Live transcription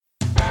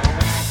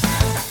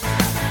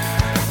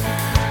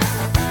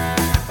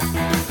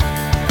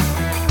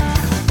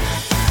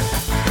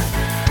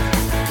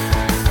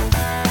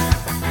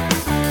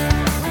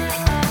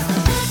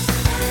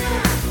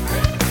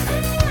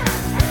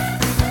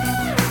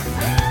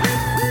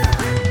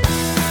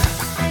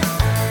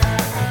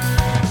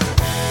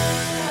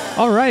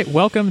right,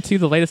 welcome to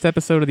the latest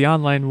episode of the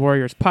Online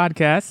Warriors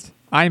podcast.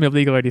 I am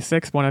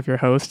Illegal86, one of your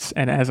hosts,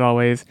 and as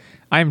always,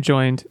 I am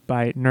joined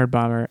by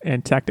Nerdbomber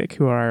and Tactic,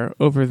 who are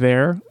over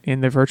there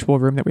in the virtual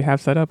room that we have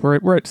set up.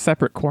 We're at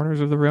separate corners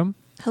of the room.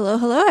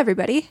 Hello,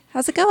 everybody.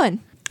 How's it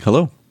going?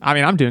 Hello. I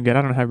mean, I'm doing good.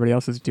 I don't know how everybody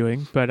else is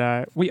doing,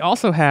 but we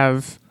also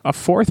have a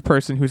fourth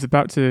person who's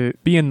about to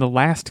be in the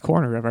last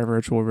corner of our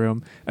virtual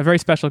room, a very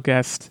special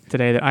guest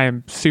today that I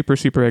am super,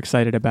 super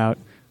excited about.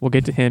 We'll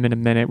get to him in a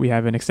minute. We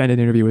have an extended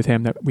interview with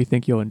him that we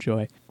think you'll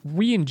enjoy.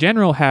 We, in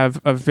general,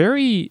 have a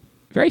very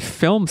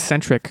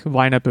film-centric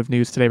lineup of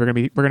news today. We're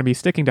going to be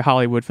sticking to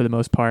Hollywood for the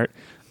most part,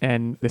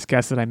 and this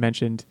guest that I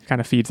mentioned kind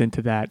of feeds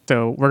into that.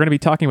 So we're going to be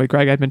talking with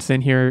Greg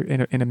Edmondson here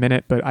in a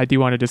minute, but I do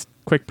want to just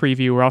quick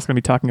preview. We're also going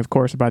to be talking, of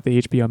course, about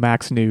the HBO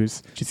Max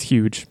news, which is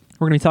huge.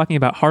 We're going to be talking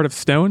about Heart of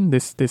Stone,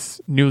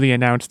 this newly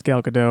announced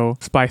Gal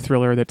Gadot spy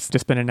thriller that's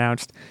just been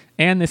announced,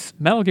 and this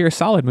Metal Gear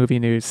Solid movie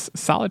news.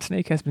 Solid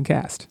Snake has been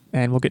cast,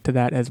 and we'll get to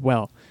that as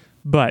well.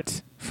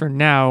 But for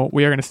now,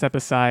 we are going to step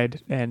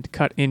aside and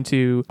cut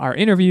into our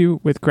interview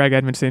with Greg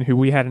Edmondson, who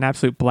we had an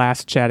absolute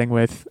blast chatting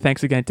with.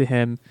 Thanks again to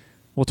him.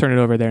 We'll turn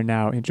it over there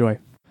now. Enjoy.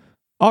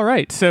 All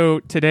right, so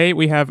today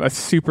we have a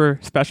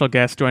super special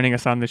guest joining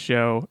us on the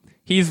show.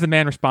 He's the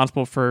man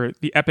responsible for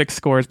the epic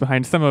scores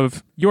behind some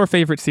of your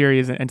favorite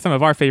series and some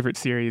of our favorite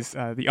series,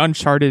 the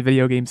Uncharted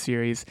video game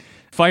series,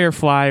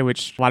 Firefly,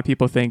 which a lot of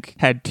people think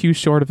had too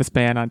short of a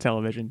span on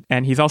television.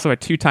 And he's also a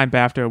two-time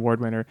BAFTA award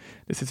winner.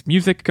 This is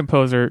music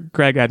composer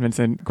Greg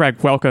Edmondson.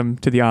 Greg, welcome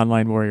to the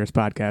Online Warriors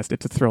podcast.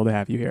 It's a thrill to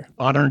have you here.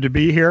 Honored to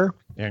be here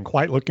and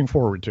quite looking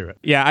forward to it.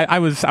 Yeah, I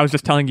was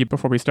just telling you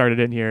before we started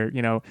in here,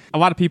 you know, a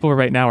lot of people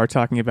right now are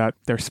talking about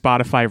their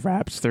Spotify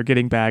Wraps. They're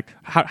getting back.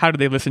 How do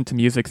they listen to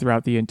music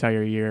throughout the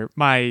entire year?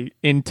 My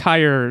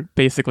entire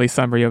basically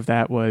summary of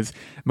that was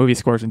movie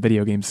scores and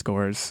video game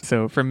scores.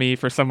 So for me,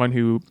 for someone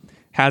who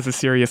has a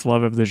serious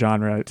love of the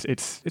genre,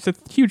 it's a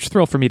huge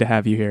thrill for me to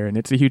have you here, and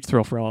it's a huge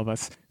thrill for all of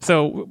us.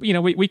 So, you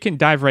know, we can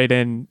dive right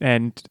in,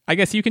 and I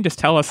guess you can just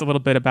tell us a little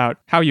bit about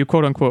how you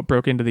quote-unquote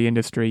broke into the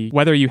industry,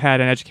 whether you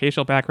had an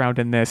educational background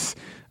in this,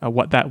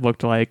 what that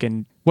looked like,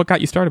 and what got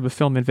you started with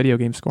film and video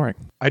game scoring.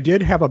 I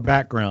did have a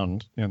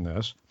background in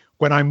this.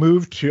 When I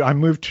moved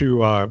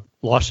to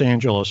Los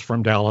Angeles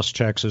from Dallas,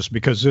 Texas,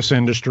 because this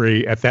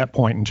industry at that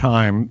point in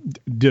time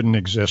didn't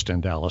exist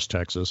in Dallas,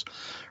 Texas.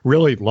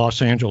 Really,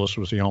 Los Angeles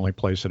was the only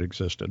place that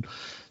existed.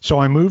 So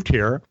I moved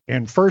here,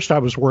 and first I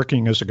was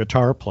working as a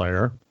guitar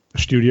player, a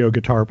studio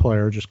guitar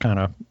player, just kind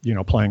of, you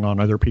know, playing on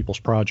other people's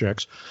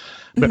projects.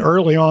 But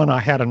early on, I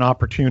had an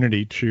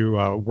opportunity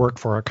to work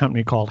for a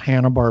company called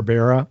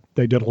Hanna-Barbera.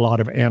 They did a lot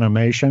of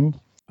animation.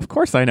 Of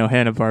course I know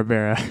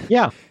Hanna-Barbera.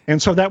 Yeah. And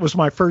so that was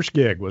my first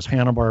gig, was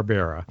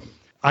Hanna-Barbera.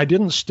 I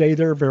didn't stay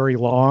there very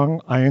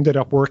long. I ended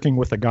up working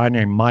with a guy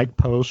named Mike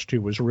Post,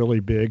 who was really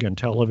big in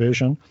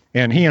television.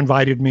 And he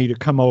invited me to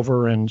come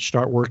over and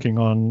start working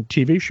on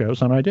TV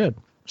shows, and I did.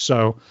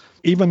 So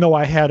even though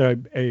I had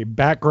a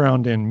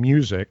background in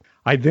music,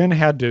 I then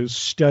had to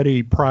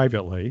study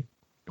privately,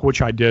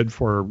 which I did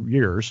for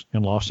years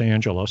in Los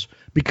Angeles,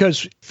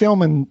 because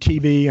film and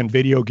TV and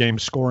video game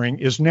scoring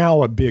is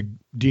now a big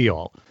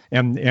deal.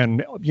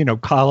 And you know,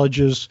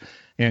 colleges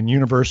and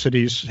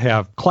universities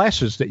have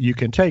classes that you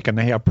can take, and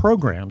they have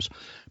programs,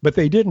 but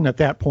they didn't at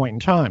that point in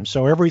time.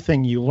 So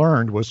everything you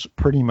learned was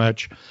pretty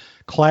much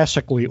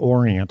classically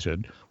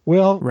oriented.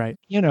 Well, right.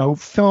 You know,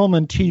 film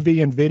and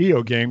TV and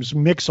video games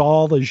mix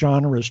all the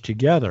genres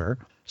together.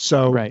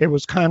 So It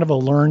was kind of a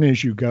learn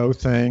as you go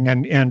thing.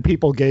 And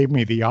people gave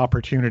me the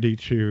opportunity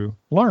to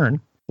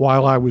learn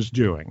while I was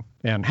doing.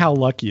 And how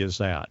lucky is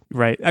that?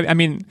 Right. I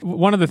mean,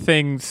 one of the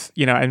things,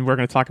 you know, and we're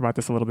going to talk about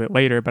this a little bit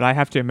later, but I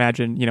have to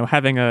imagine, you know,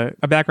 having a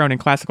background in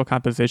classical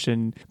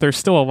composition, there's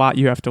still a lot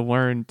you have to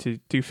learn to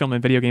do film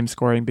and video game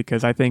scoring,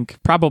 because I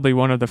think probably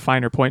one of the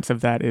finer points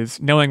of that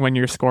is knowing when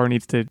your score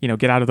needs to, you know,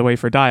 get out of the way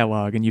for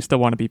dialogue, and you still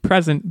want to be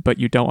present, but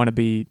you don't want to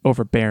be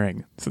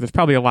overbearing. So there's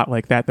probably a lot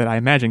like that I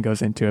imagine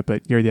goes into it,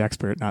 but you're the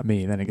expert, not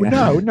me. Then again.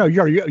 No,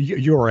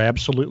 you're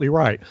absolutely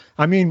right.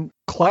 I mean,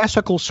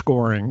 classical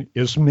scoring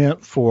is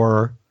meant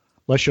for,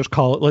 let's just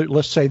call it,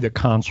 let's say, the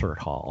concert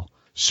hall.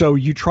 So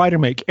you try to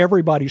make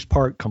everybody's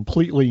part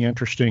completely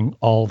interesting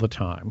all the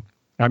time.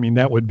 I mean,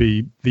 that would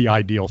be the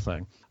ideal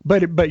thing.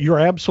 But you're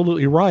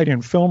absolutely right.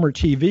 In film or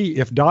TV,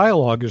 if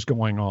dialogue is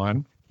going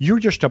on, you're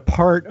just a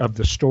part of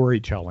the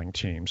storytelling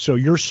team. So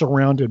you're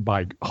surrounded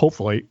by,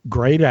 hopefully,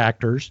 great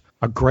actors,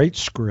 a great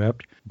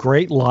script,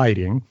 great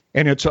lighting,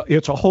 and it's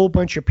a whole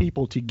bunch of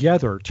people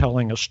together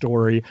telling a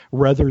story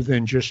rather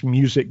than just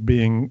music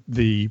being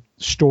the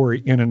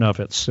story in and of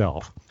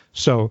itself.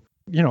 So,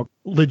 you know,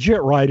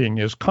 legit writing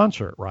is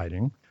concert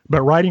writing,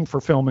 but writing for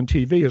film and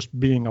TV is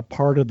being a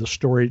part of the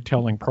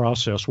storytelling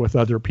process with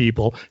other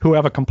people who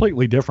have a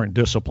completely different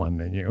discipline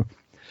than you.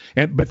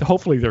 But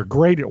hopefully they're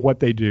great at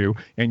what they do,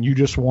 and you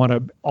just want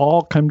to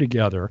all come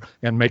together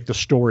and make the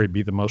story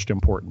be the most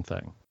important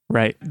thing.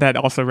 Right. That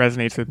also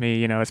resonates with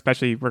me,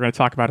 especially we're going to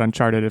talk about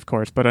Uncharted, of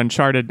course, but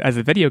Uncharted as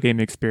a video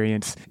game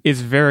experience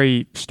is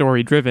very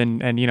story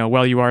driven. And,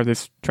 while you are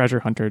this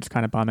treasure hunter, it's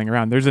kind of bombing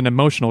around. There's an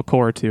emotional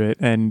core to it.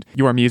 And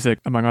your music,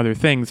 among other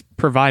things,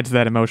 provides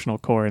that emotional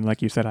core. And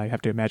like you said, I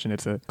have to imagine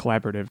it's a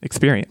collaborative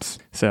experience.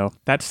 So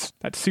that's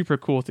super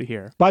cool to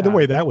hear. By the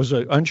way,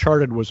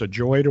 Uncharted was a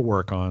joy to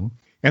work on.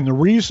 And the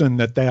reason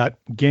that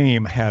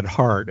game had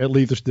heart, at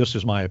least this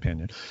is my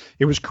opinion,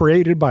 it was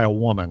created by a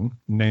woman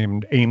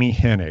named Amy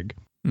Hennig.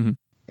 Mm-hmm.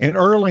 And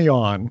early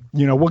on,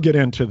 we'll get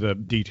into the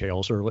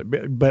details early,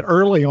 but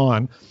early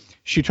on,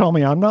 she told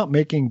me, I'm not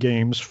making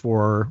games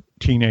for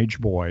teenage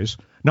boys,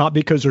 not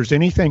because there's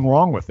anything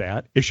wrong with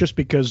that. It's just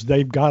because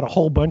they've got a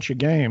whole bunch of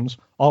games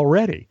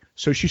already.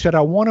 So she said,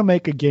 I want to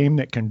make a game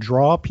that can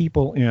draw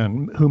people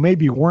in who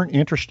maybe weren't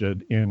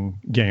interested in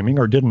gaming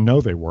or didn't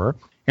know they were.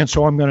 And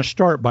so I'm going to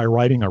start by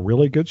writing a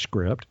really good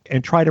script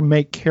and try to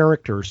make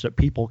characters that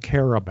people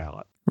care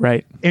about.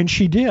 Right. And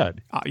she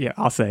did. Yeah,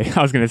 I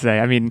was going to say,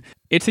 I mean,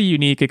 it's a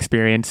unique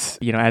experience,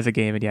 as a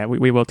game. And yeah,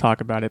 we will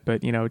talk about it.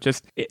 But,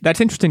 that's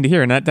interesting to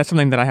hear. And that's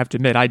something that I have to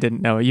admit, I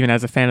didn't know, even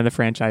as a fan of the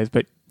franchise.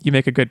 But you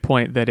make a good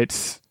point that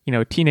it's,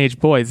 teenage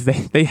boys,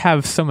 they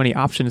have so many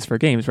options for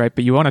games, right?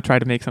 But you want to try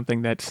to make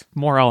something that's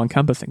more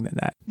all-encompassing than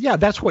that. Yeah,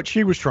 that's what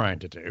she was trying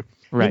to do.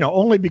 Right.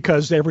 Only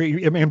because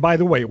and by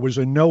the way, it was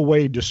in no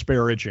way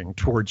disparaging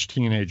towards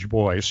teenage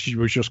boys. She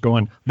was just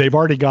going, they've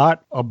already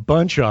got a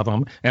bunch of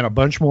them and a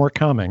bunch more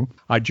coming.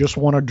 I just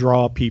want to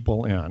draw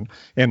people in.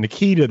 And the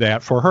key to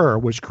that for her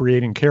was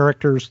creating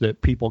characters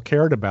that people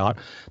cared about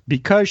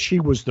because she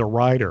was the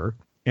writer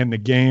and the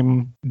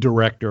game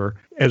director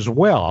as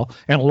well.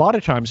 And a lot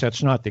of times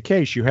that's not the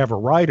case. You have a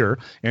writer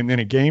and then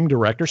a game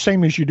director,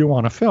 same as you do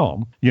on a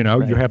film.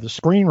 Right. You have the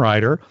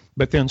screenwriter,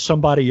 but then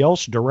somebody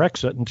else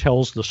directs it and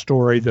tells the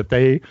story that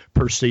they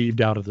perceived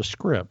out of the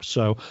script.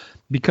 So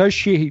because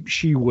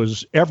she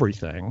was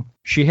everything,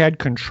 she had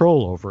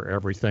control over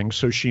everything.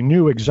 So she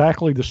knew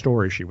exactly the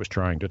story she was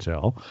trying to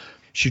tell.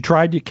 She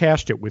tried to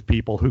cast it with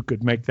people who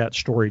could make that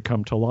story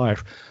come to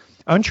life.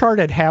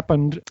 Uncharted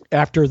happened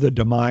after the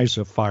demise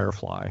of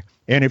Firefly.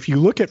 And if you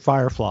look at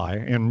Firefly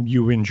and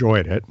you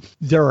enjoyed it,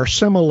 there are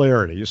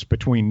similarities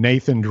between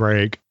Nathan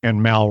Drake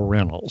and Mal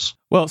Reynolds.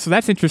 Well, so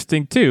that's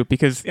interesting too,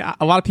 because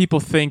a lot of people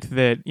think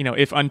that,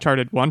 if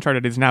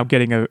Uncharted is now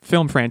getting a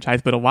film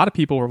franchise, but a lot of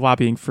people were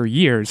lobbying for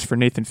years for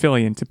Nathan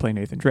Fillion to play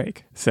Nathan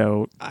Drake.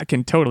 So I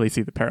can totally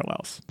see the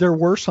parallels. There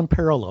were some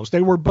parallels.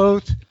 They were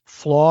both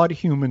flawed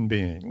human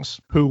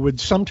beings who would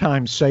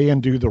sometimes say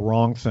and do the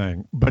wrong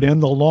thing, but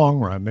in the long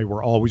run, they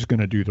were always going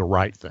to do the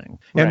right thing.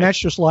 And Right. that's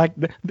just like,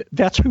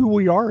 that's who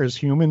we are as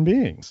human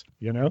beings.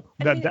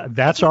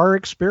 That's our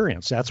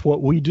experience. That's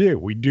what we do.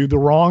 We do the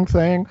wrong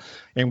thing,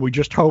 and we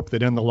just hope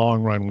that in the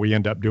long run, we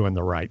end up doing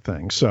the right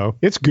thing. So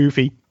it's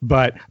goofy,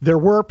 but there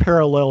were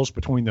parallels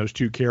between those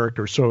two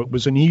characters. So it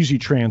was an easy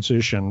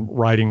transition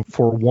writing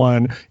for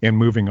one and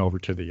moving over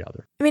to the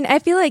other. I mean, I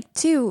feel like,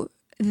 too,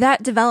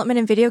 that development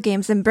in video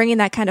games and bringing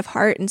that kind of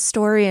heart and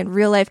story and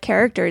real life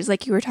characters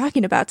like you were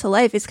talking about to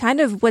life is kind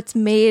of what's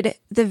made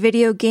the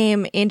video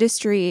game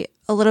industry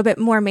a little bit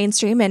more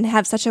mainstream and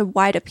have such a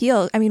wide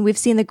appeal. I mean, we've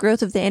seen the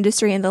growth of the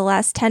industry in the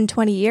last 10,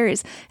 20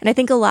 years. And I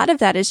think a lot of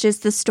that is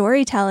just the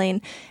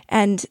storytelling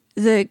and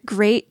the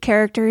great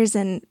characters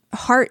and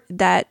heart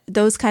that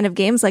those kind of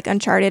games like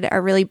Uncharted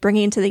are really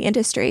bringing to the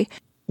industry.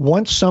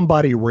 Once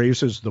somebody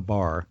raises the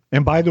bar,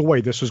 and by the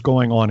way, this is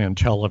going on in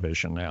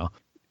television now.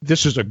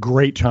 This is a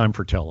great time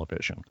for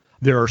television.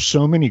 There are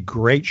so many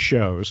great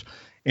shows,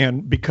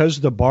 and because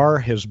the bar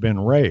has been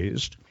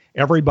raised,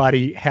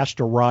 everybody has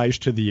to rise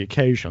to the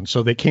occasion.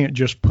 So they can't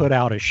just put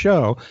out a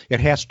show. It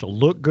has to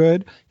look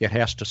good. It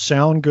has to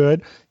sound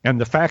good.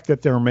 And the fact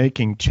that they're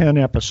making 10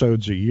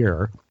 episodes a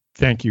year,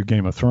 thank you,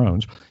 Game of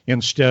Thrones,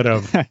 instead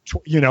of,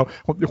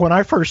 when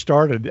I first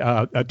started,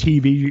 a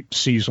TV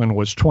season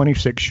was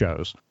 26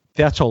 shows.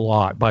 That's a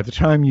lot. By the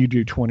time you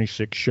do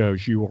 26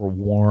 shows, you are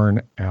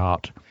worn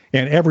out.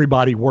 And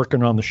everybody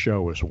working on the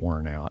show is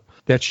worn out.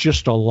 That's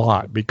just a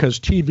lot because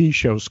TV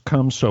shows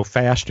come so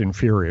fast and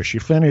furious. You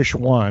finish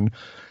one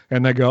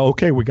and they go,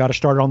 okay, we got to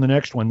start on the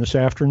next one this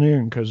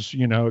afternoon because,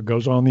 it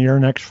goes on the air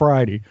next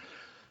Friday.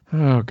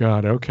 Oh,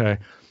 God, okay.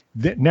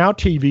 Now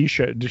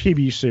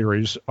TV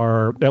series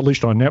are, at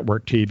least on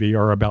network TV,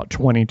 are about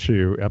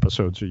 22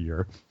 episodes a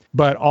year.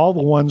 But all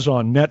the ones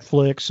on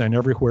Netflix and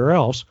everywhere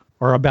else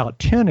are about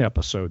 10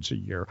 episodes a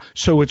year.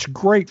 So it's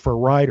great for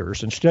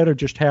writers. Instead of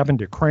just having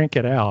to crank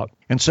it out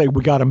and say,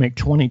 we got to make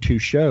 22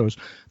 shows,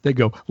 they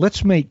go,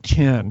 let's make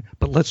 10,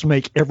 but let's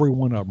make every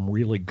one of them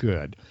really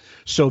good.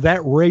 So that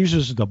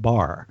raises the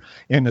bar.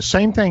 And the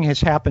same thing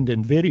has happened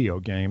in video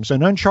games.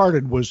 And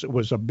Uncharted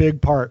was a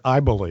big part, I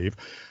believe,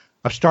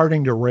 of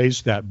starting to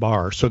raise that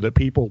bar so that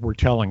people were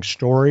telling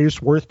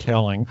stories worth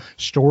telling,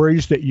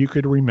 stories that you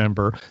could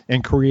remember,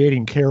 and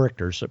creating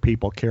characters that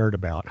people cared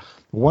about.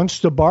 Once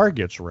the bar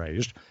gets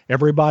raised,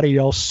 everybody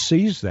else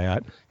sees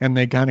that, and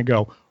they kind of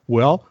go,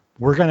 well,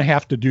 we're going to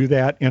have to do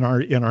that in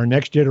our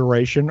next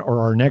iteration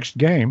or our next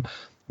game.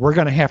 we're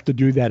going to have to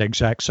do that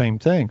exact same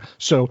thing.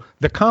 So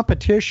the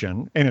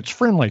competition, and it's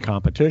friendly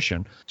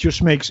competition,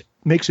 just makes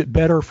it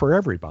better for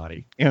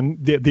everybody. And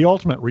the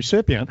ultimate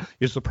recipient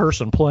is the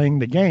person playing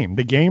the game.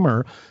 The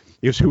gamer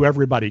is who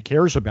everybody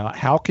cares about.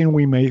 How can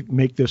we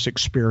make this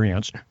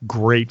experience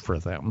great for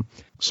them?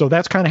 So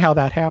that's kind of how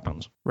that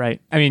happens.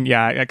 Right. I mean,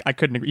 yeah, I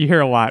couldn't agree. You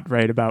hear a lot,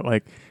 right, about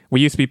like, we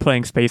used to be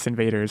playing Space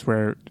Invaders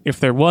where if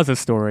there was a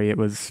story, it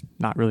was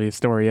not really a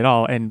story at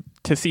all. And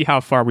to see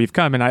how far we've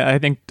come, and I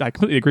think I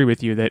completely agree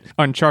with you that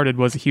Uncharted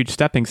was a huge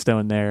stepping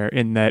stone there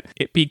in that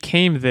it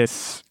became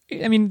this.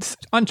 I mean,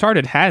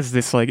 Uncharted has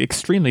this like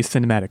extremely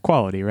cinematic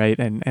quality, right?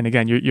 And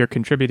again, you're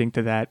contributing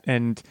to that,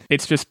 and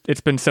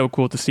it's been so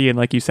cool to see. And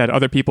like you said,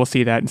 other people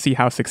see that and see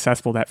how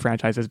successful that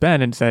franchise has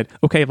been, and said,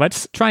 okay,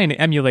 let's try and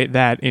emulate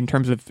that in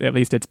terms of at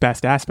least its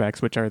best aspects,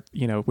 which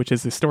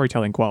is the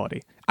storytelling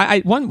quality.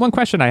 One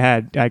question I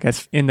had, I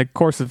guess, in the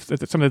course of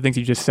some of the things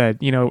you just said,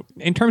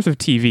 in terms of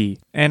TV,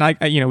 and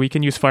we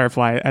can use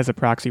Firefly as a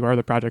proxy or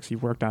other projects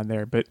you've worked on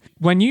there, but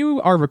when you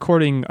are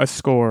recording a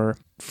score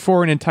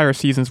for an entire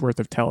season's worth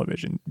of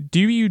television,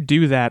 do you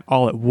do that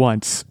all at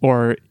once,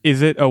 or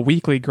is it a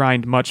weekly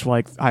grind, much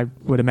like I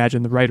would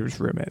imagine the writer's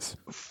room is?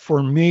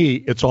 For me,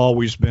 it's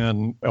always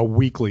been a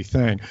weekly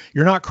thing.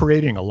 You're not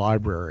creating a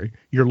library.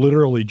 You're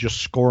literally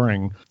just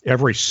scoring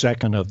every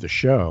second of the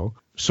show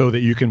so that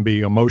you can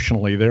be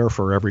emotionally there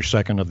for every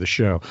second of the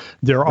show.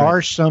 There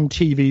are some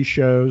TV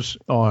shows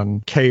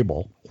on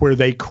cable where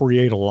they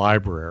create a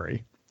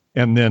library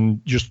and then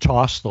just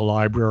toss the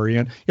library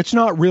in. It's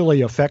not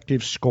really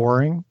effective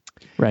scoring.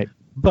 Right.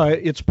 But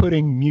it's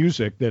putting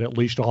music that at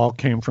least all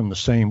came from the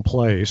same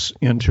place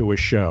into a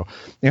show.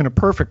 In a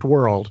perfect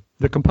world,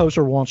 the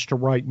composer wants to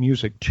write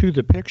music to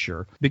the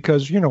picture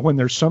because, when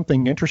there's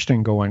something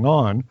interesting going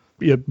on,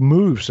 it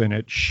moves and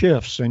it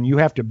shifts and you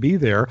have to be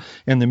there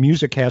and the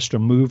music has to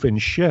move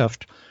and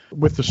shift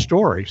with the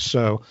story.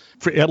 So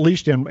at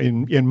least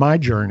in my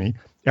journey,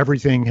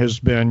 everything has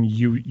been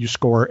you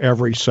score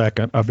every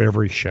second of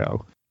every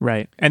show.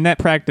 Right. And that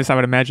practice, I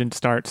would imagine,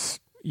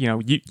 starts,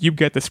 you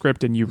get the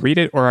script and you read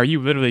it, or are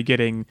you literally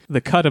getting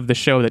the cut of the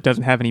show that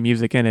doesn't have any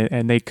music in it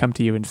and they come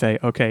to you and say,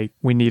 okay,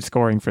 we need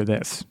scoring for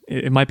this?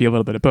 It might be a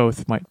little bit of both.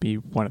 It might be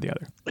one or the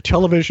other.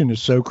 Television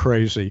is so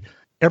crazy.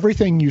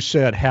 Everything you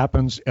said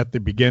happens at the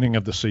beginning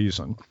of the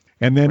season.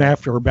 And then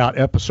after about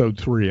episode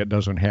 3, it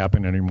doesn't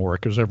happen anymore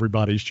because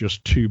everybody's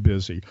just too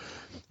busy.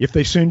 If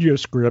they send you a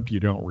script, you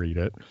don't read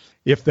it.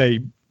 If they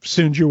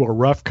send you a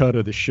rough cut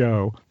of the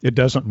show, it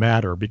doesn't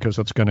matter because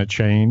it's going to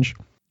change.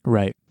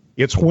 Right.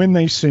 It's when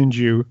they send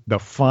you the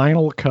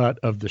final cut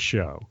of the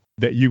show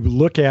that you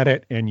look at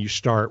it and you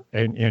start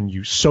and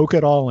you soak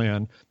it all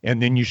in,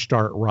 and then you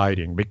start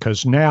writing,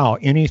 because now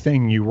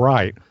anything you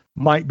write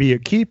might be a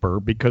keeper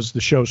because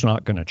the show's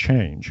not going to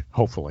change,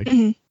 hopefully.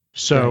 Mm-hmm.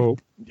 So,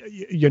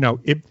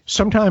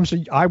 sometimes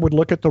I would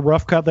look at the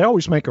rough cut. They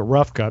always make a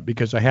rough cut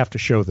because I have to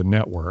show the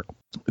network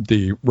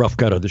the rough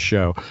cut of the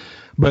show.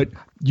 But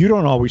you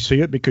don't always see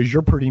it because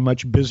you're pretty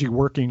much busy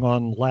working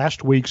on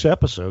last week's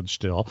episode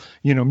still.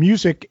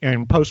 Music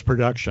and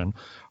post-production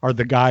are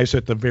the guys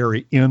at the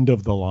very end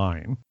of the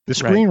line. The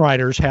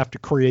screenwriters have to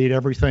create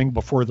everything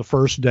before the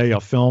first day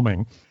of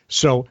filming.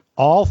 So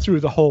all through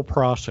the whole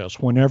process,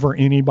 whenever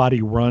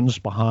anybody runs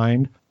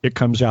behind, it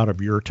comes out of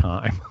your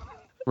time.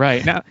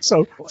 Right. Now,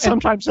 so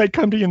sometimes they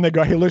come to you and they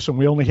go, hey, listen,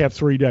 we only have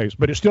 3 days,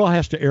 but it still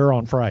has to air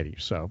on Friday.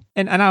 So,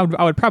 and I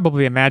would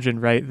probably imagine,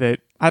 right,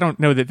 that I don't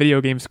know that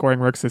video game scoring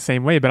works the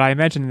same way, but I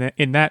imagine that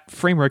in that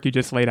framework you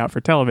just laid out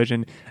for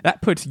television,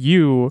 that puts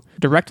you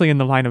directly in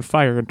the line of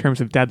fire in terms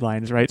of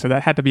deadlines, right? So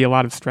that had to be a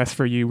lot of stress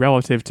for you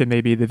relative to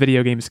maybe the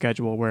video game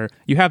schedule where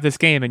you have this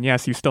game and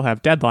yes, you still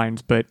have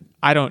deadlines, but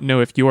I don't know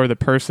if you're the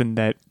person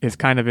that is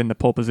kind of in the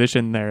pole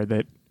position there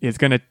that is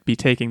going to be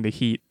taking the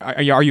heat.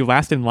 Are you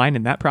last in line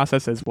in that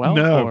process as well?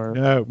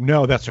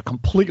 No, that's a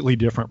completely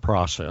different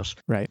process.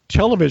 Right.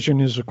 Television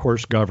is, of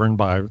course, governed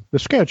by the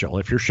schedule.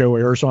 If your show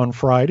airs on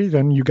Friday,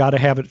 then you got to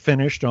have it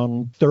finished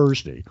on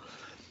Thursday.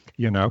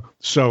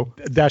 So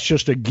that's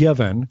just a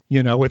given.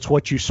 It's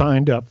what you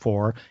signed up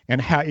for,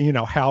 and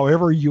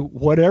whatever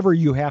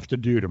you have to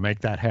do to make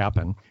that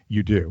happen,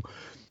 you do.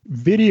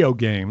 Video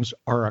games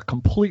are a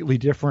completely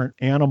different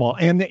animal,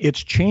 and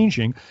it's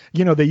changing.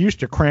 They used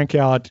to crank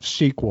out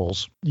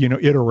sequels,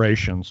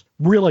 iterations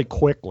really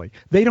quickly.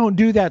 They don't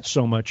do that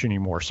so much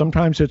anymore.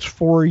 Sometimes it's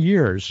 4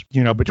 years,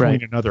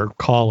 between another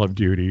Call of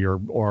Duty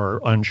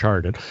or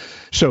Uncharted.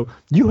 So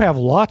you have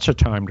lots of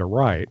time to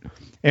write.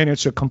 And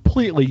it's a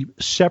completely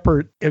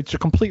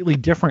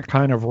different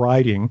kind of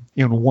writing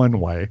in one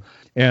way.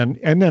 And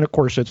then, of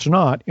course, it's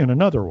not in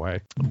another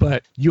way.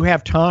 But you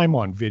have time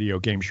on video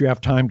games. You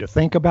have time to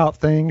think about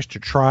things, to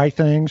try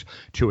things,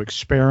 to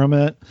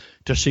experiment,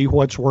 to see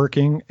what's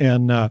working.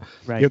 And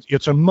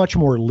it's a much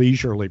more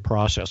leisurely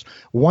process.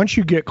 Once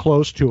you get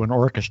close to an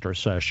orchestra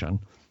session,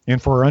 and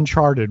for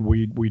Uncharted,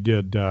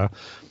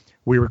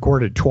 we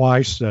recorded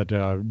twice at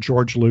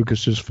George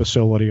Lucas's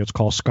facility. It's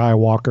called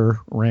Skywalker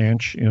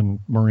Ranch in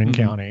Marin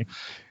County.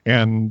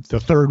 And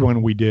the third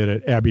one we did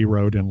at Abbey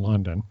Road in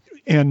London.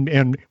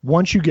 And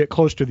once you get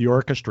close to the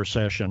orchestra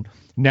session,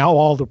 now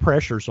all the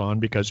pressure's on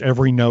because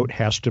every note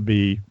has to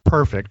be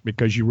perfect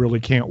because you really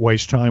can't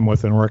waste time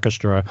with an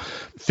orchestra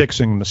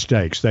fixing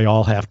mistakes. They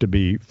all have to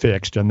be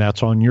fixed, and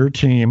that's on your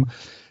team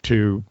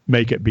to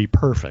make it be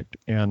perfect.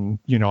 And,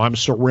 I'm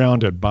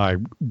surrounded by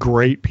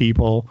great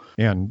people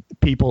and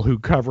people who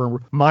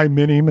cover my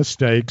many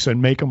mistakes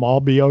and make them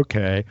all be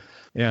okay.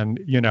 And,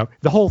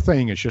 the whole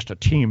thing is just a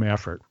team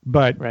effort.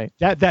 But right.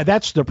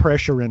 that's the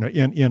pressure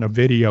in a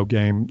video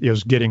game,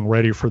 is getting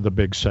ready for the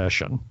big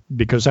session,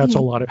 because that's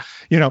a lot of,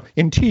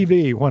 in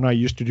TV, when I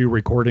used to do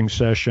recording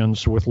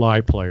sessions with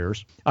live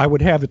players, I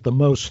would have at the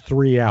most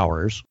 3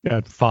 hours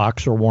at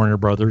Fox or Warner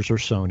Brothers or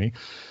Sony.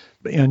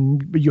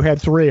 And you had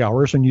 3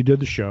 hours and you did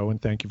the show,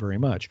 and thank you very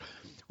much.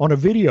 On a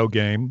video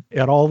game,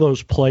 at all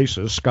those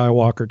places,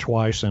 Skywalker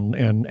twice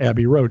and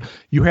Abbey Road,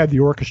 you had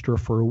the orchestra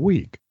for a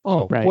week.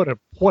 Oh, right.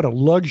 What a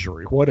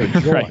luxury, what a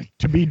joy right.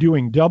 to be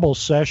doing double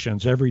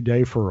sessions every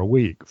day for a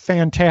week.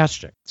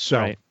 Fantastic. So,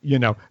 right.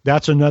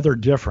 That's another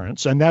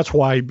difference. And that's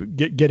why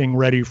getting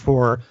ready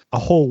for a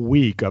whole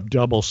week of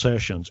double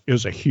sessions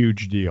is a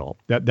huge deal.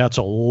 That's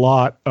a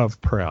lot of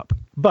prep.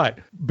 But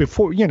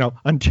before,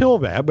 until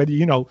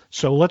that,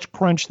 so let's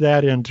crunch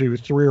that into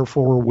 3 or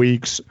 4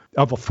 weeks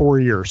of a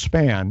 4-year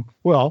span.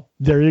 Well,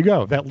 there you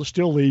go. That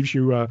still leaves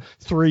you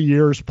 3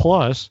 years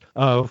plus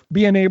of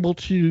being able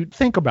to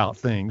think about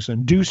things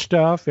and do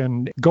stuff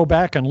and go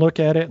back and look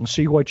at it and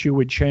see what you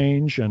would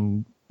change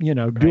and,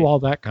 do all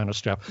that kind of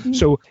stuff. Mm-hmm.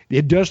 So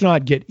it does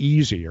not get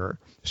easier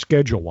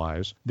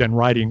schedule-wise than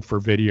writing for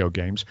video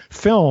games.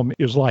 Film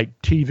is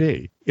like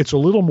TV. It's a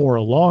little more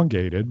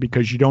elongated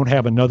because you don't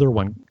have another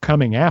one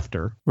coming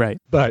after. Right.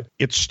 But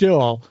it's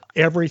still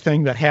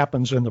everything that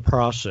happens in the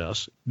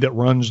process that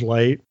runs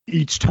late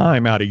each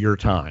time out of your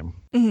time.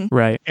 Mm-hmm.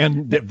 Right.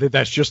 And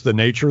that's just the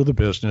nature of the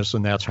business,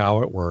 and that's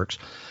how it works.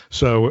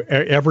 So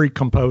every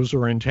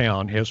composer in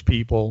town has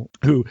people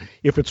who,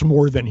 if it's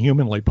more than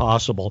humanly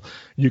possible,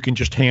 you can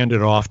just hand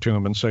it off to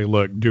them and say,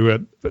 look,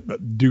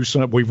 do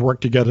some, we've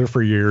worked together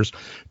for years,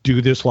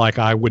 do this like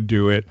I would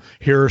do it.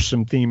 Here are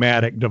some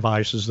thematic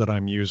devices that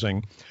I'm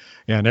using.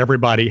 And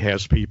everybody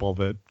has people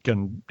that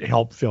can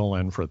help fill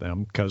in for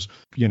them because,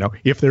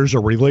 if there's a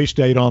release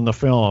date on the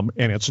film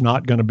and it's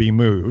not going to be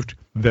moved,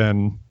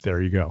 then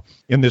there you go.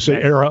 In this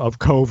era of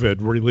COVID,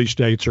 release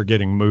dates are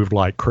getting moved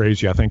like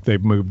crazy. I think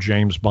they've moved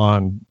James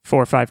Bond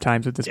 4 or 5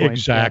 times at this point.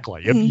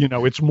 Exactly. Yeah.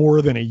 It's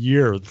more than a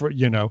year,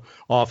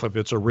 off of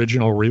its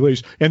original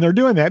release. And they're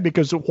doing that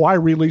because why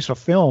release a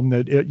film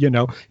that,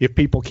 if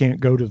people can't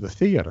go to the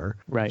theater?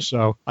 Right.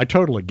 So I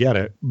totally get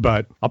it.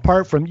 But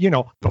apart from,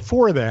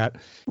 before that,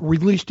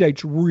 release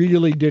dates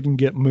really didn't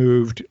get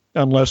moved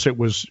unless it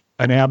was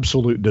an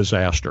absolute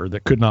disaster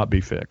that could not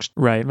be fixed.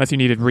 Right, unless you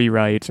needed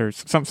rewrites or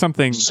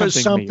something.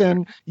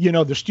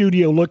 The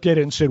studio looked at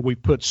it and said, we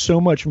put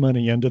so much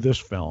money into this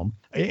film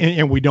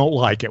and we don't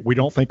like it. We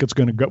don't think it's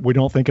going to go. We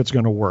don't think it's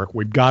going to work.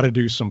 We've got to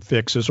do some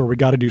fixes, or we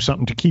got to do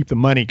something to keep the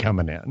money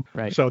coming in.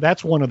 Right. So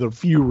that's one of the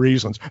few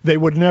reasons. They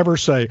would never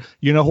say,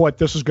 you know what,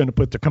 this is going to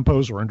put the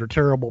composer under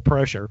terrible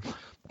pressure.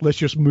 Let's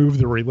just move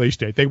the release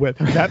date.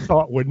 That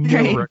thought would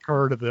never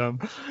occur to them.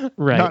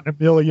 Right. Not in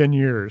a million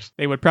years.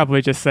 They would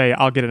probably just say,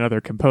 I'll get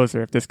another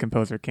composer if this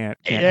composer can't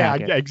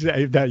hack it.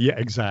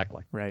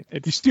 Exactly. Right.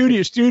 The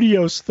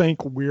studios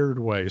think weird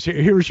ways.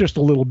 Here's just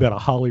a little bit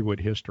of Hollywood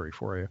history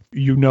for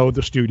you.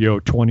 The studio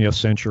 20th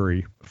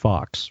Century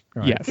Fox.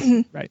 Right?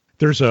 Yes. Right.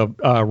 There's a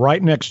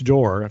right next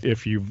door,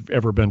 if you've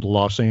ever been to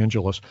Los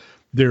Angeles,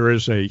 there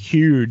is a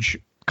huge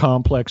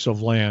complex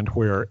of land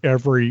where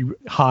every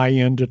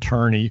high-end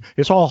attorney,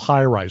 it's all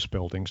high-rise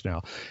buildings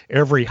now,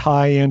 every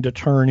high-end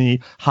attorney,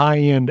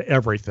 high-end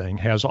everything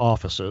has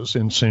offices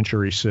in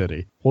Century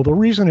City. Well, the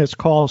reason it's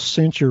called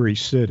Century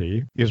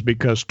City is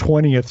because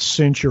 20th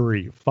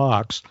Century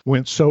Fox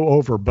went so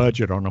over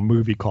budget on a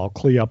movie called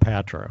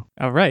Cleopatra.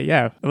 Oh, right.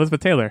 Yeah.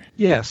 Elizabeth Taylor.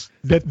 Yes.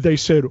 That they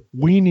said,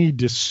 we need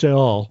to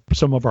sell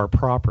some of our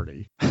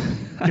property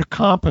to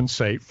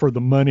compensate for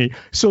the money.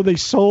 So they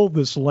sold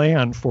this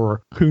land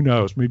for, who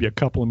knows, maybe a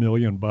couple of $1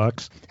 million.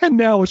 And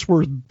now it's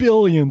worth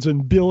billions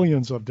and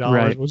billions of dollars.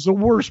 Right. It was the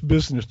worst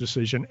business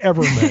decision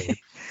ever made.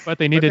 But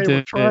they needed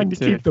were trying to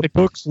keep the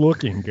books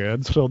looking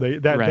good. So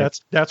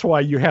that's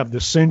why you have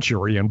the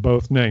century in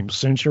both names.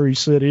 Century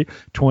City,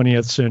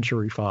 20th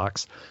Century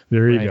Fox.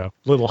 There you go.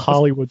 Little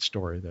Hollywood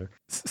story there.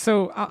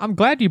 So I'm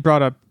glad you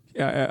brought up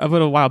a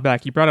little while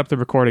back, you brought up the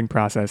recording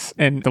process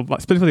and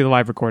specifically the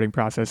live recording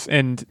process.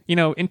 And,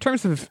 in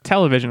terms of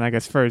television, I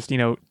guess first,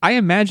 I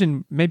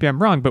imagine, maybe I'm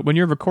wrong, but when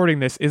you're recording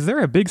this, is there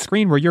a big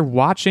screen where you're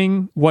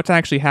watching what's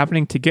actually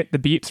happening to get the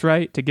beats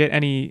right, to get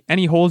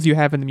any holes you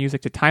have in the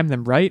music to time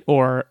them right?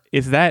 Or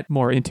is that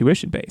more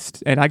intuition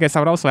based? And I guess I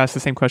would also ask the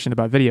same question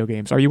about video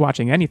games. Are you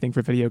watching anything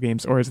for video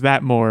games, or is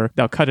that more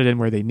they'll cut it in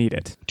where they need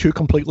it? Two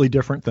completely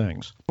different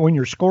things. When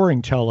you're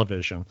scoring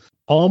television,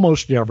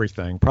 almost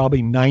everything,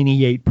 probably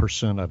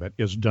 98% of it,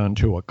 is done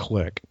to a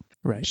click.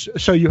 Right.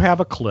 So you have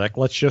a click.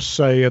 Let's just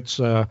say it's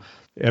at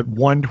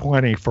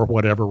 120 for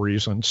whatever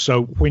reason.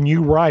 So when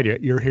you write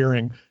it, you're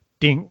hearing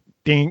ding,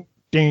 ding,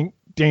 ding,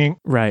 ding,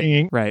 Right,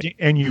 ding, right. ding,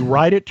 and you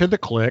write it to the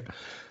click.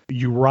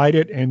 You write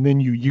it, and then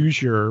you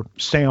use your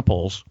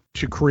samples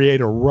to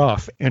create a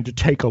rough and to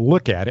take a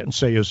look at it and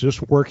say, is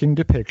this working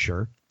to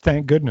picture?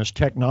 Thank goodness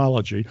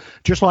technology,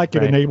 just like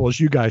it enables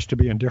you guys to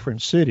be in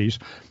different cities,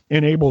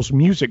 enables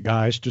music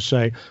guys to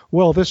say,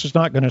 well, this is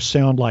not going to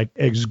sound like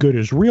as good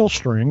as real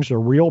strings or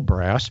real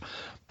brass,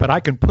 but I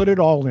can put it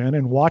all in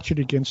and watch it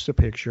against the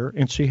picture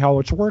and see how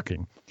it's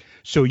working.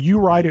 So you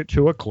write it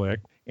to a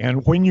click.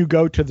 And when you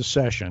go to the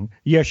session,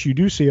 yes, you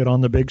do see it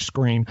on the big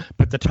screen,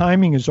 but the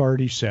timing is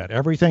already set.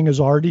 Everything is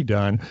already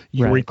done.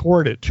 You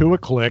record it to a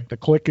click. The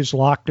click is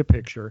locked to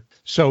picture.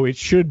 So it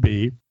should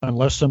be,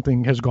 unless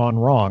something has gone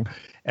wrong,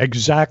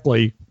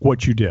 exactly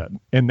what you did.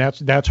 And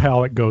that's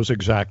how it goes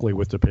exactly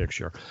with the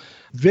picture.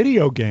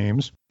 Video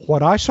games,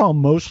 what I saw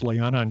mostly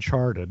on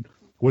Uncharted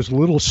was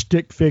little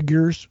stick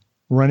figures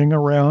running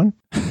around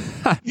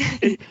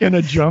in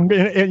a jungle.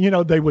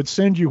 And, they would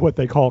send you what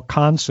they call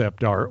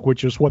concept art,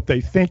 which is what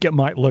they think it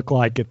might look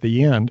like at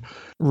the end.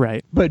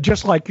 Right. But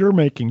just like you're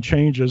making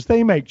changes,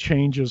 they make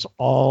changes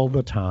all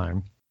the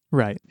time.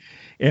 Right.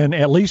 And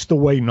at least the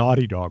way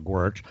Naughty Dog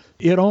works,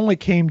 it only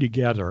came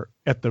together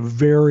at the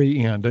very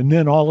end. And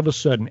then all of a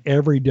sudden,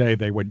 every day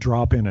they would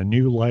drop in a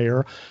new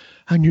layer.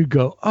 And you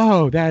go,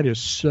 oh, that is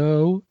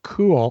so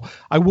cool.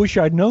 I wish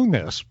I'd known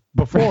this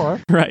before.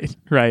 Right.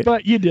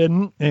 But you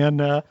didn't. And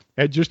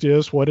it just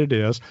is what it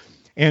is.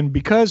 And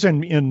because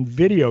in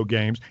video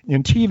games,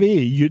 in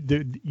TV,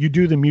 you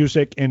do the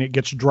music and it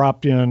gets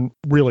dropped in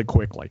really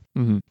quickly.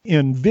 Mm-hmm.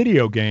 In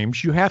video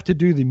games, you have to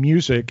do the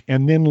music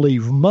and then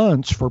leave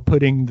months for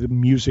putting the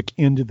music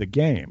into the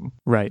game.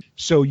 Right.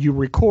 So you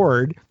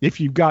record, if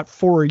you've got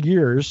 4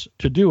 years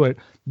to do it,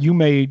 you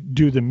may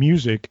do the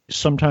music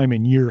sometime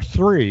in year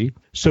 3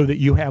 so that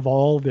you have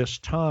all this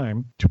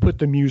time to put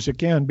the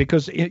music in.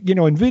 Because,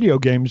 in video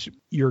games,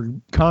 your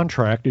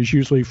contract is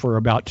usually for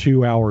about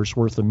 2 hours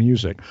worth of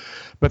music.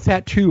 But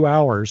that 2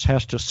 hours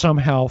has to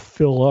somehow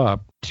fill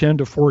up 10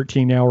 to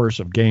 14 hours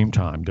of game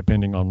time,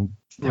 depending on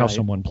how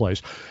someone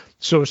plays.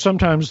 So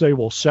sometimes they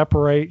will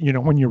separate,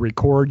 when you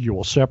record, you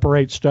will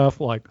separate stuff.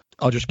 Like,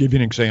 I'll just give you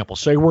an example.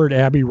 Say we're at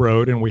Abbey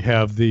Road and we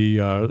have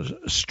the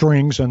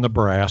strings and the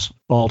brass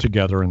all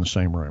together in the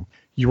same room.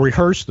 You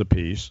rehearse the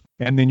piece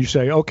and then you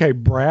say, okay,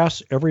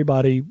 brass,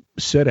 everybody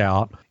sit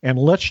out and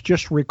let's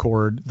just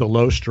record the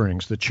low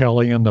strings, the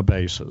cello and the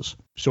basses.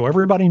 So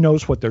everybody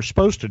knows what they're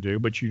supposed to do,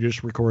 but you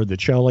just record the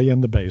cello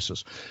and the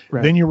basses.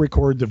 Right. Then you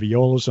record the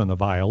violas and the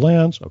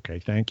violins. Okay,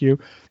 thank you.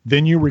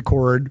 Then you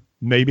record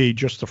maybe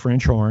just the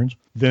French horns,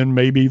 then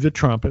maybe the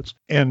trumpets.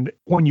 And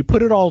when you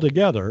put it all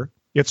together,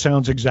 it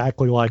sounds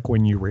exactly like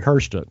when you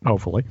rehearsed it,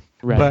 hopefully.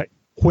 Right. But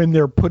when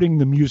they're putting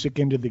the music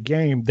into the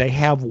game, they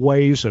have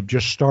ways of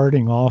just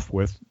starting off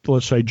with,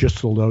 let's say, just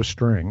the low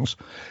strings,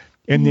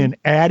 and then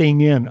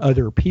adding in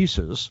other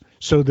pieces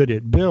so that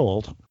it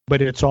builds,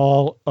 but it's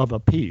all of a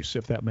piece,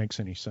 if that makes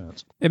any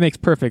sense. It makes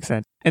perfect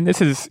sense. And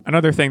this is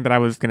another thing that I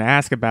was going to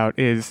ask about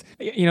is,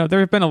 there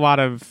have been a lot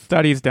of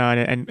studies done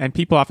and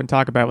people often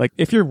talk about, like,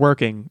 if you're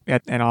working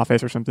at an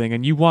office or something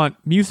and you want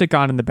music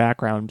on in the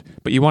background,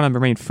 but you want to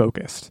remain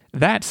focused,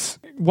 that's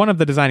one of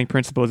the designing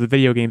principles of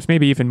video games,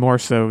 maybe even more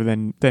so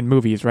than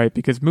movies, right?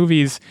 Because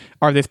movies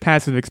are this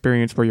passive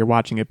experience where you're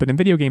watching it, but in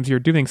video games, you're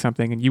doing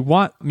something and you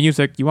want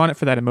music, you want it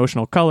for that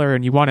emotional color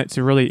and you want it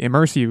to really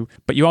immerse you,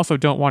 but you also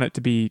don't want it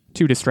to be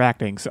too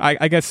distracting. So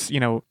I guess,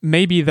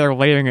 maybe they're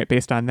layering it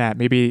based on that.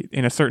 Maybe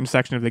in a certain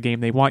section of the game,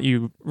 they want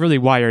you really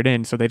wired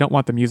in, so they don't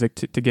want the music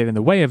to get in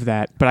the way of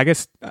that. But I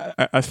guess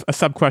a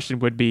sub question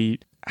would be,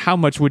 how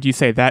much would you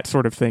say that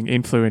sort of thing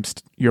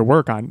influenced your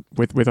work on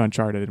with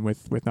Uncharted and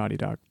with Naughty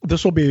Dog?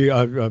 This will be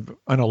an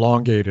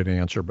elongated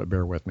answer, but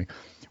bear with me.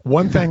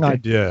 One thing I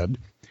did,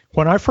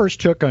 when I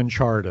first took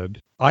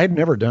Uncharted, I had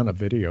never done a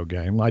video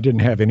game. I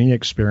didn't have any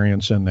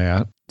experience in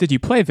that. Did you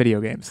play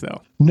video games,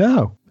 though?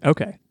 No.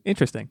 Okay.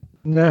 Interesting.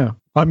 No.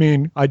 I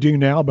mean, I do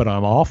now, but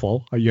I'm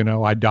awful. I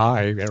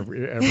die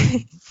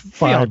every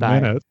 5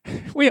 minutes.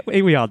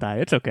 We all die.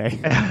 It's okay.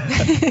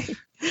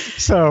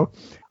 So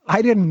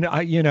I didn't,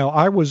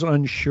 I was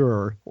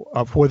unsure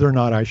of whether or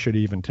not I should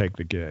even take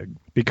the gig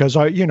because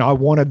I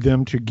wanted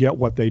them to get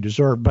what they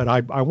deserved. But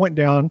I went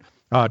down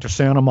to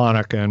Santa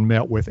Monica and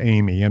met with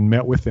Amy and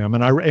met with them.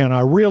 And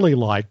I really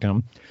liked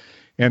them.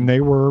 And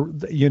they were,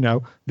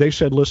 they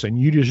said, listen,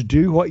 you just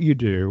do what you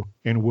do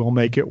and we'll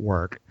make it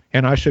work.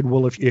 And I said,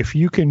 well, if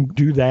you can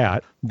do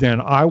that, then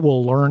I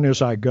will learn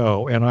as I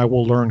go and I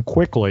will learn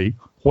quickly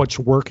what's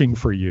working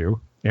for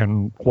you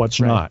and what's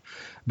not.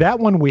 That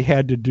one we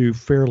had to do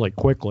fairly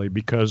quickly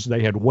because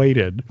they had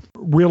waited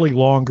really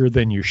longer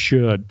than you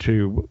should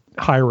to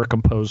hire a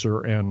composer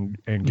and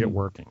get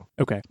working.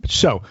 Okay.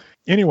 So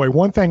anyway,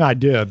 one thing I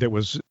did that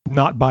was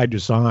not by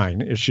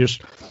design is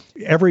just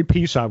every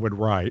piece I would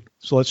write.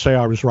 So let's say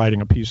I was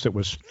writing a piece that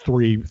was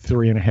three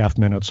and a half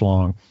minutes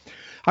long.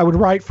 I would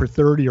write for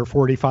 30 or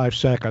 45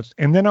 seconds,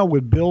 and then I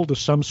would build to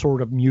some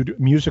sort of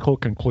musical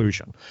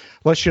conclusion.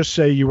 Let's just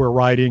say you were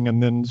writing,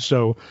 and then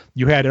so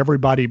you had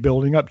everybody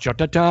building up.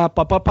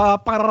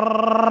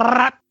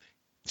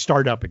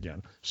 start up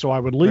again. So I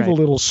would leave a Right.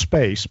 little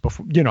space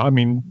before,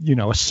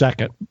 a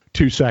second,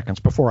 2 seconds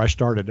before I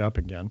started up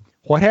again.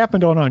 What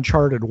happened on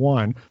Uncharted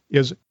 1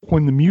 is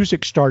when the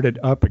music started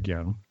up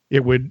again,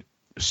 it would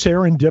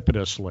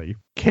serendipitously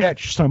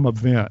catch some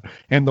event,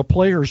 and the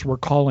players were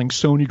calling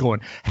Sony going,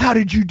 how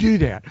did you do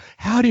that?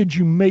 How did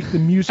you make the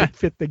music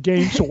fit the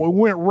game so it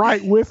went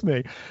right with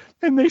me?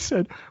 And they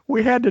said,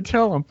 we had to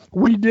tell them,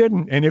 we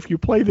didn't. And if you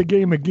play the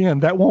game again,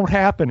 that won't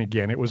happen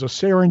again. It was a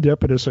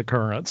serendipitous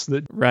occurrence.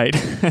 That Right.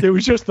 it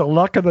was just the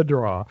luck of the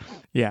draw.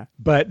 Yeah.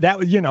 But that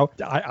was,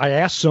 I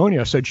asked Sony,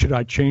 I said, should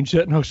I change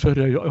that? And I said,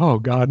 oh,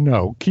 God,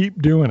 no, keep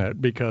doing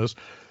it, because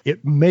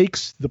it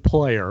makes the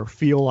player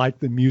feel like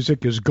the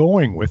music is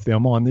going with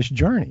them on this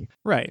journey.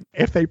 Right.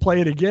 If they play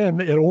it again,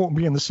 it won't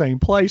be in the same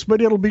place,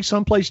 but it'll be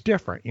someplace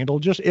different.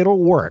 It'll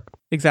work.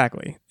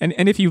 Exactly.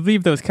 And if you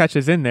leave those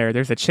catches in there,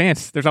 there's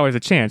always a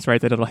chance, right,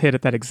 that it'll hit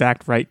at that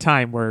exact right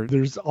time where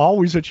There's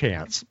always a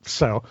chance.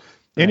 So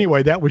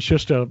anyway, that was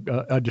just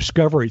a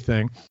discovery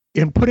thing.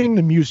 In putting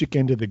the music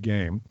into the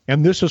game,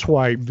 and this is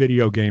why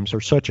video games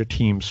are such a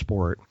team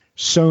sport,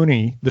 the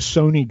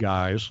Sony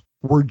guys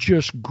were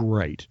just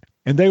great.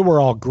 And they were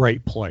all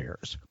great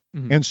players.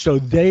 Mm-hmm. And so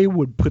they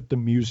would put the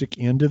music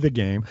into the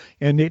game.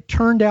 And it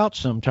turned out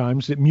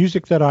sometimes that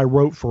music that I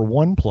wrote for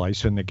one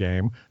place in the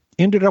game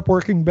ended up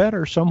working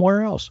better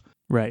somewhere else.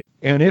 Right.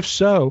 And if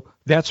so,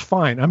 that's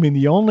fine. I mean,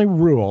 the only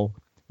rule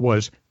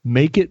was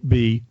make it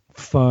be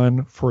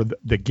fun for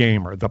the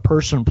gamer, the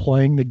person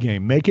playing the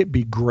game. Make it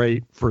be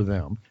great for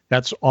them.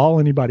 That's all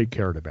anybody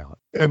cared about.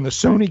 And the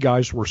Sony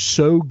guys were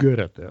so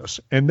good at this.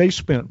 And they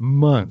spent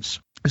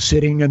months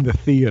sitting in the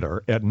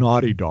theater at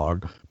Naughty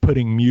Dog,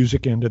 putting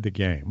music into the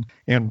game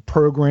and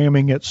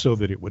programming it so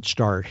that it would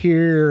start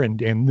here and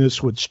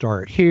this would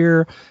start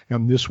here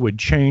and this would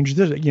change.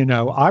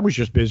 I was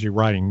just busy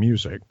writing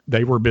music.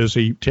 They were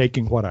busy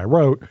taking what I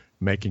wrote,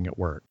 making it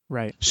work.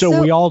 Right.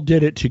 So we all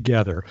did it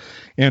together.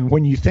 And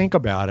when you think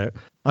about it,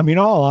 I mean,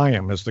 all I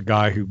am is the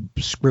guy who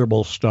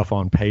scribbles stuff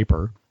on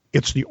paper.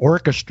 It's the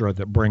orchestra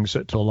that brings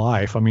it to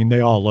life. I mean,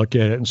 they all look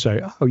at it and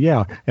say, oh,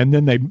 yeah. And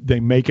then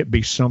they make it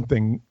be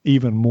something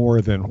even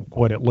more than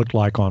what it looked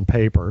like on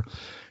paper.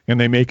 And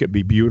they make it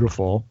be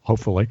beautiful,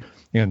 hopefully,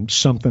 and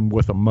something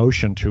with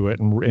emotion to it.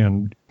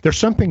 And there's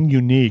something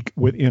unique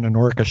within an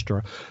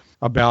orchestra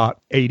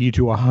about 80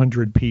 to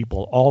 100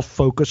 people all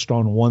focused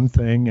on one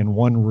thing in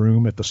one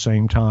room at the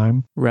same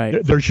time.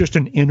 Right. There's just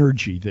an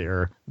energy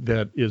there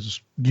that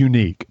is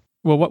unique.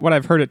 Well, what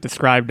I've heard it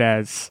described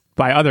as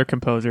by other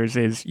composers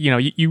is,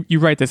 you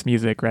write this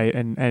music, right?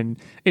 And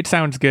it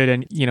sounds good.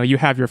 And, you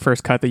have your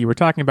first cut that you were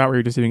talking about where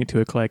you're just doing it to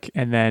a click.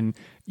 And then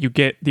you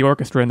get the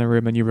orchestra in the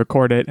room and you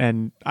record it.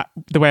 And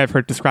the way I've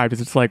heard it described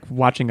is it's like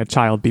watching a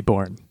child be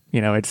born.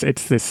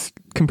 It's this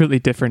completely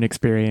different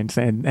experience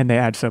and they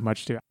add so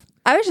much to it.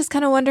 I was just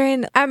kind of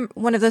wondering, I'm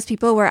one of those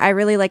people where I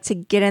really like to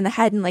get in the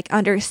head and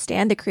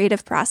understand the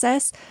creative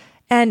process.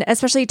 And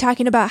especially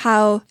talking about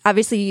how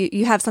obviously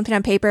you have something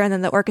on paper and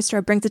then the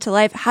orchestra brings it to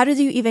life. How did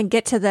you even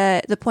get to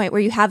the point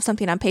where you have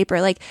something on paper?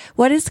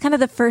 What is kind of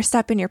the first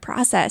step in your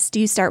process?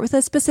 Do you start with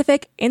a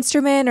specific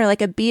instrument or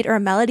a beat or a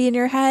melody in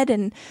your head?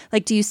 And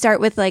do you start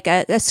with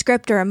a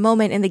script or a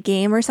moment in the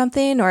game or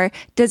something? Or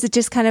does it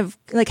just kind of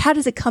how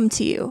does it come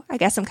to you? I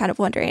guess I'm kind of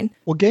wondering.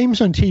 Well,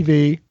 games and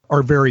TV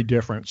are very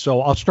different.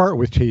 So I'll start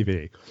with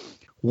TV.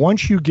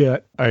 Once you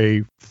get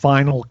a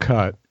final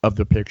cut of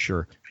the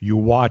picture, you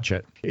watch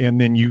it,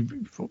 and then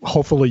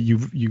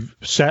you've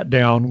sat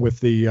down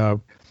with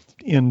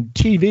in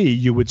TV,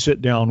 you would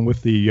sit down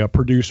with the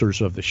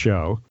producers of the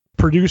show.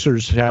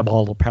 Producers have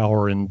all the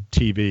power in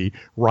TV.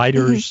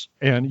 Writers,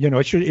 and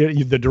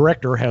the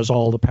director has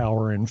all the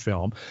power in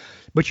film.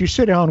 But you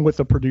sit down with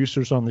the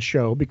producers on the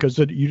show because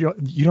you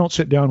don't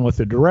sit down with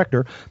the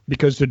director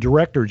because the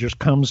director just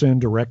comes in,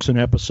 directs an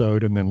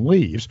episode, and then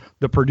leaves.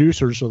 The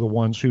producers are the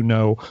ones who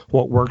know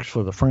what works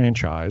for the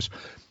franchise.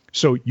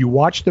 So you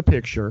watch the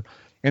picture,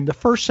 and the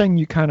first thing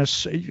you kind of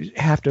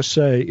have to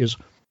say is,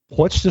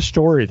 what's the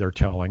story they're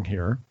telling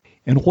here?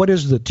 And what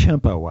is the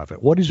tempo of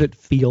it? What does it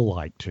feel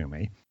like to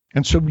me?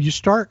 And so you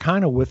start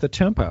kind of with the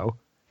tempo,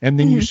 and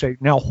then you say,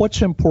 now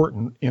what's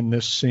important in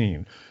this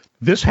scene?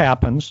 This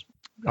happens.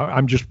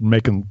 I'm just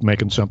making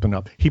something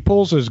up. He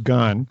pulls his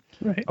gun.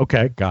 Right.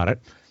 Okay, got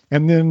it.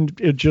 And then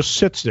it just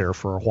sits there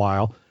for a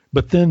while.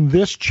 But then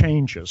this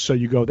changes. So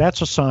you go,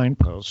 that's a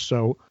signpost.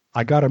 So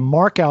I got to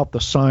mark out the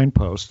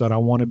signpost that I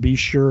want to be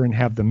sure and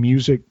have the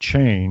music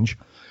change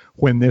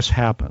when this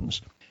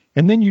happens.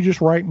 And then you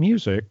just write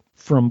music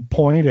from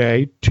point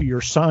A to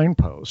your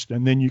signpost.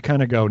 And then you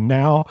kind of go,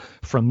 now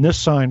from this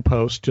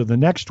signpost to the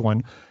next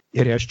one,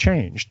 it has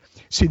changed.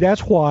 See,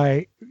 that's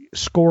why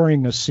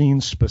scoring a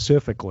scene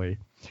specifically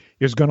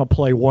is going to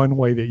play one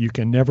way that you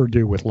can never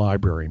do with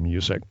library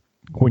music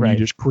when you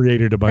just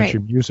created a bunch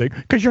of music,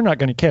 because you're not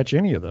going to catch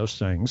any of those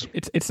things.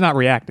 It's not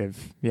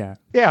reactive. Yeah.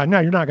 Yeah,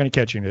 no, you're not going to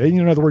catch any of it.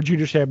 In other words, you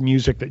just have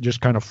music that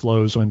just kind of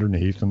flows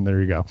underneath, and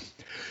there you go.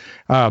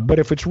 But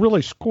if it's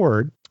really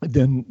scored,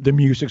 then the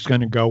music's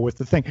going to go with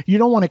the thing. You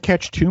don't want to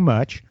catch too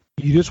much.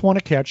 You just want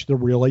to catch the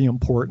really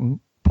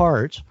important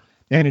parts.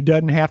 And it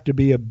doesn't have to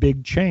be a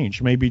big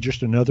change. Maybe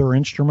just another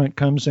instrument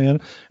comes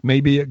in.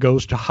 Maybe it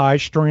goes to high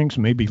strings.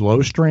 Maybe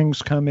low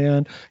strings come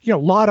in. A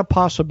lot of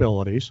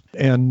possibilities.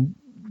 And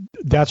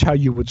that's how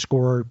you would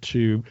score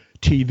to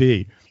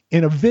TV.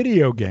 In a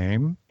video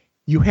game,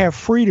 you have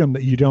freedom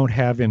that you don't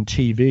have in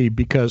TV,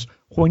 because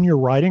when you're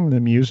writing the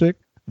music,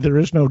 there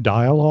is no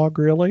dialogue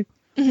really.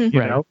 Mm-hmm.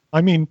 You know,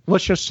 I mean,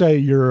 let's just say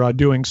you're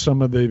doing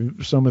some of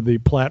the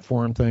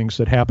platform things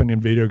that happen in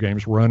video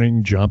games,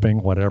 running,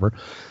 jumping, whatever.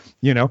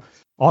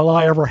 All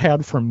I ever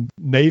had from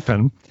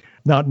Nathan,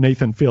 not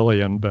Nathan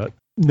Fillion, but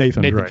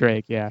Nathan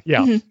Drake. Yeah.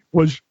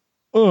 Was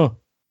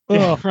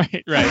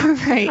right.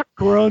 Right.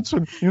 grunts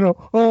and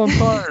I'm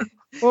tired.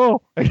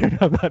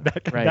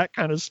 That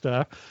kind of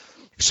stuff.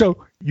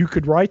 So you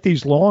could write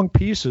these long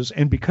pieces,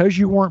 and because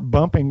you weren't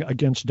bumping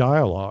against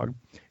dialogue,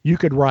 you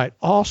could write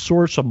all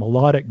sorts of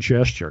melodic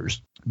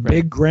gestures,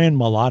 big grand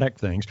melodic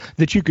things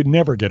that you could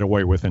never get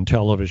away with in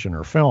television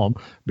or film,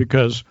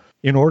 because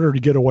in order to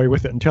get away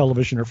with it in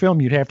television or film,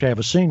 you'd have to have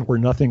a scene where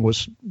nothing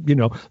was,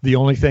 the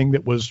only thing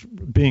that was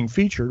being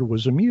featured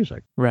was the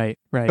music. Right.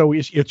 So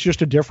it's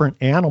just a different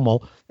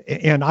animal.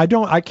 And I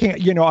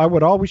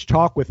would always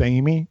talk with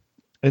Amy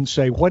and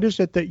say, what is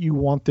it that you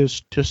want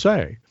this to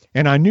say?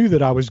 And I knew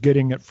that I was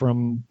getting it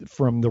from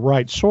the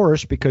right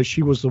source, because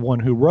she was the one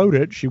who wrote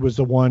it. She was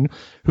the one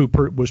who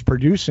was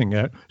producing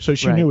it. So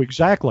she knew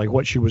exactly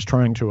what she was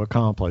trying to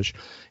accomplish.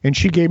 And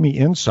she gave me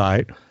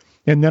insight.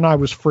 And then I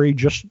was free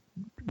just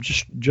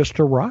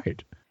to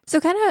write.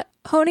 So kind of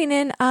honing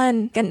in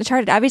on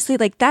Uncharted, obviously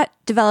like that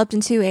developed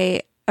into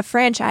a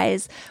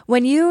franchise.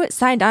 When you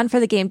signed on for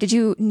the game, did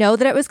you know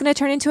that it was going to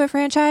turn into a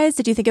franchise?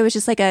 Did you think it was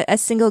just like a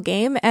single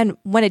game? And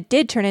when it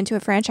did turn into a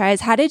franchise,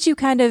 how did you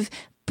kind of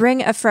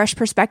bring a fresh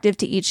perspective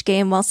to each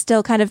game while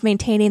still kind of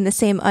maintaining the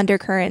same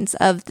undercurrents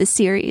of the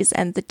series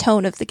and the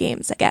tone of the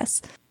games, I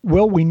guess?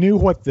 Well, we knew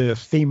what the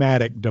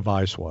thematic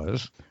device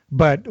was,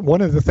 but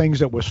one of the things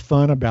that was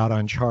fun about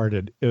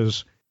Uncharted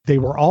is they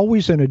were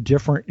always in a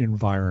different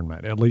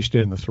environment, at least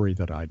in the 3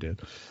 that I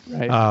did.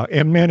 Right.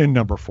 And in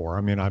number 4.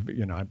 I mean, I've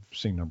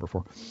seen number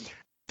 4.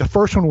 The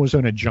first one was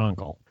in a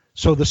jungle.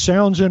 So the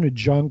sounds in a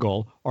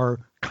jungle are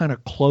kind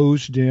of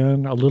closed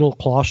in, a little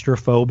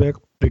claustrophobic,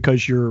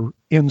 because you're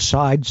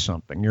inside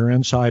something. You're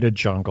inside a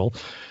jungle.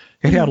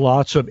 It had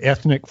lots of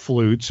ethnic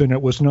flutes, and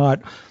it was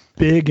not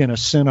big in a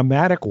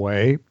cinematic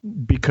way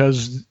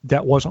because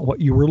that wasn't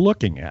what you were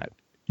looking at.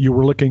 You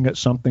were looking at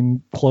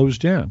something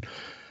closed in.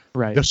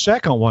 Right. The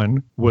second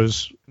one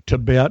was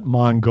Tibet,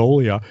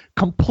 Mongolia,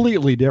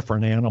 completely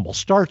different animal.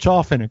 Starts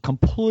off in a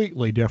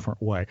completely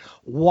different way.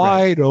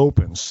 Wide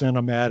open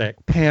cinematic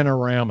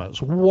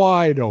panoramas,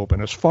 wide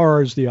open as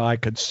far as the eye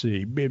could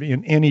see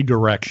in any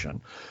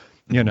direction.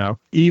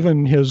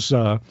 Even his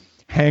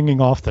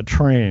hanging off the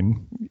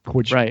train,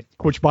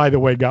 which by the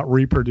way got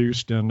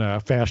reproduced in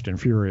Fast and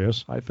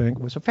Furious, I think.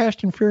 Was it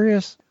Fast and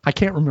Furious? I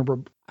can't remember.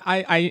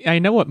 I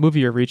know what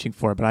movie you're reaching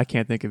for, but I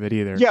can't think of it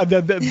either. Yeah,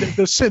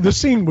 the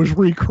scene was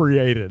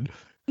recreated.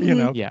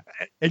 Yeah,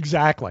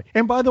 exactly.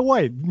 And by the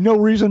way, no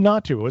reason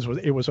not to.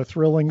 It was a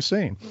thrilling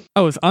scene.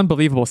 Oh, it was an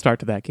unbelievable start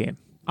to that game.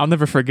 I'll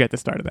never forget the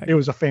start of that. It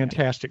was a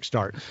fantastic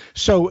start.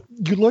 So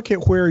you look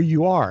at where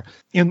you are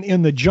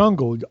in the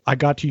jungle. I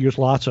got to use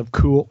lots of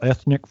cool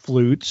ethnic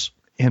flutes,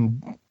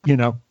 and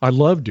I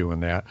love doing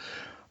that.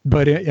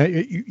 But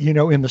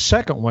in the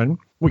second one,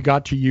 we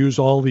got to use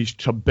all these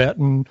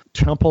Tibetan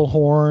temple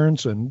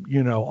horns and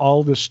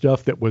all this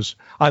stuff that was.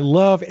 I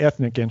love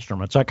ethnic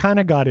instruments. I kind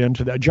of got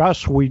into that.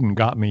 Joss Whedon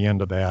got me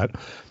into that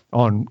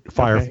on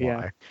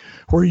Firefly,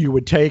 where you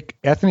would take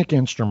ethnic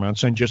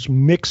instruments and just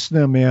mix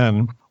them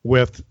in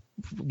with,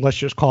 let's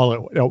just call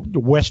it a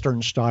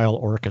Western style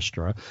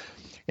orchestra.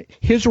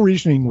 His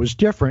reasoning was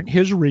different.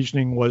 His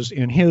reasoning was,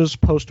 in his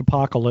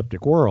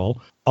post-apocalyptic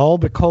world, all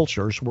the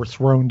cultures were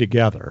thrown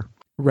together.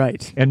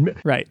 Right. And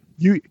right.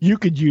 You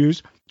could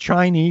use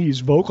Chinese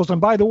vocals. And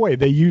by the way,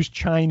 they used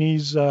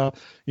Chinese,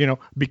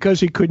 because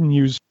he couldn't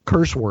use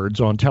curse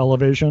words on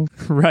television.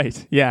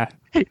 Right. Yeah.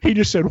 He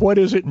just said, what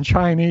is it in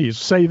Chinese?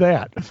 Say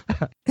that.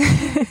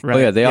 Right. Oh,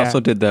 yeah. They also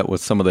did that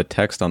with some of the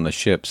text on the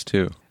ships,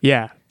 too.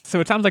 Yeah. So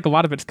it sounds like a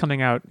lot of it's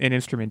coming out in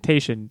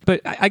instrumentation.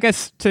 But I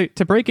guess to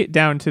break it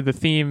down to the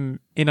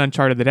theme in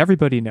Uncharted that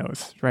everybody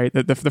knows, right?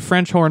 The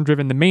French horn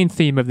driven, the main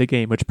theme of the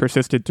game, which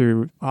persisted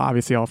through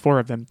obviously all 4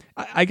 of them.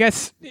 I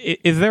guess,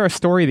 is there a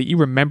story that you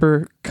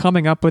remember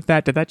coming up with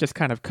that? Did that just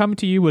kind of come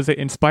to you? Was it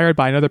inspired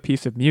by another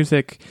piece of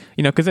music?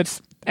 Because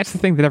that's the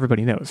thing that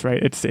everybody knows,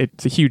 right? It's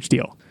a huge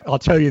deal. I'll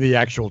tell you the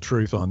actual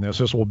truth on this.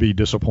 This will be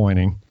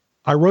disappointing.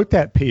 I wrote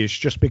that piece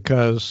just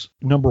because,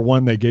 number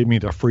one, they gave me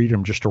the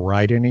freedom just to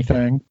write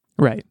anything.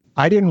 Right.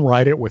 I didn't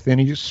write it with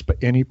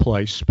any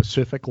place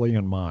specifically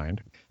in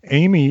mind.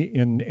 Amy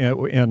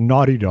and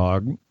Naughty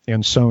Dog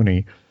and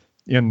Sony,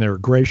 in their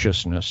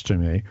graciousness to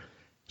me,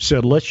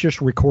 said, let's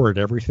just record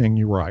everything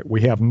you write.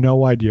 We have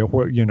no idea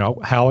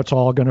how it's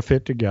all going to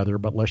fit together,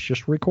 but let's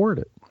just record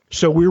it.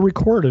 So we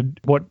recorded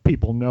what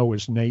people know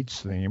as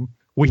Nate's theme.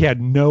 We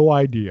had no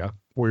idea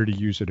where to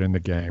use it in the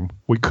game.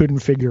 We couldn't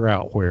figure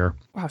out where.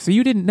 Wow, so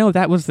you didn't know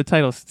that was the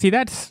title. See,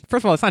 that's,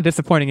 first of all, it's not a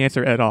disappointing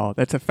answer at all.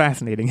 That's a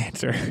fascinating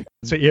answer.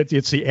 So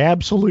it's the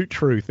absolute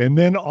truth. And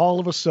then all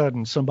of a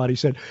sudden somebody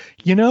said,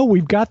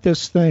 we've got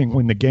this thing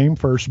when the game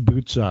first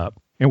boots up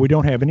and we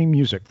don't have any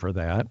music for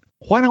that.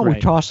 Why don't we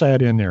toss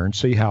that in there and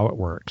see how it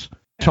works?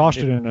 Tossed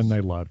it in and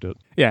they loved it.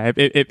 Yeah,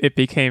 it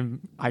became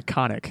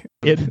iconic.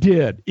 It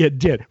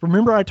did.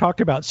 Remember I talked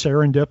about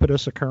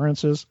serendipitous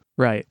occurrences?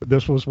 Right.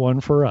 This was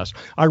one for us.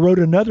 I wrote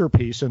another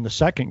piece in the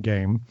second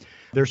game.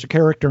 There's a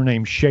character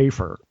named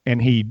Schaefer, and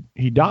he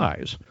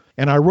dies.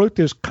 And I wrote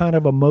this kind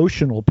of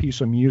emotional piece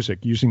of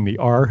music using the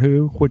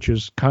erhu, which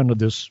is kind of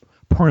this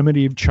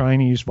primitive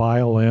Chinese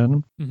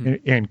violin. Mm-hmm.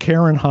 And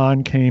Karen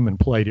Hahn came and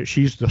played it.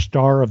 She's the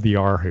star of the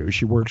erhu.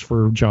 She works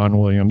for John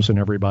Williams and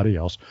everybody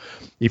else.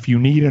 If you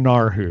need an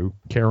erhu,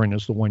 Karen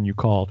is the one you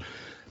call.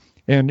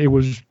 And it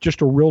was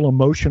just a real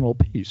emotional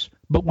piece.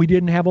 But we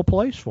didn't have a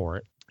place for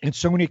it. And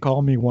Sony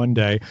called me one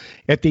day.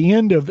 At the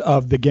end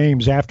of the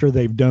games, after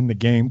they've done the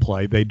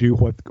gameplay, they do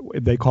what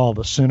they call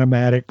the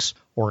cinematics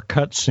or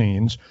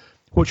cutscenes,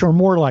 which are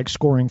more like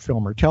scoring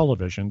film or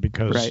television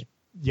because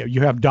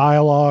you have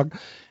dialogue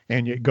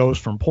and it goes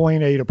from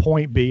point A to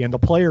point B, and the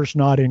player's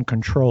not in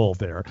control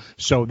there.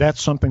 So that's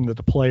something that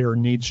the player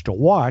needs to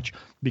watch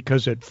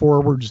because it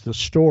forwards the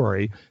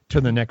story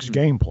to the next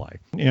gameplay.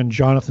 And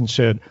Jonathan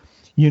said,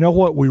 you know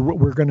what,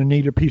 we're going to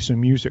need a piece of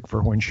music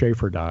for when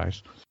Schaefer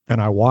dies.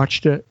 And I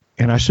watched it,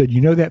 and I said,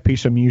 that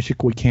piece of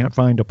music we can't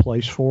find a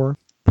place for?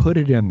 Put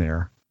it in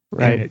there.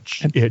 Right.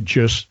 And it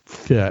just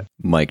fit.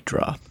 Mic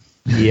drop.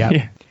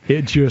 Yeah.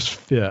 It just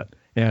fit.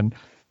 And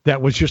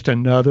that was just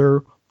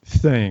another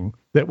thing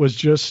that was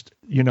just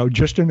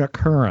an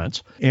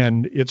occurrence.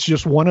 And it's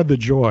just one of the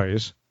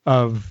joys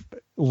of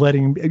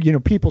letting,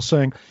 people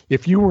saying,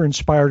 if you were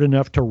inspired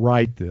enough to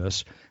write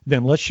this,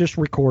 then let's just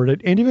record it.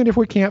 And even if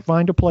we can't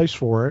find a place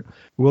for it,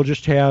 we'll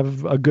just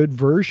have a good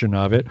version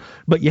of it.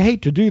 But you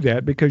hate to do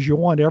that because you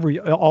want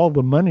all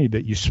the money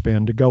that you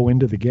spend to go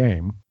into the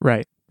game.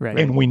 Right. Right.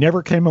 And we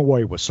never came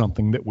away with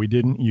something that we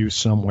didn't use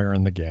somewhere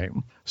in the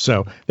game.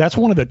 So that's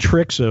one of the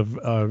tricks of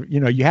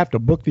you have to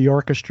book the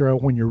orchestra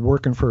when you're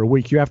working for a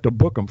week. You have to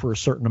book them for a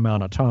certain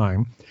amount of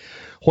time.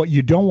 What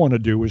you don't want to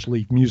do is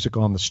leave music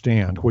on the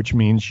stand, which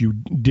means you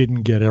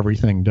didn't get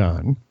everything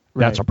done.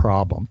 Right. That's a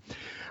problem.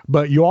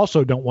 But you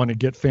also don't want to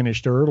get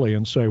finished early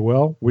and say,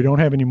 well, we don't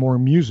have any more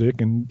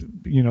music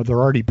and,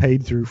 they're already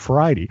paid through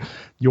Friday.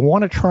 You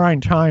want to try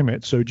and time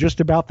it so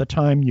just about the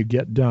time you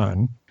get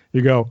done,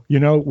 you go,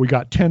 we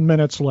got 10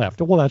 minutes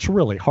left. Well, that's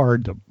really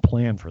hard to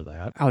plan for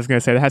that. I was going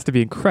to say that has to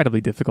be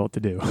incredibly difficult to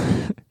do.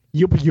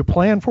 You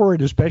plan for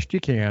it as best you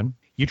can.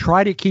 You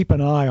try to keep an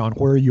eye on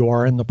where you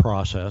are in the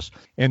process,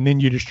 and then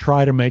you just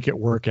try to make it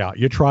work out.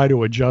 You try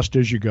to adjust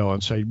as you go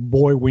and say,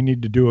 boy,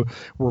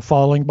 we're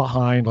falling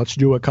behind. Let's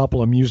do a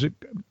couple of music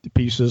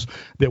pieces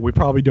that we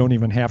probably don't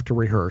even have to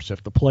rehearse.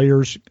 If the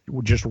players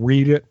will just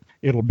read it,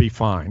 it'll be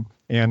fine.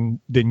 And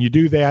then you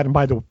do that, and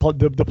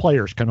the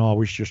players can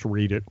always just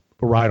read it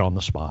right on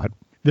the spot.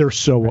 They're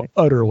so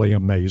utterly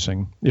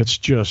amazing. It's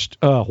just,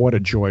 what a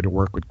joy to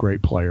work with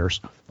great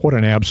players. What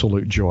an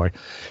absolute joy.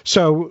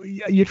 So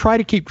you try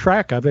to keep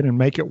track of it and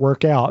make it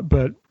work out,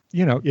 but,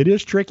 it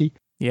is tricky.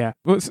 Yeah.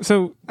 Well,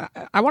 so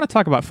I want to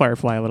talk about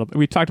Firefly a little bit.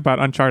 We talked about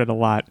Uncharted a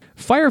lot.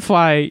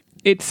 Firefly,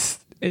 its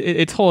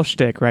whole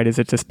shtick, right, is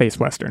it's a space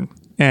western.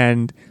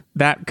 And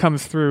that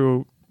comes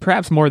through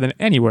perhaps more than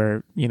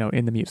anywhere,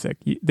 in the music.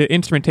 The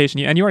instrumentation,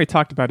 and you already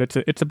talked about it,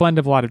 it's a blend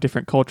of a lot of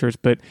different cultures,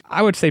 but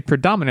I would say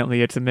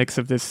predominantly it's a mix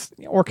of this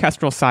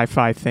orchestral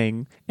sci-fi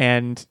thing,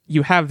 and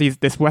you have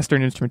this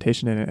Western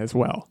instrumentation in it as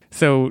well.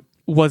 So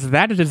was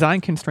that a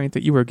design constraint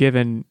that you were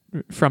given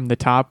from the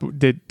top?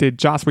 Did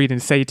Joss Whedon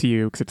say to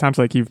you, because it sounds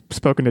like you've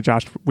spoken to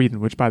Joss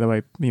Whedon, which by the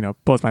way,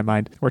 blows my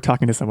mind. We're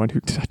talking to someone who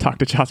talked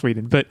to Joss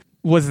Whedon, but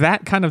was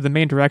that kind of the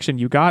main direction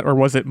you got, or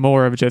was it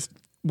more of just,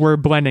 we're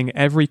blending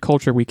every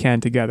culture we can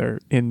together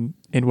in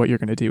what you're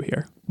going to do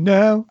here?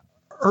 No.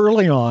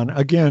 Early on,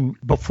 again,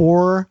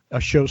 before a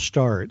show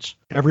starts,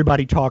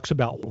 everybody talks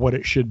about what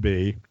it should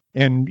be.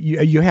 And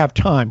you have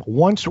time.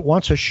 Once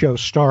a show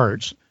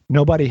starts,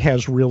 nobody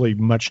has really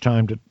much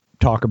time to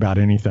talk about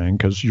anything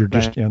because you're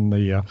just in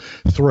the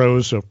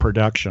throes of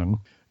production,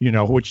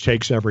 which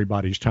takes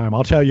everybody's time.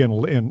 I'll tell you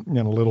in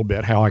a little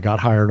bit how I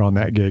got hired on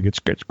that gig. It's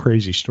a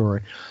crazy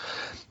story.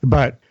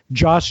 But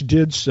Joss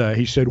did say,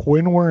 he said,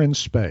 when we're in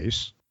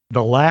space,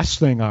 the last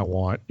thing I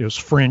want is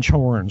French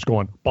horns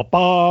going,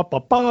 ba-ba,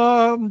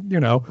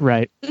 ba-ba,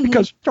 Right.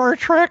 Because Star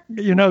Trek,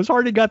 has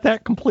already got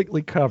that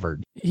completely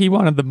covered. He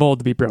wanted the mold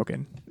to be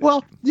broken.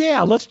 Well,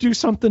 yeah, let's do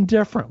something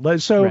different.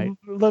 Let's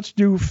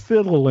do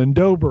fiddle and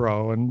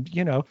dobro and,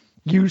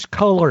 use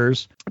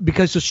colors,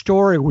 because the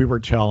story we were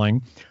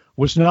telling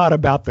was not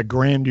about the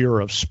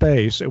grandeur of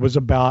space. It was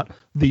about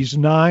these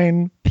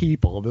 9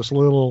 people, this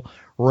little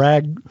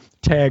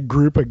ragtag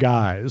group of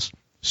guys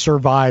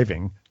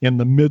surviving in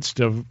the midst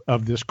of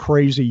this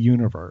crazy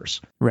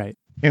universe. Right.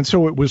 And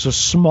so it was a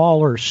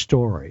smaller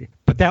story,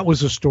 but that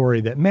was a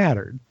story that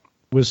mattered.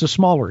 was a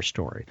smaller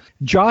story.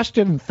 Joss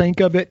didn't think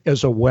of it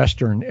as a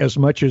Western as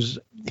much as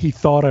he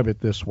thought of it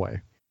this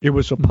way. It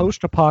was a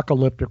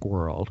post-apocalyptic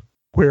world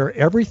where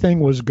everything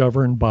was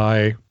governed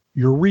by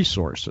your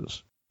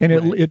resources. And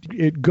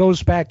it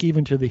goes back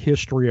even to the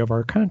history of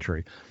our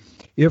country.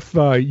 If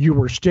you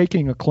were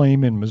staking a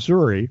claim in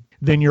Missouri,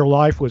 then your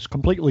life was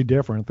completely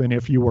different than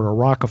if you were a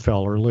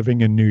Rockefeller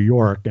living in New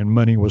York and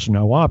money was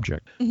no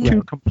object.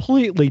 Two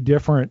completely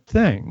different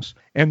things.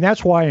 And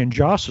that's why in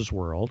Joss's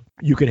world,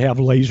 you could have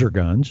laser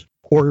guns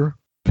or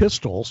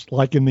pistols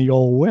like in the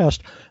Old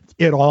West.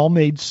 It all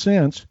made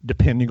sense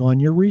depending on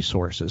your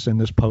resources in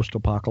this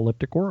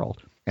post-apocalyptic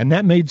world. And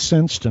that made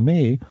sense to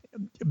me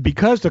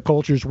because the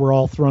cultures were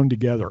all thrown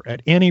together.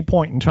 At any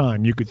point in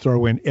time, you could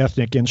throw in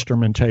ethnic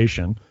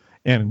instrumentation,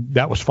 and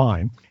that was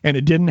fine. And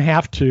it didn't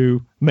have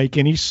to make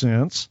any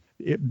sense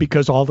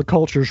because all the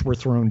cultures were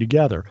thrown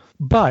together.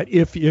 But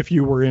if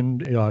you were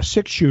in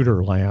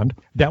six-shooter land,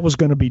 that was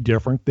going to be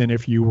different than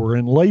if you were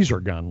in laser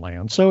gun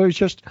land. So it's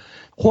just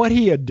what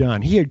he had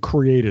done. He had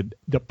created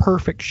the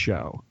perfect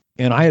show.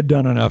 And I had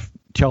done enough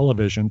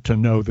television to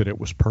know that it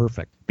was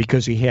perfect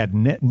because he had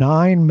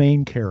 9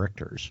 main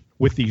characters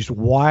with these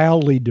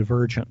wildly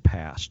divergent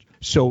pasts.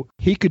 So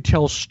he could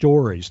tell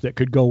stories that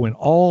could go in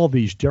all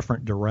these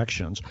different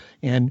directions,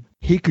 and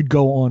he could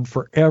go on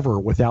forever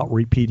without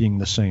repeating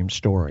the same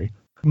story.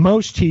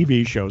 Most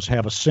TV shows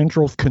have a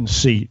central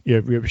conceit,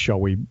 shall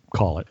we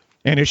call it.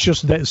 And it's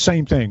just the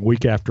same thing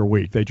week after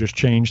week. They just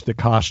change the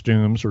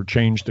costumes or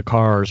change the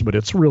cars, but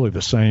it's really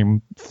the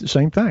same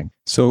thing.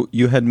 So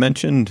you had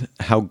mentioned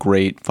how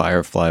great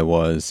Firefly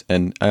was,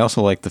 and I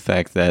also like the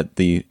fact that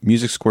the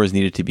music scores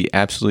needed to be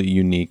absolutely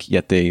unique,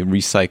 yet they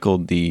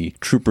recycled the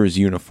troopers'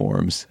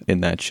 uniforms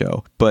in that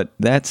show. But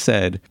that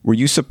said, were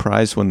you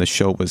surprised when the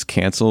show was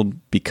canceled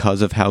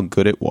because of how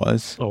good it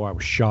was? Oh, I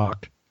was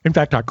shocked. In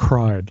fact, I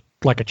cried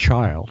like a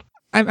child.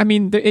 I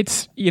mean,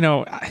 it's,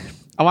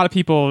 a lot of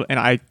people, and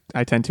I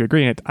tend to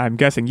agree, and I'm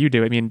guessing you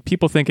do. I mean,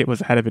 people think it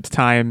was ahead of its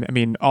time. I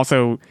mean,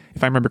 also,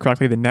 if I remember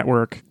correctly, the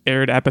network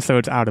aired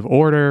episodes out of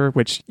order,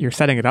 which you're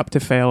setting it up to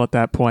fail at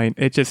that point.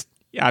 It just,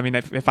 I mean,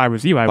 if I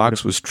was you, I would.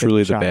 Fox was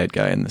truly the bad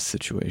guy in this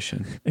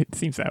situation. It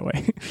seems that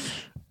way.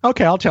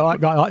 Okay, I'll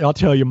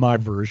tell you my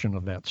version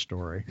of that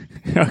story.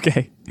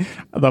 Okay,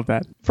 I love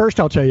that. First,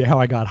 I'll tell you how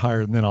I got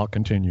hired, and then I'll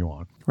continue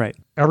on. Right.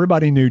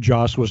 Everybody knew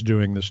Joss was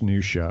doing this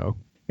new show.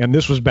 And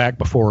this was back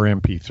before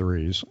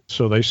MP3s.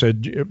 So they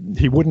said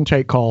he wouldn't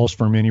take calls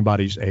from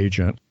anybody's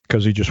agent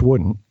because he just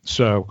wouldn't.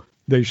 So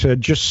they said,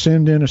 just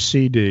send in a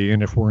CD,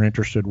 and if we're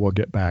interested, we'll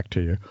get back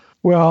to you.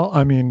 Well,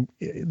 I mean,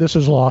 this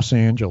is Los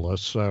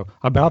Angeles. So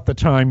about the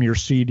time your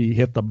CD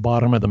hit the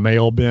bottom of the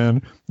mail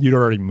bin, you'd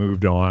already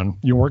moved on.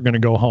 You weren't going to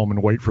go home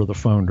and wait for the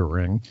phone to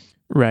ring.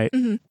 Right.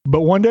 Mm-hmm.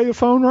 But one day the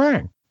phone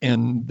rang.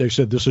 And they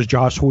said, this is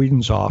Joss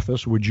Whedon's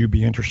office. Would you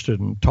be interested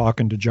in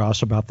talking to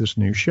Joss about this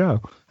new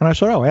show? And I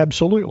said, oh,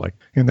 absolutely.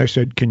 And they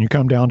said, can you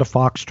come down to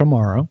Fox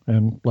tomorrow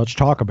and let's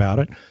talk about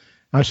it?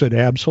 I said,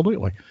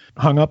 absolutely.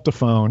 Hung up the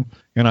phone,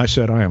 and I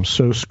said, I am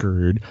so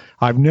screwed.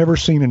 I've never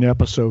seen an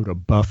episode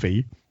of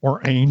Buffy or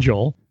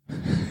Angel.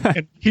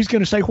 And he's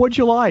going to say, what'd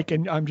you like?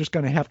 And I'm just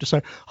going to have to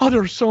say, oh,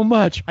 there's so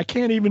much. I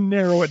can't even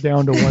narrow it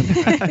down to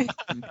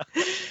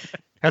one.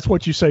 That's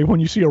what you say when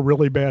you see a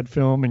really bad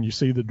film and you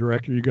see the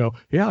director. You go,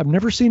 yeah, I've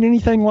never seen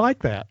anything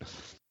like that.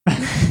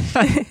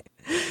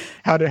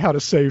 How to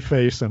save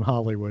face in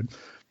Hollywood.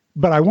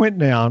 But I went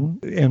down,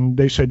 and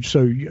they said,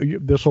 so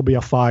this will be a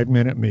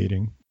 5-minute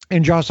meeting.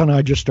 And Joss and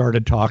I just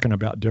started talking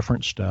about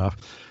different stuff.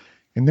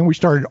 And then we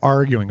started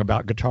arguing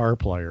about guitar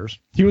players.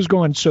 He was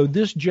going, so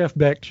this Jeff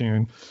Beck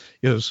tune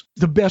is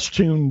the best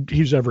tune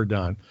he's ever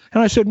done.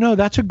 And I said, no,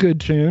 that's a good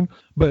tune,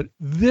 but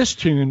this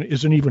tune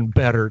is an even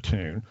better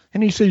tune.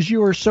 And he says,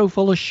 you are so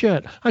full of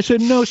shit. I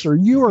said, no, sir,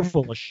 you are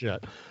full of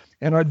shit.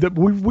 And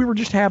we were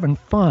just having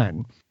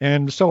fun.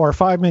 And so our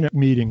 5-minute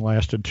meeting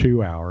lasted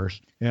 2 hours.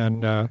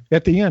 And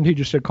at the end, he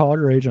just said, call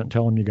your agent and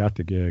tell him you got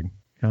the gig.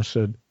 And I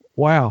said,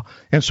 wow.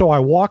 And so I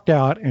walked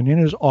out, and in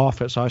his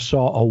office, I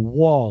saw a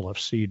wall of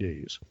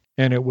CDs.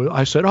 And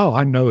I said, oh,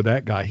 I know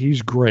that guy.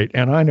 He's great.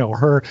 And I know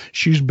her.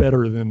 She's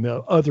better than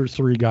the other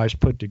 3 guys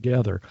put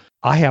together.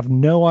 I have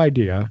no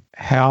idea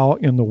how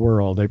in the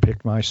world they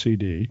picked my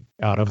CD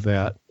out of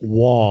that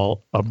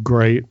wall of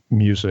great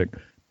music.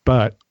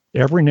 But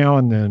every now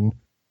and then,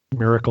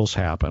 miracles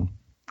happen.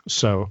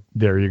 So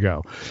there you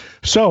go.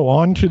 So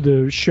on to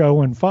the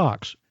show in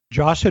Fox.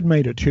 Joss had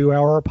made a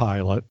 2-hour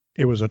pilot.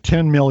 It was a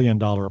 $10 million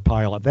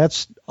pilot.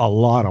 That's a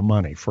lot of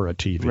money for a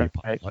TV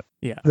pilot.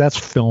 Yeah. That's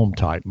film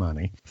type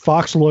money.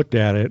 Fox looked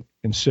at it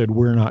and said,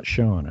 we're not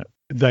showing it.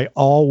 They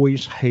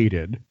always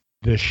hated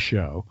this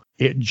show.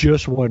 It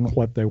just wasn't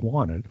what they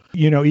wanted.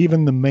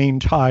 Even the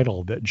main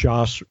title that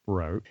Joss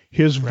wrote,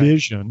 his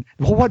vision,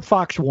 what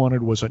Fox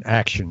wanted was an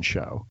action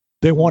show.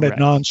 They wanted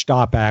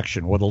nonstop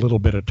action with a little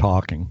bit of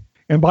talking.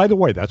 And by the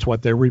way, that's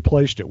what they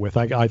replaced it with.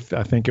 I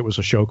think it was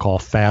a show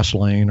called Fast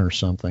Lane or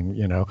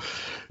something,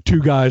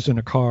 2 guys in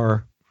a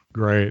car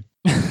Great.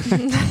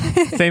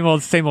 Same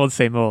old, same old,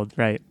 same old,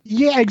 right?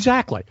 Yeah,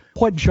 exactly.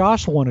 What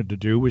Joss wanted to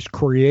do was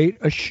create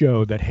a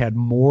show that had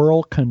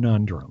moral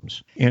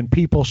conundrums, and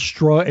people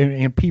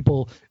and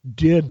people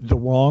did the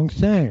wrong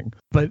thing,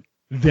 but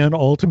then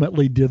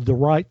ultimately did the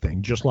right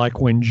thing. Just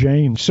like when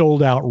Jane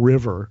sold out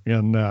River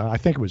in, I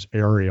think it was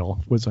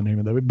Ariel was the name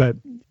of it,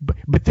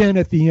 but then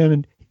at the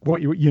end,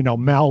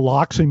 Mal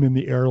locks him in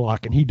the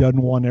airlock, and he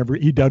doesn't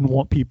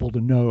want people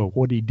to know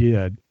what he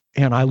did.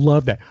 And I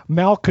love that.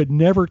 Mal could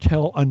never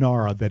tell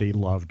Inara that he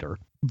loved her,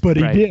 but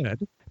he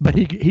did. But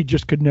he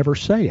just could never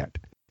say it.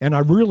 And I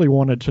really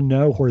wanted to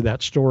know where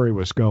that story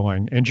was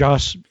going. And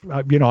Joss,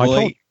 I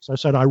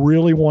said, I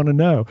really want to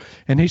know.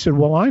 And he said,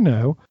 well, I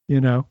know.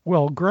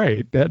 Well,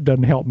 great. That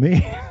doesn't help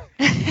me.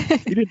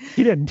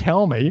 He didn't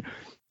tell me.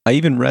 I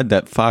even read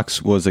that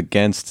Fox was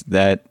against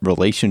that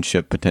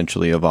relationship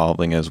potentially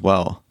evolving as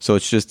well. So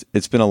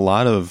it's been a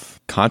lot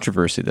of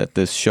controversy that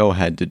this show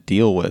had to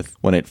deal with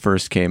when it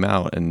first came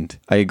out. And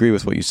I agree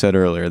with what you said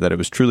earlier, that it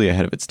was truly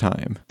ahead of its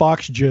time.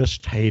 Fox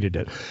just hated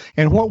it.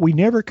 And what we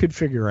never could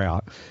figure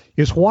out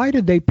is, why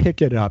did they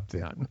pick it up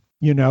then?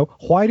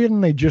 Why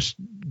didn't they just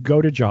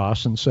go to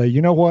Joss and say,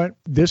 you know what,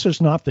 this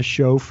is not the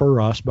show for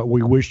us, but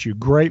we wish you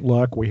great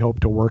luck. We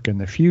hope to work in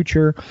the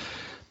future.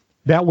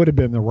 That would have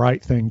been the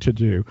right thing to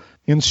do.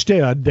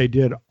 Instead, they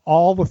did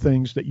all the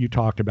things that you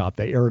talked about.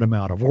 They aired them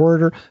out of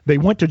order. They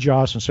went to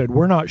Joss and said,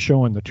 we're not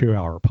showing the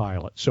 2-hour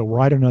pilot, so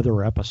write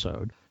another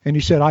episode. And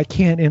he said, I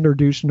can't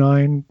introduce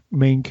 9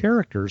 main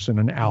characters in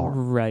an hour.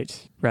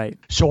 Right.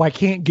 So I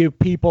can't give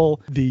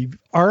people the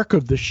arc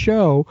of the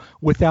show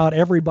without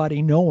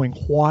everybody knowing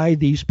why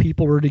these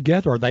people are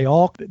together.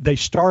 They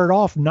start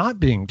off not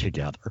being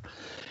together.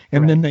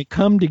 And then they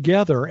come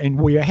together,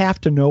 and we have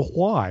to know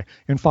why.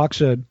 And Fox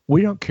said,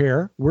 we don't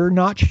care. We're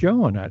not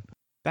showing it.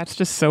 That's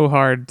just so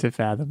hard to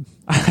fathom.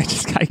 I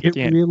can't.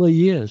 It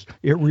really is.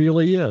 It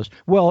really is.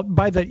 Well,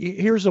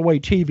 here's the way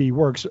TV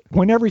works.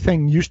 When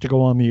everything used to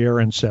go on the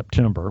air in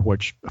September,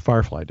 which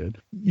Firefly did,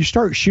 you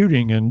start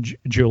shooting in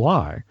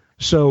July.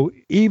 So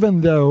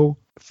even though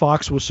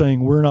Fox was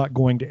saying we're not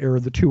going to air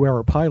the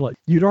 2-hour pilot,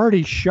 you'd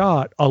already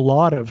shot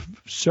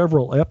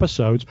several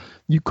episodes.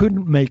 You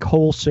couldn't make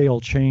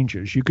wholesale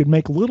changes. You could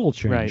make little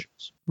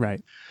changes.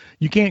 Right.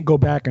 You can't go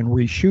back and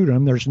reshoot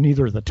them. There's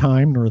neither the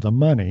time nor the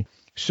money.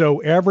 So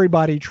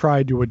everybody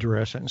tried to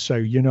address it and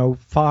say,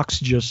 Fox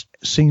just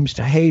seems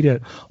to hate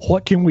it.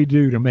 What can we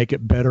do to make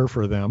it better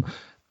for them?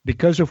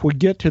 Because if we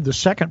get to the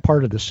second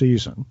part of the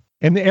season,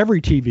 and every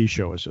TV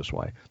show is this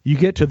way, you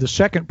get to the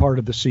second part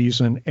of the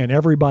season and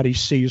everybody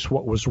sees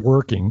what was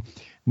working.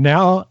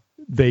 Now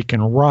they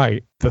can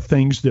write the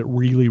things that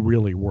really,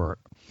 really work.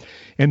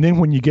 And then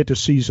when you get to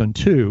season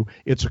 2,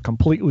 it's a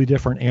completely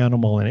different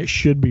animal, and it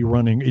should be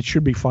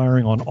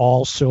firing on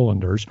all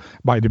cylinders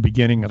by the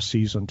beginning of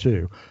season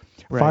 2.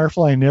 Right.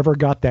 Firefly never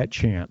got that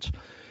chance.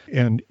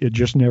 And it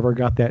just never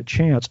got that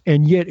chance.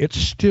 And yet it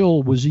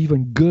still was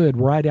even good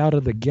right out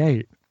of the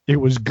gate. It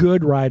was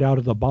good right out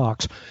of the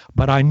box,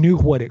 but I knew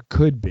what it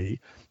could be,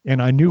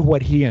 and I knew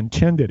what he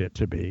intended it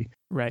to be.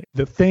 Right.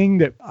 The thing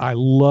that I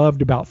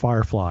loved about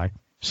Firefly,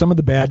 some of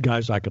the bad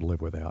guys I could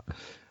live without,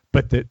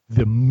 but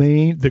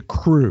the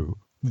crew,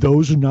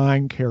 those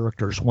 9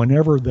 characters,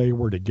 whenever they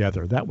were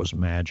together, that was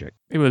magic.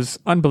 It was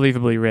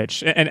unbelievably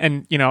rich.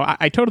 And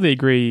I totally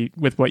agree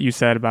with what you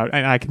said about,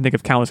 and I can think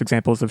of countless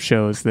examples of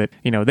shows that,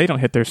 they don't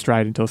hit their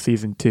stride until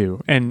season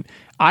 2. And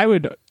I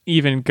would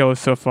even go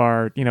so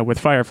far, with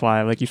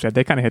Firefly, like you said,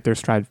 they kind of hit their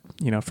stride,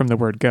 from the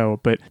word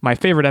go. But my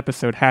favorite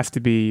episode has to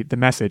be The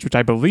Message, which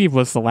I believe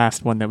was the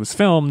last one that was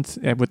filmed,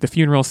 with the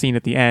funeral scene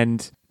at the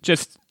end.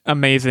 Just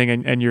amazing,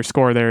 and your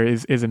score there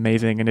is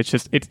amazing. And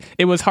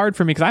it was hard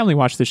for me because I only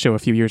watched this show a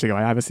few years ago.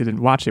 I obviously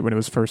didn't watch it when it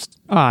was first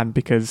on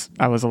because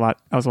I was a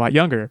lot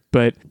younger.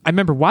 But I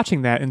remember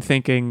watching that and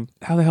thinking,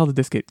 how the hell did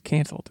this get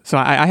canceled? So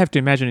I have to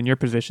imagine in your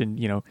position,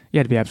 you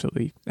had to be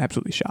absolutely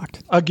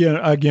shocked.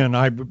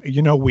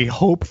 Again, we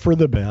hope for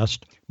the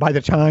best. By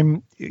the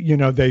time,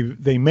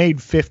 they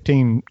made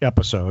 15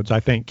 episodes, I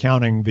think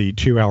counting the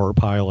 2-hour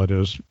pilot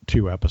as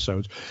 2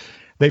 episodes.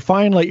 They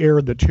finally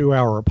aired the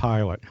 2-hour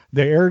pilot.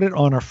 They aired it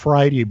on a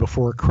Friday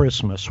before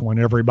Christmas when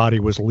everybody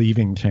was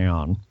leaving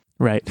town.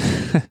 Right.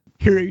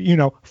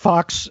 Here,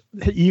 Fox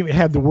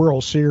had the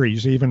World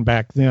Series even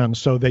back then,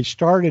 so they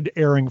started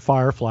airing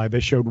Firefly. They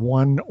showed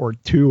 1 or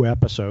 2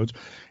 episodes,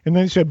 and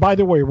then they said, by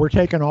the way, we're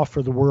taking off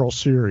for the World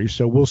Series,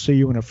 so we'll see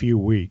you in a few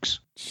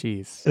weeks.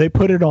 Jeez. They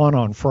put it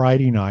on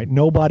Friday night.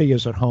 Nobody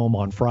is at home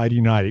on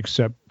Friday night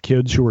except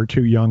kids who are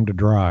too young to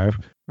drive.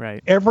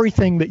 Right.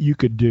 Everything that you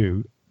could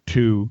do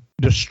to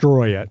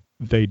destroy it,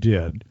 they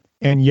did.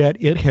 And yet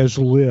it has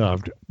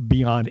lived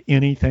beyond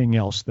anything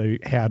else they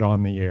had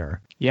on the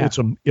air. Yeah.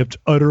 It's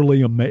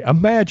utterly amazing.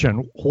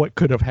 Imagine what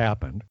could have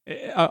happened.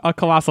 A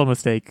colossal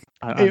mistake.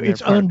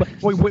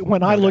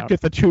 When I looked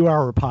at the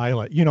 2-hour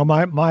pilot,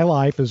 my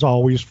life is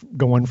always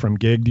going from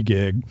gig to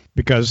gig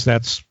because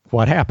that's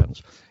what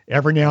happens.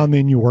 Every now and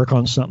then you work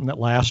on something that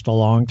lasts a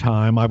long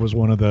time. I was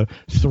one of the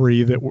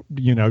 3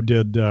 that,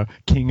 did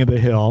King of the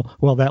Hill.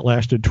 Well, that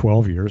lasted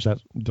 12 years.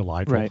 That's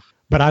delightful. Right.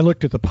 But I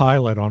looked at the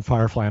pilot on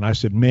Firefly and I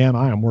said, man,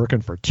 I am working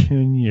for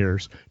 10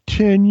 years.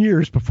 10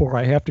 years before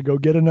I have to go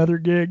get another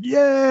gig.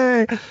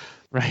 Yay!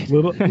 Right.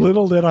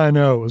 Little did I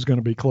know it was going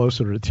to be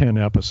closer to 10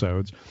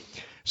 episodes.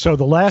 So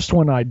the last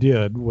one I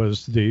did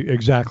was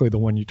exactly the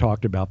one you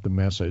talked about, The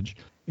Message.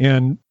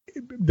 And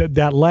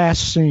that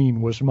last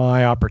scene was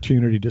my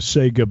opportunity to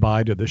say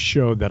goodbye to the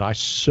show that I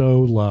so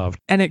loved.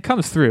 And it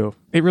comes through.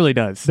 It really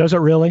does. Does it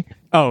really?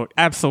 Oh,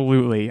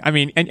 absolutely. I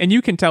mean, and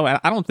you can tell, I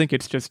don't think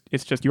it's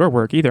just your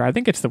work either. I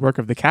think it's the work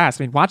of the cast.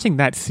 I mean, watching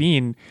that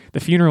scene, the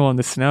funeral in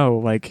the snow,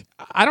 like,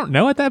 I don't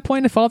know at that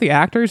point if all the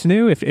actors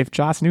knew, if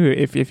Joss knew,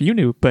 if you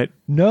knew, but...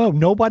 No,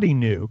 nobody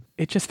knew.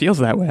 It just feels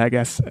that way, I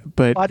guess.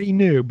 But nobody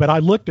knew. But I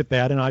looked at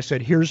that and I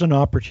said, here's an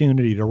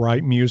opportunity to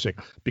write music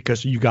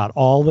because you got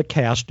all the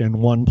cast in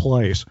one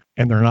place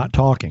and they're not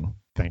talking.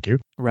 Thank you.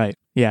 Right.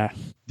 Yeah.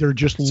 They're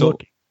just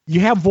looking.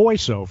 You have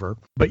voiceover,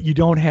 but you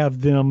don't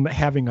have them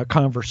having a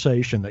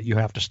conversation that you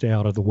have to stay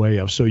out of the way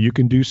of. So you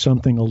can do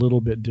something a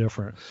little bit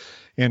different.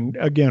 And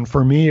again,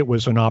 for me, it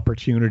was an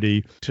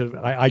opportunity to,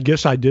 I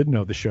guess I did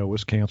know the show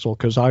was canceled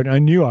because I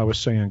knew I was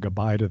saying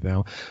goodbye to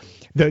them.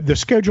 The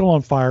schedule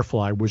on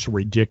Firefly was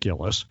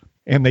ridiculous.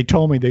 And they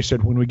told me, they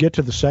said, when we get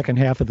to the second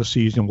half of the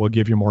season, we'll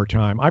give you more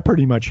time. I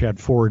pretty much had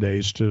 4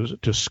 days to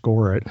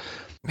score it.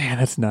 Man,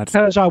 that's nuts.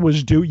 As I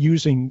was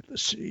using,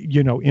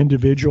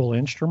 individual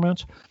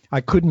instruments,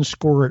 I couldn't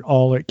score it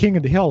all at King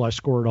of the Hill. I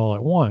scored all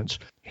at once.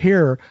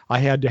 Here, I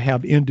had to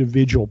have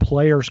individual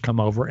players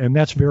come over, and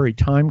that's very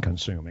time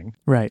consuming.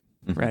 Right.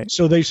 Right.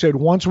 So they said,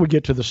 once we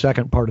get to the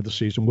second part of the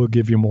season, we'll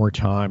give you more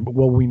time.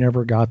 Well, we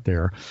never got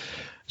there.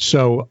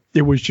 So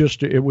it was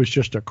just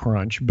a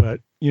crunch. But,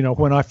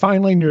 when I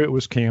finally knew it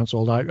was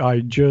canceled, I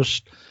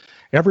just,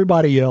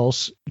 everybody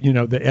else,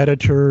 the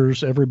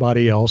editors,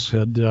 everybody else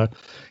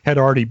had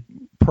already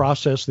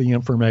processed the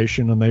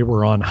information and they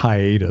were on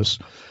hiatus.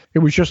 It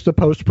was just the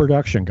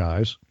post-production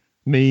guys,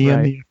 me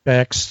and the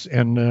effects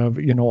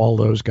and, all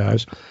those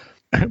guys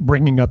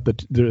bringing up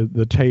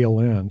the tail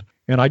end.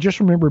 And I just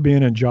remember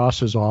being in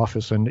Joss's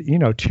office and,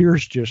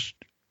 tears just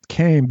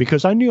came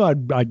because I knew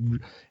I'd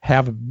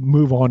have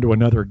move on to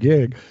another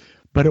gig,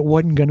 but it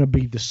wasn't going to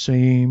be the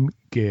same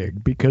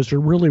gig because there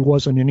really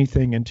wasn't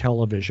anything in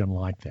television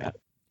like that.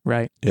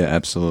 Right. Yeah,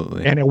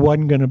 absolutely. And it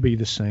wasn't going to be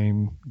the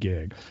same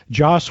gig.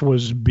 Joss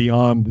was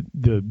beyond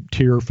the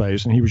tear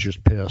phase and he was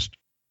just pissed.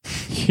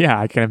 Yeah,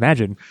 I can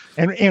imagine.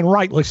 And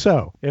rightly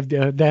so. If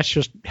that's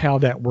just how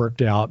that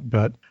worked out,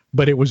 but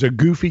it was a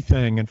goofy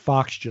thing, and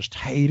Fox just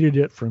hated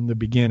it from the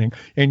beginning.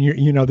 And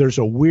there's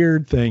a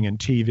weird thing in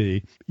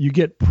TV. You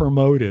get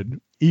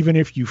promoted even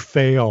if you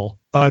fail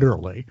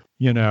utterly,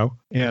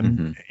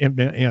 and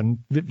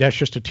that's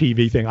just a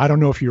TV thing. I don't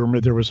know if you remember,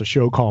 there was a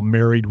show called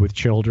Married with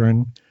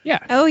Children. Yeah.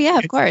 Oh yeah,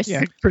 of course.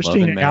 Yeah,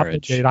 Christina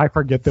Applegate. I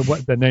forget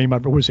what the name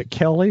of it was. It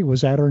Kelly?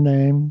 Was that her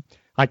name?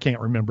 I can't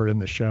remember in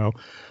the show.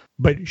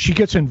 But she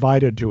gets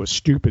invited to a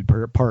stupid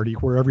party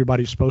where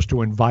everybody's supposed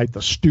to invite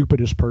the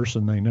stupidest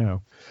person they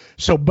know.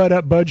 So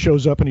Bud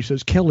shows up and he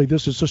says, Kelly,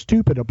 this is a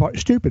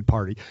stupid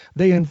party.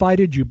 They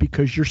invited you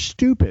because you're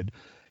stupid.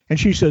 And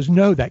she says,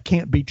 no, that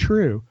can't be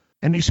true.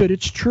 And he said,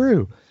 it's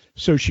true.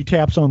 So she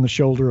taps on the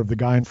shoulder of the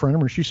guy in front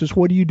of her. She says,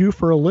 what do you do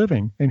for a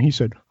living? And he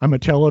said, I'm a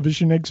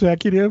television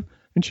executive.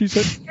 And she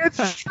said,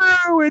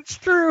 it's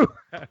true.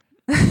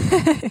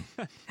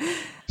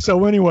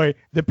 So anyway,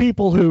 the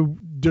people who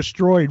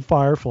destroyed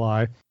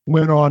Firefly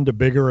went on to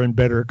bigger and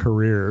better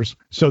careers,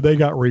 so they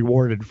got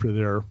rewarded for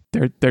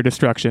their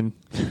destruction.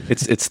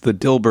 It's the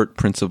Dilbert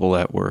principle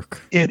at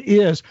work. It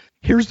is.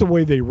 Here's the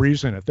way they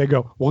reason it. They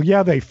go, well,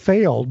 yeah, they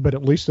failed, but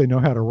at least they know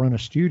how to run a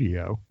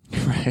studio.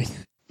 Right.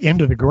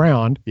 Into the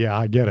ground. Yeah,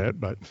 I get it.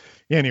 But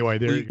anyway,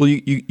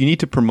 you need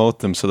to promote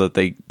them so that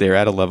they're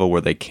at a level where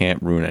they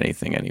can't ruin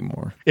anything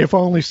anymore. If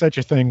only such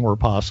a thing were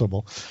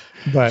possible.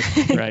 But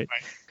right.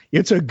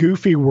 It's a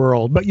goofy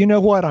world, but you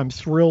know what? I'm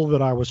thrilled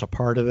that I was a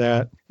part of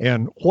that,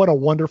 and what a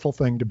wonderful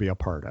thing to be a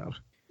part of.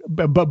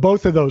 But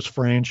both of those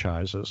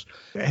franchises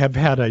have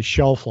had a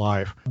shelf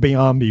life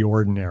beyond the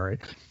ordinary.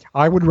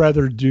 I would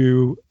rather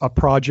do a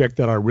project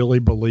that I really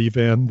believe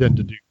in than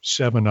to do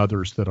 7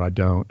 others that I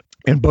don't.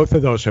 And both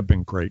of those have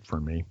been great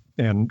for me.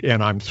 And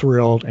I'm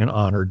thrilled and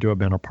honored to have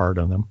been a part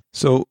of them.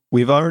 So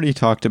we've already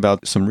talked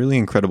about some really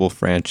incredible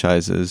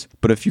franchises,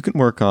 but if you can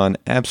work on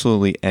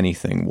absolutely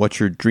anything, what's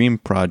your dream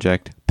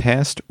project,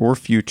 past or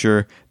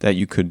future, that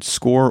you could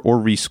score or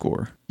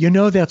rescore?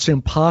 That's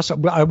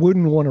impossible. I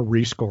wouldn't want to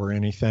rescore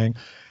anything.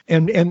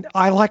 And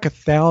I like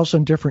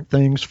 1,000 different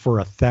things for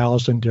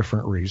 1,000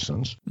 different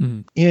reasons.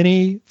 Mm.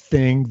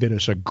 Anything that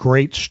is a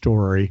great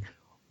story,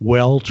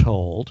 well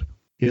told,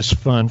 is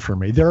fun for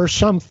me. There are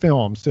some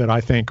films that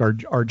I think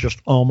are just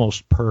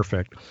almost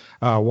perfect.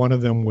 One of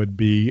them would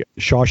be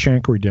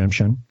Shawshank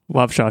Redemption.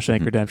 Love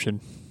Shawshank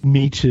Redemption.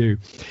 Me too.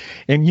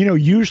 And,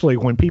 usually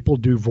when people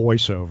do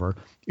voiceover,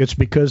 it's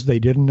because they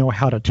didn't know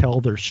how to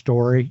tell their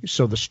story,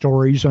 so the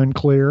story's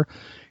unclear.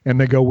 and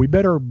they go, we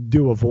better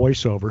do a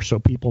voiceover so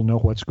people know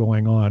what's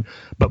going on.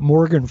 But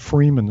Morgan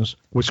Freeman's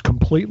was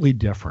completely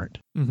different.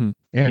 Mm-hmm.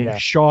 And Yeah.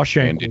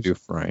 Shawshank Andy was,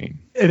 Dufresne.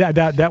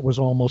 that was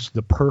almost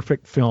the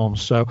perfect film.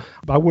 So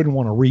I wouldn't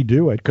want to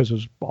redo it because it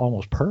was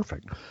almost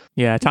perfect.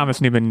 Yeah, Thomas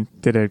Newman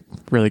did a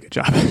really good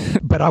job.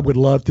 But I would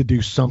love to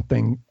do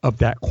something of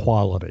that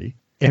quality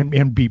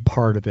and be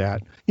part of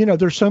that. You know,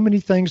 there's so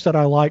many things that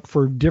I like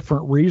for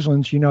different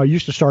reasons. You know, I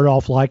used to start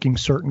off liking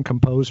certain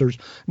composers.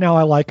 Now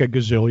I like a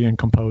gazillion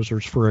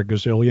composers for a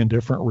gazillion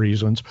different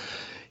reasons.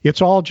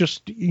 It's all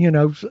just, you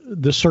know,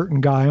 the certain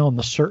guy on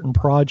the certain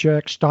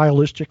project.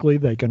 Stylistically,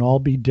 they can all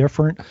be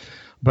different.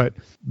 But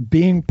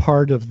being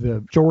part of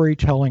the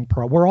storytelling,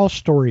 we're all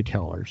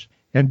storytellers.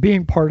 And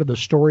being part of the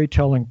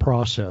storytelling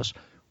process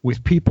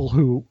with people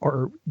who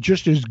are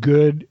just as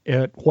good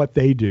at what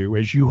they do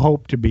as you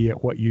hope to be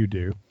at what you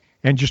do,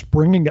 and just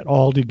bringing it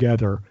all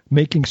together,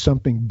 making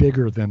something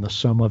bigger than the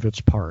sum of its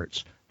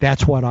parts.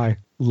 That's what I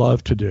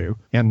love to do,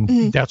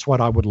 and that's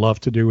what I would love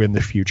to do in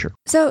the future.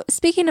 So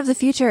speaking of the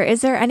future,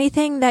 is there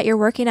anything that you're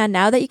working on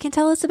now that you can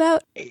tell us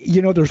about?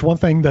 You know, there's one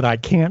thing that I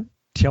can't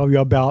tell you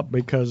about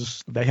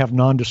because they have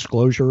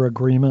non-disclosure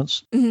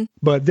agreements. Mm-hmm.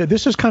 But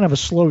this is kind of a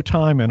slow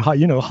time, and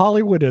you know,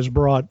 Hollywood has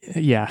brought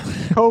Yeah.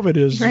 COVID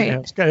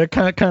has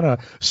kind of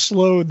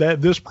slowed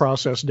this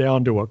process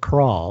down to a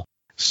crawl.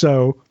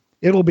 So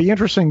it'll be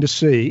interesting to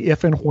see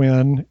if and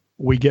when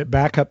we get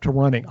back up to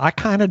running. I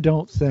kind of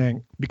don't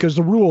think, because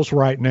the rules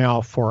right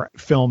now for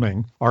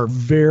filming are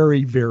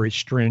very, very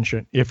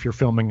stringent if you're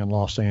filming in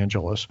Los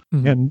Angeles.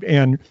 Mhm.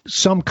 And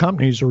some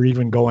companies are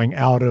even going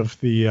out of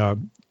the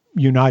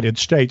United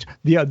States.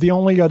 The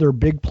only other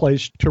big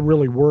place to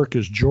really work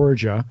is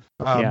Georgia.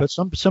 Yeah. But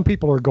some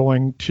people are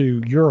going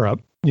to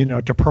Europe, you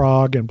know, to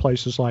Prague and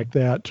places like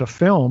that to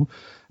film,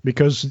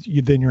 because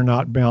then you're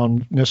not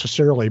bound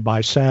necessarily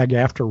by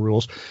SAG-AFTRA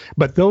rules.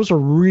 But those are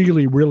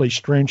really, really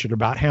stringent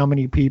about how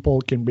many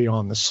people can be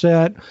on the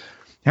set,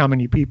 how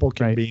many people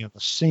can be in the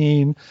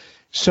scene,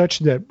 such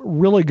that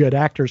really good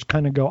actors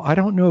kind of go, I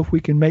don't know if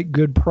we can make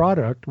good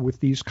product with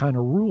these kind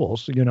of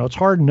rules. You know, it's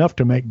hard enough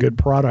to make good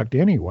product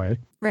anyway.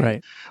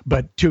 Right.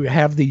 But to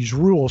have these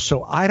rules,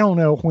 so I don't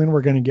know when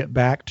we're going to get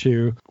back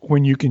to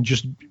when you can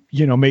just,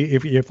 you know,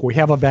 if we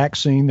have a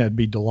vaccine, that'd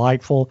be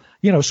delightful,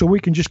 you know, so we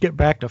can just get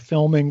back to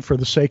filming for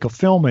the sake of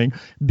filming,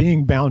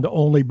 being bound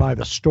only by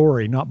the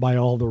story, not by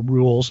all the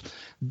rules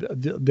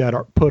that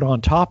are put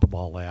on top of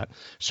all that.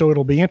 So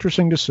it'll be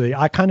interesting to see.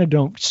 I kind of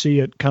don't see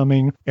it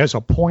coming as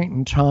a point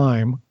in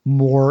time,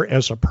 more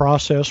as a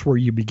process where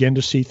you begin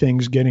to see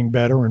things getting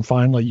better and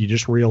finally you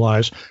just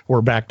realize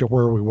we're back to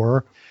where we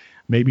were.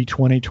 Maybe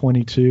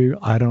 2022,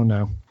 I don't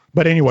know.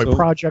 But anyway,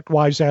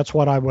 project-wise, that's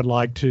what I would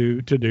like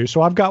to do.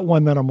 So I've got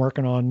one that I'm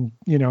working on,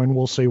 you know, and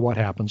we'll see what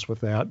happens with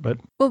that. But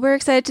Well, we're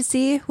excited to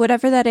see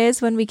whatever that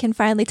is when we can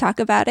finally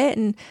talk about it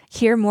and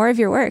hear more of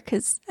your work.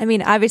 Because, I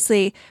mean,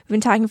 obviously, we've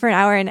been talking for an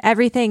hour and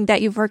everything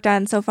that you've worked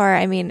on so far,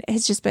 I mean,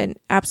 has just been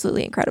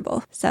absolutely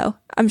incredible. So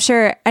I'm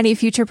sure any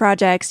future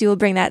projects, you will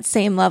bring that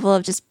same level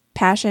of just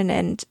passion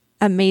and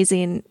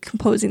amazing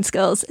composing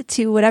skills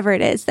to whatever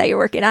it is that you're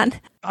working on.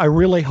 I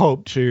really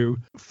hope to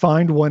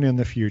find one in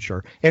the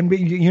future. And,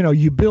 you know,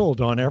 you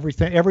build on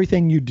everything.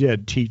 Everything you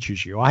did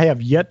teaches you. I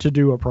have yet to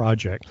do a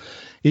project,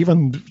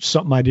 even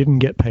something I didn't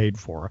get paid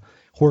for,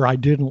 where I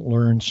didn't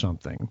learn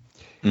something.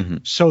 Mm-hmm.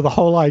 So the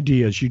whole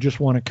idea is you just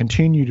want to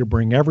continue to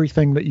bring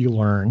everything that you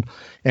learn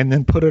and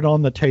then put it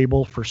on the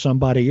table for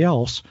somebody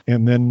else.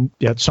 And then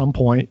at some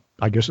point,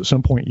 I guess at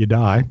some point you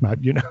die,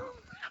 you know.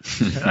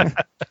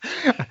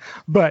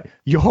 But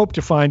you hope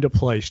to find a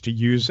place to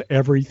use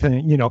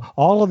everything. You know,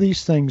 all of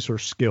these things are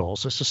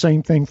skills. It's the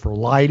same thing for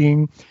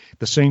lighting,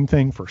 the same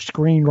thing for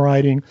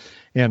screenwriting,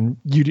 and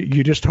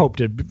you just hope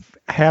to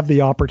have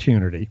the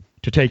opportunity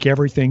to take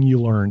everything you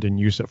learned and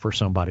use it for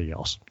somebody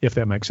else, if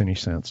that makes any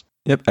sense.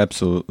 Yep,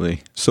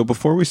 absolutely. So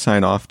before we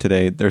sign off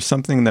today, there's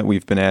something that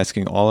we've been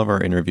asking all of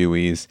our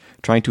interviewees,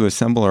 trying to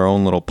assemble our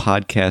own little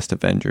podcast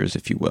Avengers,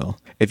 if you will.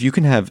 If you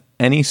can have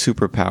any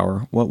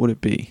superpower, what would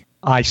it be?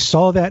 I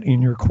saw that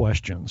in your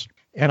questions,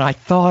 and I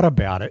thought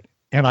about it,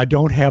 and I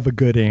don't have a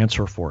good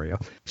answer for you.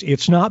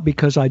 It's not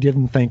because I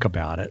didn't think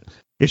about it.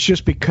 It's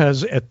just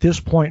because at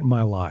this point in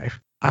my life,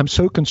 I'm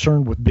so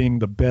concerned with being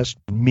the best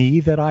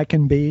me that I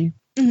can be,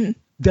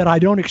 that I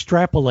don't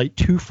extrapolate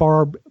too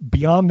far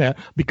beyond that,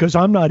 because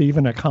I'm not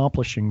even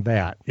accomplishing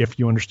that, if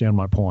you understand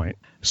my point.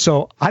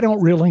 So I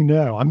don't really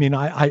know. I mean,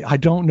 I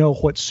don't know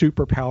what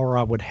superpower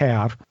I would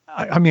have.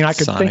 I mean, I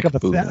could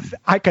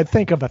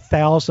think of a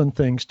thousand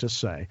things to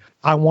say.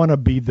 I want to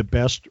be the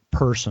best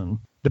person,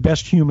 the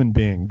best human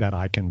being that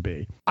I can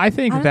be. I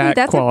think Honestly, that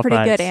that's qualifies. a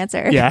pretty good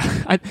answer. Yeah,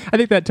 I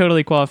think that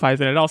totally qualifies,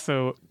 and it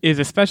also is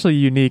especially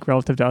unique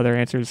relative to other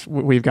answers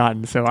we've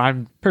gotten. So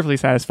I'm perfectly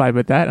satisfied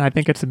with that, and I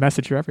think it's a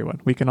message for everyone.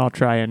 We can all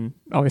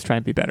always try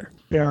and be better.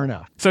 Fair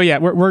enough. So yeah,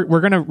 we're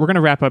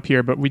gonna wrap up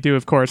here, but we do,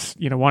 of course,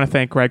 want to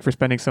thank Greg for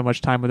spending so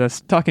much time with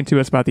us, talking to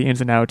us about the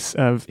ins and outs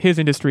of his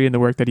industry and the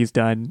work that he's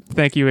done.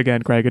 Thank you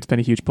again, Greg. It's been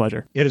a huge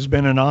pleasure. It has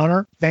been an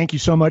honor. Thank you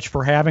so much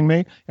for having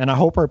me, and I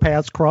hope our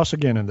paths cross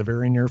again in the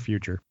very near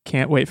future.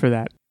 Can't wait for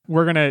that.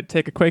 We're gonna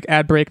take a quick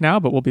ad break now,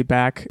 but we'll be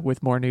back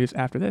with more news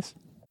after this.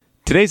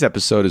 Today's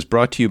episode is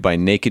brought to you by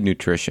Naked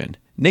Nutrition.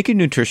 Naked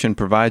Nutrition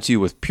provides you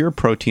with pure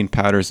protein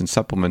powders and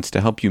supplements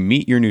to help you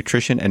meet your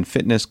nutrition and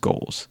fitness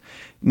goals.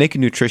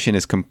 Naked Nutrition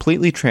is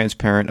completely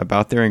transparent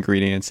about their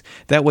ingredients.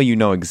 That way you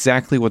know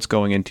exactly what's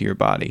going into your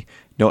body.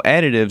 No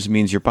additives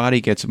means your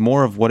body gets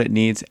more of what it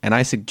needs, and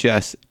I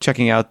suggest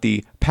checking out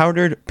the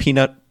powdered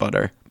peanut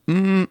butter.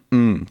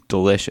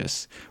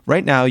 Delicious.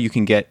 Right now, you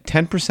can get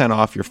 10%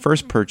 off your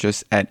first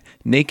purchase at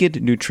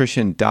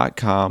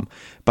nakednutrition.com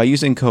by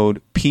using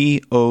code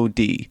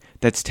POD.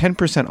 That's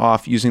 10%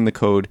 off using the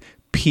code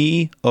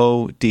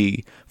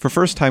POD for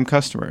first-time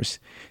customers.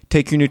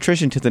 Take your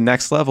nutrition to the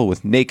next level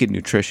with Naked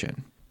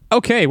Nutrition.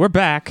 Okay, we're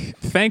back.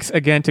 Thanks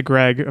again to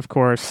Greg, of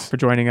course, for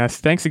joining us.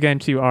 Thanks again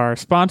to our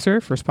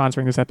sponsor for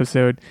sponsoring this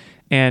episode.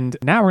 And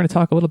now we're going to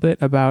talk a little bit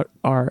about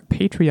our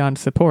Patreon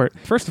support.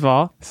 First of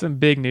all, some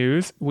big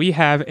news. We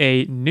have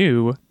a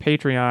new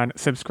Patreon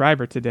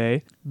subscriber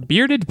today.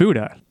 Bearded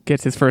Buddha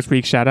gets his first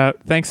week shout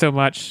out. Thanks so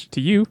much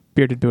to you,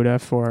 Bearded Buddha,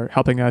 for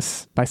helping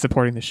us by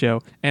supporting the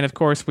show. And of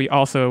course, we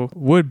also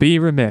would be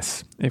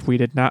remiss if we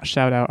did not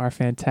shout out our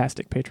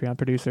fantastic Patreon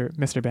producer,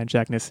 Mr. Ben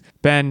Jeckness.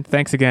 Ben,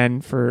 thanks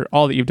again for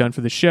all that you've done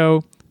for the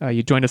show.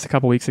 You joined us a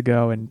couple weeks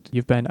ago, and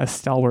you've been a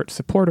stalwart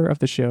supporter of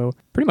the show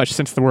pretty much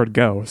since the word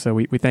go, so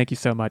we thank you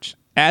so much.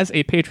 As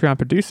a Patreon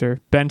producer,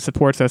 Ben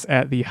supports us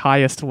at the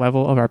highest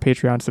level of our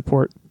Patreon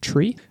support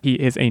tree. He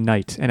is a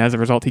knight, and as a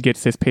result, he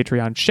gets his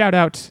Patreon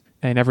shout-out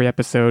in every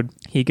episode.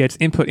 He gets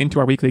input into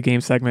our weekly game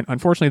segment.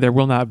 Unfortunately, there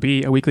will not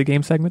be a weekly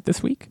game segment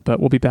this week,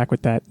 but we'll be back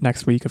with that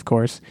next week, of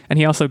course. And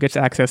he also gets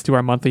access to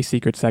our monthly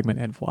secret segment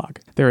and vlog.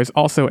 There is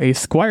also a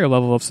Squire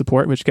level of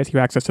support, which gets you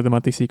access to the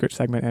monthly secret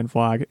segment and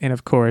vlog. And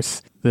of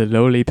course, the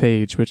lowly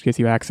page, which gives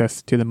you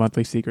access to the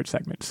monthly secret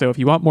segment. So if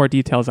you want more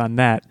details on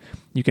that,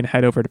 you can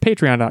head over to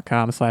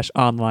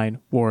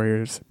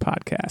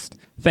patreon.com/onlinewarriorspodcast.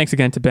 Thanks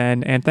again to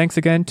Ben, and thanks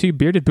again to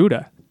Bearded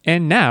Buddha.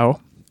 And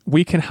now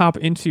we can hop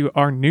into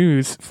our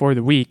news for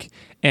the week.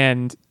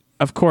 And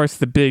of course,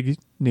 the big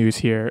news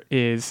here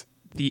is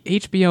the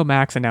HBO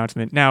Max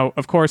announcement. Now,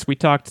 of course, we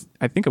talked,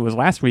 I think it was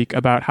last week,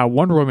 about how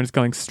Wonder Woman is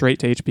going straight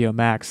to HBO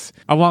Max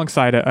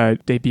alongside a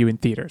debut in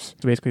theaters.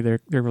 So basically, they're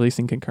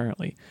releasing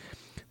concurrently.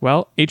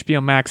 Well,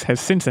 HBO Max has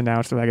since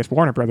announced, or I guess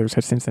Warner Brothers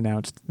has since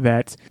announced,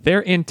 that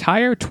their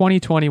entire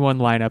 2021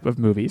 lineup of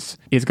movies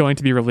is going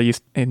to be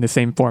released in the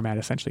same format,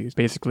 essentially. It's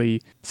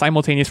basically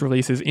simultaneous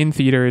releases in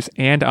theaters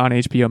and on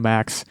HBO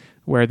Max,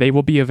 where they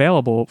will be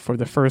available for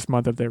the first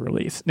month of their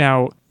release.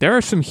 Now, there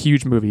are some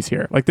huge movies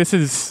here. Like, this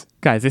is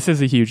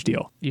a huge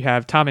deal. You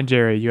have Tom and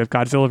Jerry, you have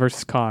Godzilla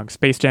vs. Kong,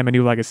 Space Jam: A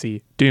New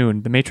Legacy,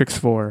 Dune, The Matrix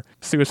 4,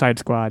 Suicide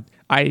Squad.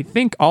 I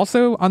think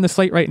also on the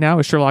slate right now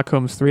is Sherlock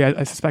Holmes 3.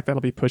 I suspect that'll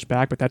be pushed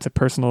back, but that's a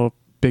personal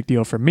big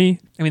deal for me.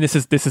 I mean, this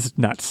is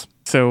nuts.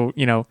 So,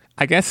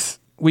 I guess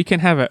we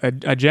can have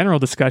a general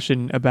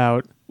discussion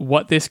about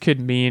what this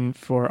could mean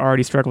for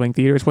already struggling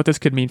theaters, what this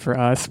could mean for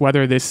us,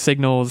 whether this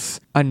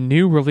signals a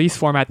new release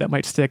format that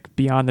might stick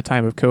beyond the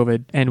time of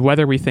COVID, and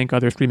whether we think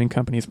other streaming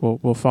companies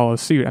will follow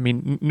suit. I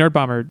mean, Nerd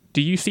Bomber,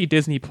 do you see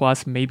Disney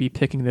Plus maybe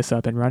picking this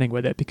up and running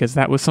with it? Because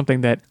that was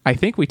something that I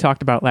think we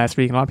talked about last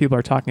week, and a lot of people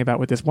are talking about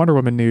with this Wonder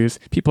Woman news.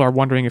 People are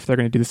wondering if they're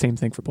going to do the same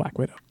thing for Black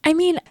Widow. I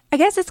mean, I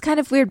guess it's kind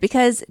of weird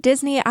because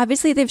Disney,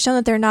 obviously they've shown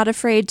that they're not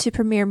afraid to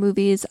premiere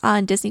movies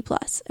on Disney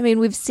Plus. I mean,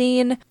 we've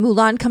seen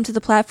Mulan come to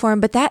the platform,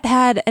 but that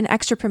had an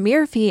extra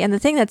premiere fee. And the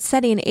thing that's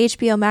setting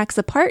HBO Max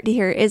apart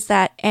here is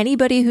that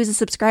anybody who's a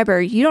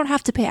subscriber, you don't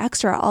have to pay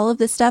extra. All of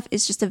this stuff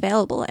is just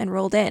available and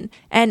rolled in.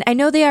 And I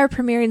know they are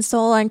premiering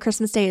Soul on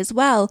Christmas Day as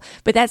well,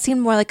 but that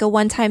seemed more like a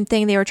one-time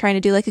thing. They were trying to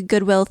do like a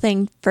goodwill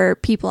thing for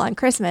people on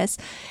Christmas.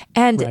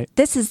 And right.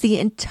 This is the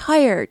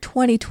entire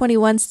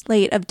 2021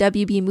 slate of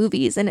WB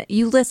movies. And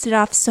you listed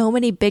off so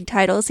many big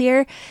titles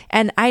here.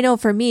 And I know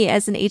for me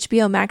as an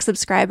HBO Max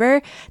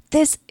subscriber,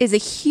 this is a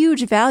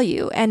huge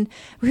value. And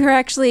we were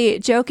actually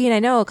joking, I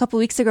know a couple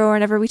weeks ago or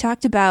whenever we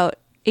talked about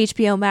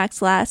HBO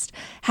Max last,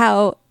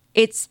 how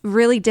it's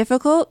really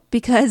difficult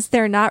because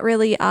they're not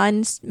really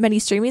on many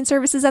streaming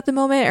services at the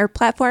moment or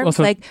platforms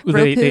like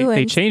Roku.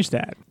 They changed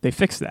that. They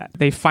fixed that.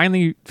 They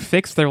finally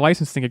fixed their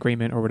licensing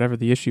agreement or whatever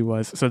the issue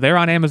was. So they're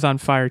on Amazon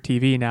Fire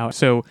TV now.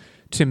 So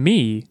to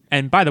me,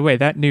 and by the way,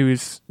 that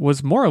news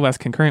was more or less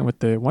concurrent with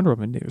the Wonder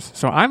Woman news.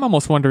 So I'm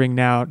almost wondering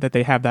now that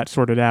they have that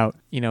sorted out,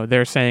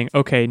 they're saying,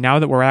 okay, now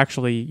that we're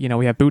actually,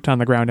 we have boots on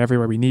the ground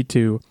everywhere we need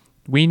to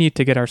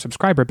get our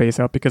subscriber base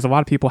up because a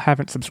lot of people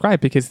haven't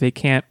subscribed because they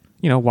can't,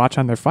 watch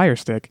on their Fire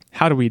Stick.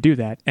 How do we do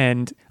that?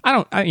 And I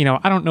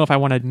don't know if I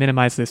want to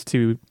minimize this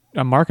to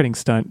a marketing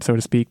stunt, so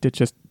to speak, that's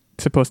just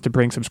supposed to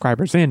bring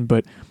subscribers in.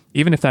 But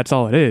even if that's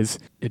all it is,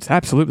 it's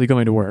absolutely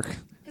going to work.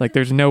 Like,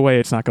 there's no way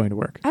it's not going to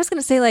work. I was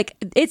going to say, like,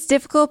 it's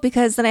difficult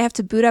because then I have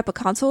to boot up a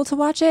console to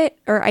watch it,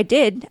 or I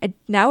did.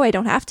 Now I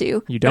don't have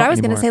to. You don't But I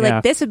was going to anymore, say, yeah.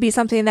 like, this would be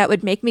something that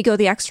would make me go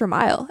the extra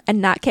mile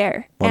and not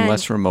care. One And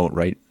less remote,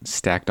 right?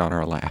 Stacked on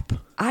our lap.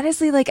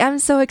 honestly, like, I'm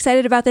so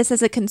excited about this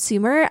as a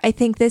consumer. I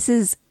think this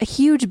is a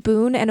huge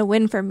boon and a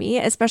win for me,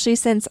 especially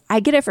since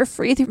I get it for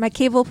free through my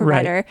cable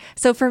provider. Right.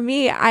 So for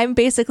me, I'm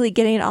basically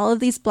getting all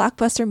of these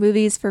blockbuster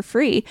movies for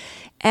free.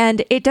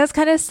 And it does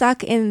kind of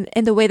suck in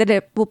the way that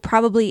it will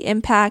probably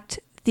impact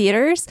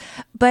theaters,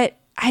 but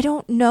I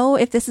don't know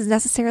if this is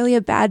necessarily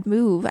a bad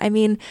move. I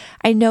mean,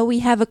 I know we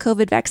have a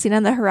COVID vaccine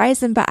on the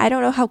horizon, but I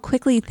don't know how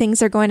quickly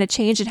things are going to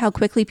change and how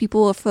quickly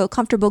people will feel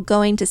comfortable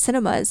going to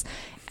cinemas.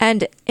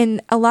 And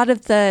in a lot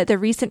of the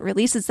recent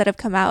releases that have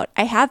come out,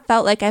 I have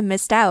felt like I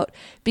missed out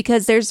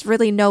because there's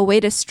really no way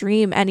to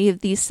stream any of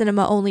these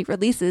cinema-only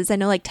releases. I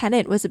know, like,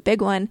 Tenet was a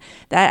big one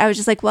that I was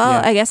just like,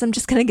 well, Yeah. I guess I'm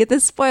just going to get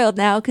this spoiled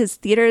now because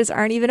theaters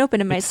aren't even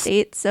open in my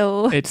state.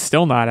 So It's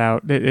still not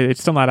out.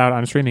 It's still not out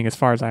on streaming as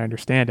far as I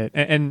understand it.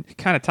 And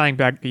kind of tying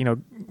back,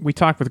 we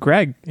talked with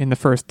Greg in the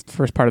first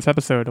part of this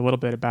episode a little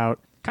bit about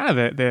kind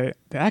of the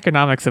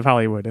economics of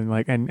Hollywood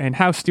and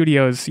how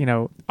studios,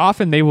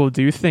 often they will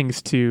do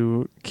things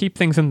to keep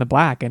things in the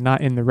black and not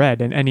in the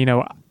red. And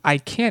I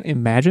can't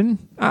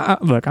imagine,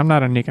 look, I'm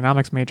not an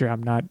economics major.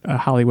 I'm not a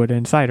Hollywood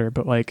insider,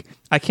 but like,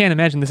 I can't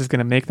imagine this is going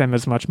to make them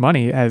as much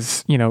money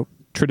as,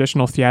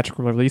 traditional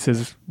theatrical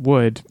releases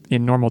would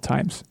in normal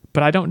times.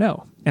 But I don't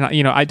know. And,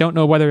 I don't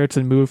know whether it's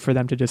a move for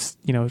them to just,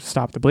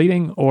 stop the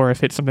bleeding, or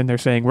if it's something they're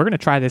saying, we're going to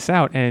try this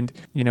out. And,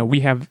 we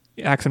have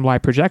X and Y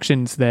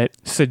projections that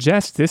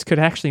suggest this could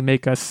actually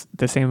make us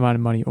the same amount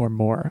of money or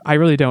more. I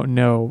really don't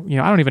know.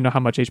 I don't even know how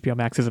much HBO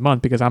Max is a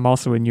month because I'm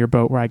also in your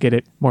boat where I get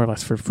it more or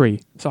less for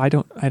free. So I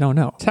don't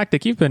know.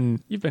 Tactic, you've been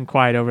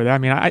quiet over there. I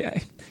mean,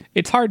 I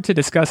it's hard to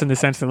discuss in the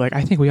sense that, like,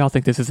 I think we all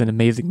think this is an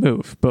amazing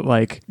move, but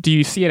like, do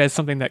you see it as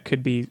something that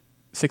could be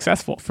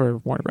successful for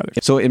Warner Brothers?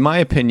 So in my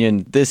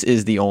opinion, this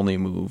is the only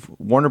move.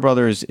 Warner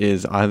Brothers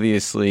is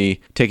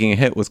obviously taking a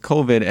hit with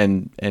COVID,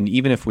 and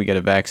even if we get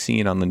a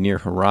vaccine on the near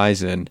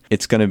horizon,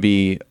 it's going to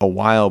be a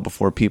while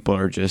before people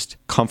are just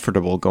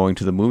comfortable going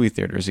to the movie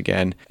theaters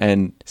again.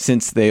 And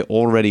since they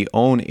already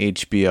own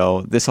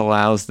HBO, this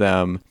allows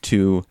them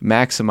to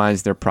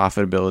maximize their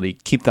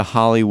profitability, keep the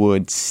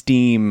Hollywood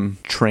steam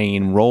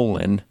train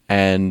rolling,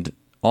 and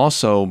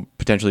also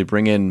potentially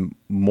bring in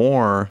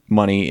more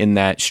money in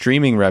that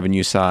streaming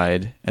revenue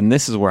side. And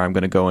this is where I'm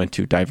going to go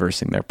into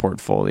diversing their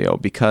portfolio,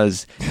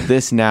 because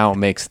this now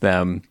makes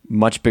them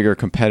much bigger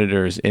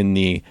competitors in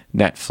the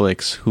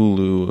Netflix,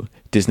 Hulu,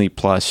 Disney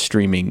Plus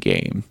streaming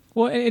game.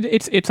 Well,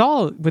 it's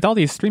all, with all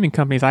these streaming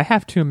companies, I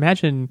have to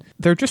imagine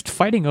they're just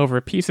fighting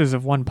over pieces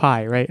of one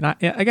pie, right?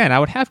 And I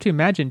would have to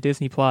imagine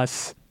Disney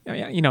Plus,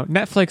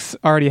 Netflix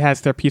already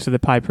has their piece of the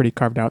pie pretty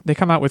carved out. They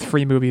come out with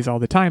free movies all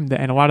the time, and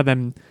not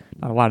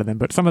a lot of them,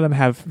 but some of them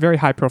have very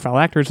high profile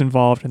actors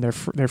involved, and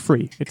they're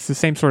free. It's the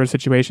same sort of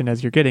situation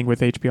as you're getting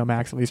with HBO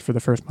Max, at least for the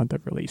first month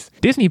of release.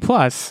 Disney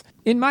Plus,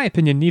 in my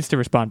opinion, needs to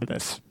respond to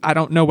this. I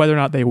don't know whether or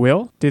not they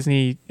will.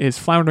 Disney is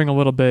floundering a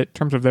little bit in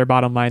terms of their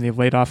bottom line. They've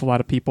laid off a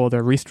lot of people.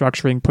 They're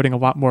restructuring, putting a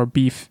lot more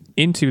beef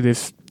into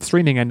this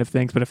streaming end of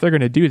things. But if they're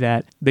going to do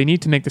that, they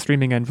need to make the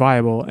streaming end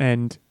viable.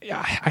 And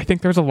I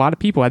think there's a lot of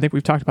people, I think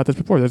we've talked about this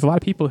before, there's a lot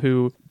of people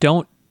who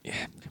don't.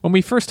 When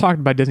we first talked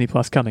about Disney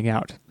Plus coming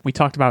out, we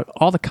talked about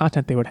all the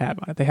content they would have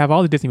on it. They have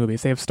all the Disney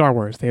movies. They have Star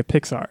Wars. They have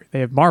Pixar.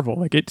 They have Marvel.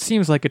 Like, it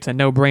seems like it's a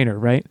no-brainer,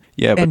 right?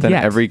 Yeah, but and then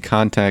yet, every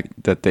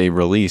content that they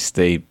release,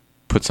 they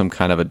put some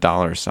kind of a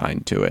dollar sign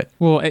to it.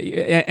 Well,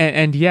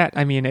 and yet,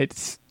 I mean,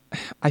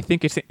 I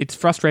think it's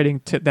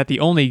frustrating that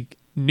the only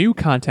new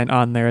content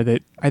on there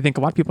that I think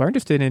a lot of people are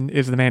interested in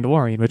is The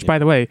Mandalorian, which, by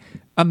the way,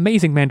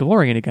 amazing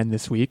Mandalorian again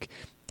this week.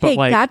 But hey,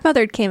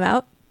 Godmothered came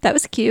out. That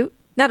was cute.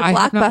 Not a I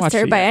have not watched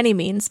blockbuster it by yet. any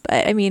means,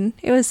 but I mean,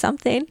 it was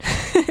something.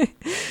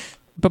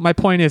 But my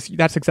point is,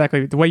 that's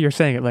exactly the way you're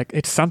saying it. Like,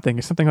 it's something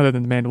other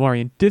than The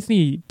Mandalorian.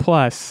 Disney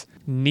Plus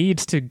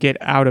needs to get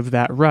out of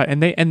that rut.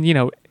 And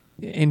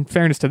in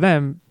fairness to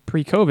them,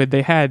 pre-COVID,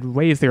 they had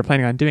ways they were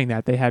planning on doing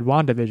that. They had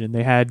WandaVision,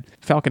 they had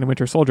Falcon and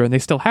Winter Soldier, and they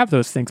still have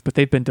those things, but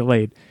they've been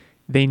delayed.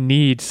 They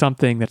need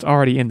something that's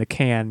already in the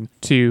can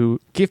to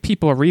give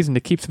people a reason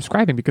to keep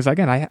subscribing, because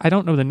again, I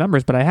don't know the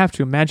numbers, but I have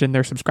to imagine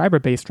their subscriber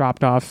base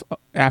dropped off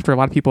after a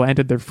lot of people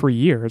ended their free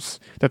years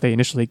that they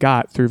initially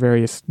got through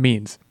various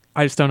means.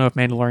 I just don't know if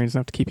Mandalorian is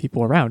enough to keep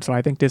people around. So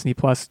I think Disney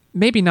Plus,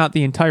 maybe not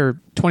the entire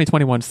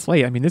 2021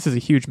 slate. I mean, this is a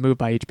huge move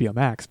by HBO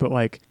Max, but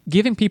like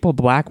giving people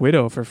Black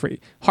Widow for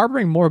free,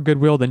 harboring more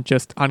goodwill than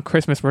just on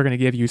Christmas, we're going to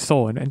give you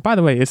Soul. And by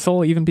the way, is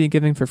Soul even being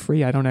given for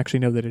free? I don't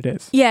actually know that it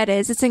is. Yeah, it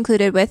is. It's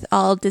included with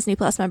all Disney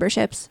Plus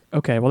memberships.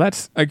 Okay, well,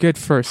 that's a good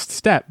first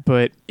step,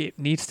 but it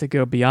needs to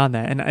go beyond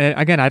that. And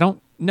again, I don't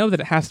know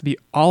that it has to be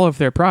all of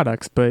their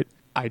products, but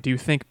I do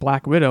think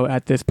Black Widow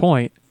at this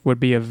point would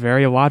be a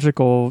very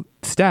logical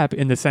step,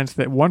 in the sense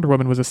that Wonder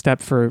Woman was a step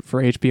for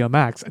HBO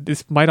Max.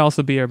 This might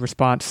also be a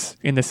response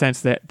in the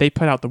sense that they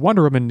put out the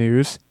Wonder Woman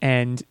news,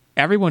 and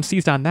everyone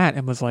seized on that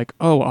and was like,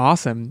 oh,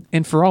 awesome.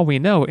 And for all we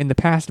know, in the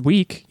past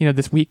week,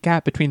 this week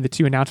gap between the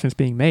two announcements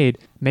being made,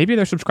 maybe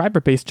their subscriber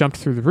base jumped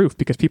through the roof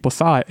because people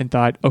saw it and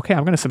thought, okay,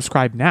 I'm going to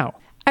subscribe now.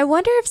 I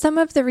wonder if some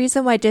of the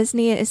reason why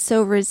Disney is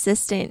so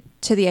resistant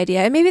to the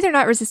idea, and maybe they're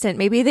not resistant,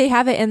 maybe they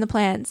have it in the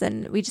plans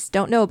and we just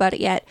don't know about it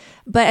yet.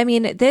 But I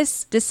mean,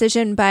 this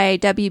decision by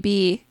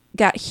WB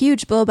got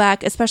huge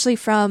blowback, especially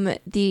from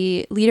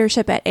the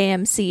leadership at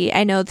AMC.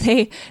 I know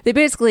they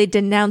basically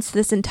denounced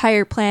this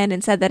entire plan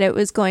and said that it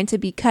was going to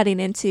be cutting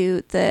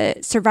into the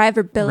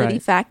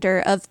survivability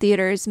factor of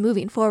theaters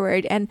moving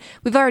forward. And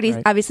we've already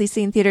obviously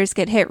seen theaters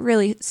get hit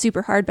really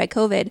super hard by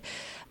COVID.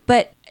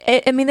 But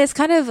this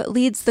kind of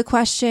leads the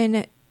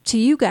question to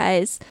you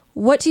guys.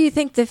 What do you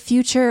think the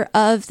future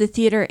of the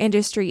theater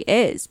industry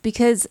is?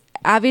 Because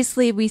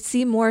obviously we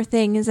see more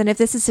things, and if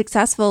this is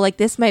successful, like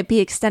this might be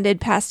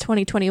extended past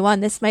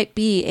 2021. This might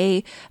be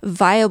a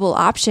viable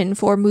option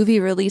for movie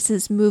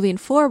releases moving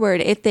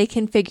forward if they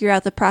can figure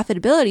out the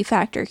profitability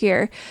factor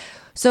here.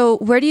 So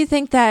where do you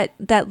think that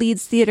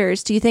leads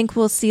theaters? Do you think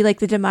we'll see like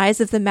the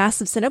demise of the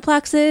massive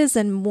Cineplexes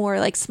and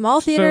more like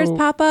small theaters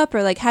pop up?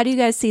 Or like, how do you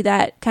guys see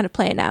that kind of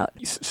playing out?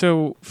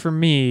 So for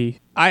me,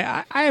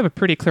 I have a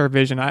pretty clear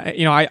vision.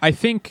 I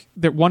think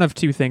that one of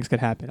two things could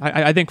happen.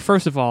 I think,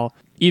 first of all,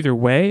 either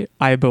way,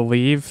 I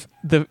believe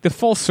the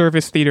full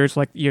service theaters,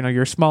 like,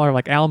 your smaller,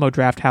 like Alamo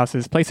Draft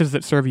Houses, places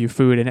that serve you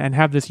food and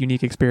have this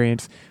unique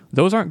experience,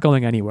 those aren't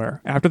going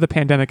anywhere. After the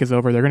pandemic is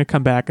over, they're going to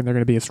come back and they're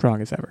going to be as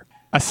strong as ever.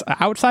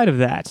 Outside of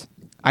that,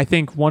 I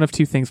think one of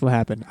two things will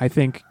happen. I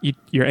think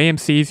your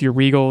AMCs, your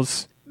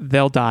Regals,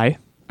 they'll die,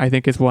 I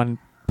think is one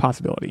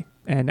possibility.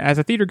 And as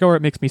a theater goer,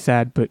 it makes me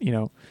sad, but,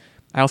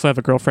 I also have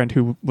a girlfriend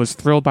who was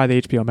thrilled by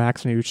the HBO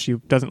Max news. She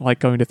doesn't like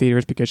going to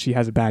theaters because she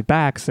has a bad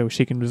back, so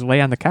she can just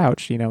lay on the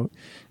couch.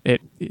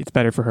 It's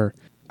better for her.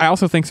 I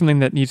also think something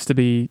that needs to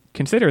be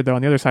considered, though,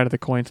 on the other side of the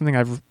coin, something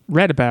I've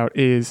read about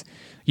is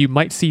you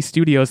might see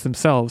studios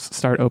themselves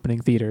start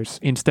opening theaters.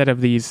 Instead of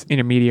these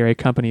intermediary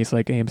companies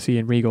like AMC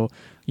and Regal,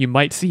 you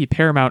might see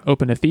Paramount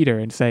open a theater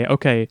and say,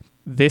 okay,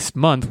 this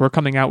month we're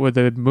coming out with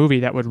a movie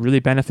that would really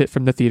benefit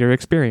from the theater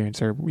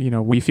experience, or,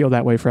 we feel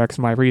that way for X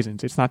and Y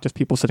reasons. It's not just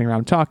people sitting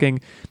around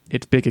talking,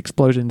 it's big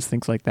explosions,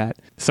 things like that.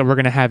 So we're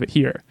going to have it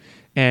here.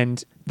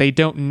 And they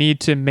don't need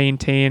to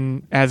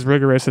maintain as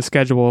rigorous a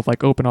schedule of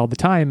like open all the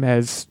time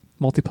as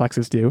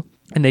multiplexes do.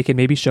 And they can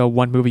maybe show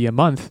one movie a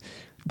month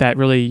that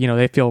really,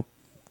 they feel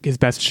is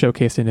best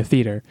showcased in a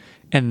theater.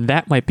 And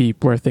that might be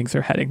where things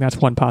are heading. That's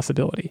one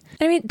possibility.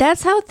 I mean,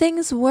 that's how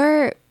things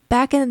were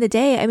back in the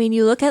day. I mean,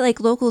 you look at like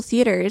local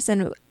theaters,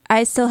 and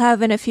I still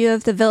have in a few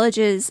of the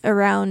villages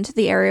around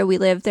the area we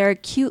live, there are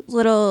cute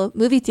little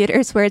movie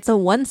theaters where it's a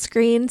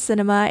one-screen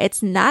cinema.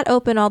 It's not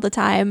open all the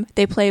time.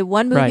 They play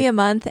one movie a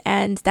month,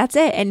 and that's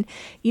it. And,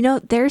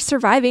 they're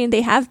surviving.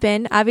 They have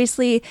been.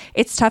 Obviously,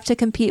 it's tough to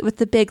compete with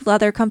the big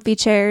leather comfy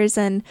chairs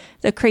and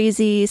the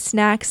crazy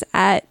snacks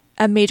at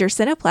a major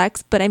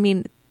Cineplex, but I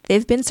mean,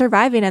 they've been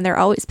surviving and they're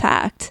always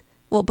packed.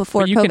 Well,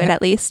 before COVID,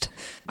 at least.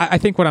 I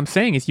think what I'm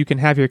saying is you can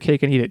have your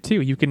cake and eat it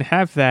too. You can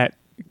have that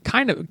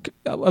kind of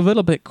a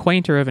little bit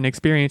quainter of an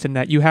experience in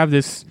that you have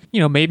this,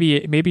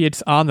 maybe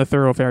it's on the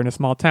thoroughfare in a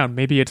small town.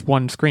 Maybe it's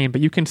one screen,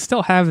 but you can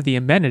still have the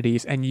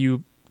amenities, and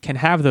you can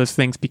have those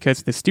things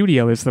because the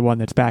studio is the one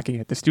that's backing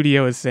it. The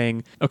studio is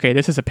saying, okay,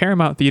 this is a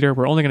Paramount theater.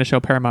 We're only going to show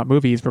Paramount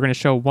movies. We're going to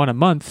show one a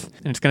month,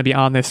 and it's going to be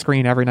on this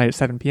screen every night at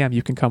 7 p.m.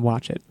 You can come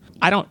watch it.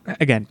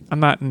 I'm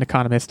not an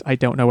economist. I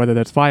don't know whether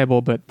that's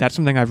viable, but that's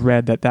something I've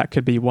read that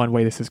could be one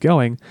way this is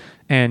going.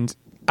 And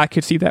I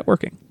could see that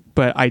working.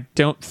 But I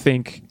don't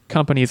think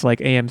companies like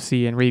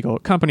AMC and Regal,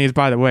 companies,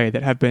 by the way,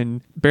 that have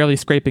been barely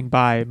scraping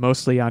by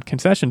mostly on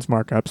concessions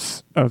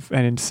markups of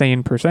an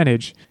insane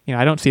percentage,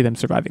 I don't see them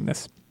surviving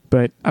this.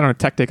 But I don't know,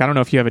 Tech Dick, I don't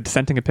know if you have a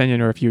dissenting opinion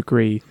or if you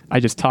agree.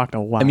 I just talked a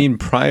lot. I mean,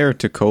 prior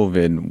to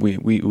COVID,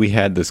 we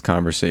had this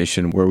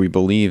conversation where we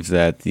believe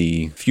that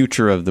the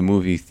future of the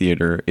movie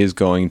theater is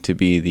going to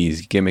be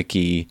these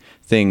gimmicky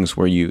things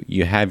where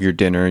you have your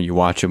dinner, you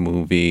watch a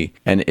movie,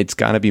 and it's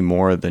got to be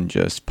more than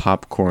just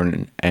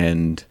popcorn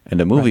and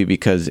a movie,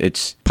 because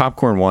it's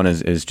popcorn one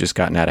is just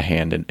gotten out of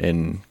hand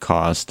in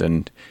cost,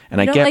 and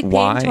I get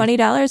why.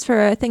 $20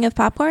 for a thing of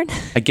popcorn?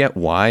 I get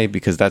why,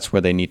 because that's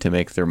where they need to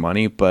make their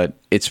money, but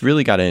it's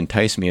really got to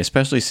entice me,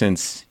 especially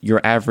since your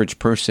average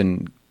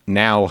person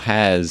now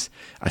has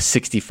a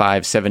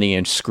 65,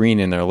 70-inch screen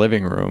in their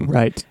living room.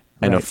 Right.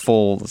 And a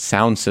full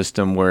sound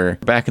system, where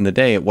back in the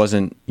day, it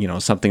wasn't,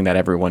 something that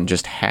everyone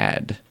just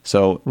had.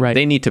 So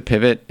they need to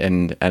pivot.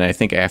 And I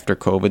think after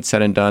COVID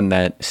said and done,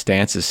 that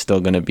stance is still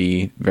going to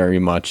be very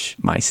much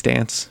my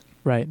stance.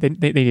 Right.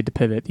 They need to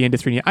pivot. The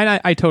industry,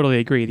 I totally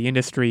agree. The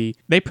industry,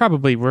 they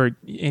probably were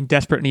in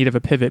desperate need of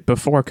a pivot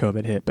before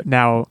COVID hit, but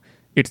now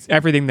it's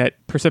everything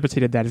that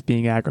precipitated that is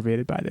being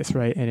aggravated by this,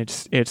 right? And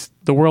it's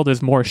the world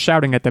is more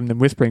shouting at them than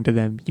whispering to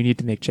them, you need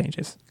to make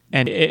changes.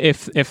 And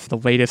if the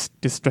latest,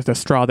 just the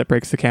straw that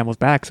breaks the camel's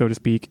back, so to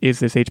speak, is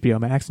this HBO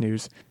Max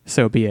news,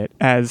 so be it.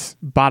 As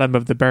bottom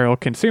of the barrel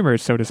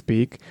consumers, so to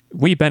speak,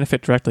 we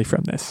benefit directly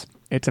from this.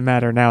 It's a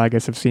matter now, I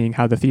guess, of seeing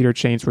how the theater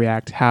chains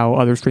react, how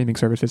other streaming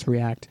services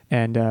react,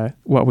 and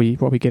what we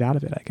get out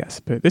of it, I guess.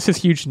 But this is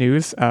huge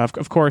news.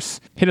 Of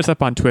course, hit us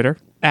up on Twitter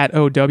at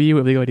OW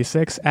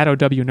Illegal86, at OW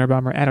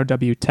Nerdbomber, at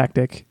OW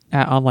Tactic,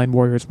 at Online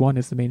Warriors 1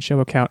 is the main show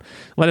account.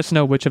 Let us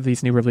know which of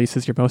these new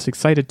releases you're most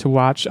excited to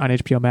watch on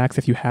HBO Max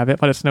if you have it.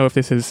 Let us know if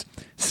this has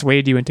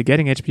swayed you into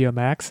getting HBO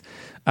Max.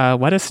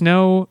 Let us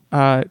know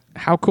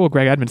how cool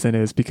Greg Edmondson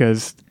is,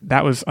 because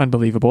that was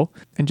unbelievable.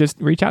 And just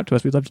reach out to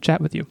us. We'd love to chat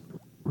with you.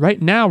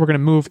 Right now, we're going to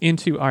move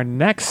into our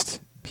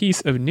next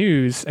piece of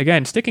news.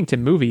 Again, sticking to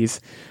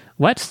movies.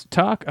 Let's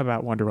talk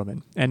about Wonder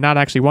Woman. And not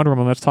actually Wonder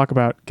Woman, let's talk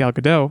about Gal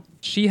Gadot.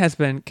 She has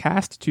been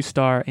cast to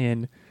star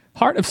in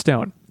Heart of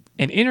Stone,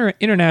 an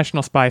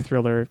international spy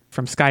thriller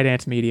from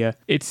Skydance Media.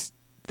 It's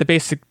the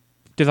basic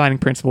designing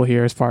principle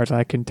here, as far as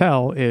I can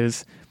tell,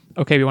 is,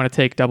 okay, we want to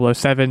take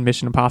 007,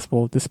 Mission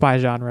Impossible, the spy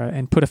genre,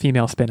 and put a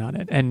female spin on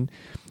it. And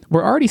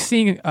we're already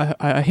seeing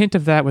a hint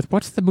of that with,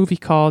 what's the movie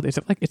called? Is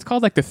it like, it's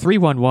called like the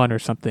 311 or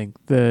something.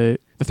 The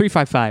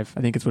 355,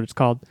 I think is what it's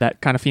called.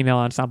 That kind of female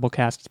ensemble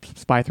cast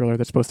spy thriller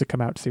that's supposed to come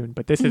out soon.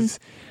 But this is,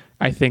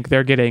 I think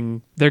they're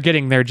getting their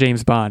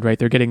James Bond, right?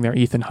 They're getting their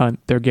Ethan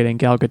Hunt. They're getting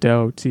Gal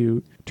Gadot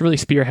to really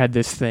spearhead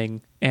this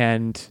thing.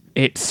 And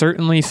it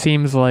certainly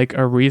seems like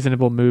a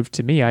reasonable move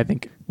to me. I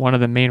think one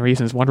of the main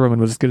reasons Wonder Woman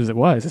was as good as it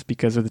was is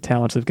because of the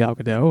talents of Gal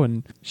Gadot,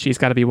 and she's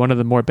got to be one of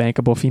the more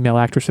bankable female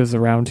actresses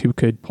around who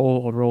could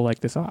pull a role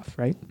like this off,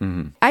 right?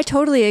 Mm-hmm. I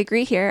totally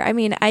agree here. I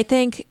mean, I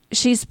think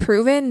she's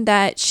proven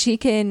that she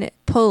can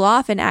pull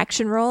off an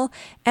action role,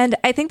 and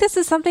I think this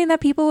is something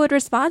that people would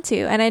respond to.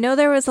 And I know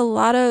there was a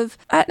lot of,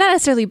 not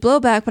necessarily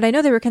blowback, but I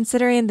know they were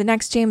considering the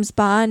next James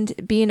Bond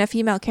being a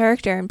female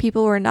character, and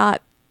people were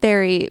not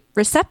very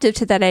receptive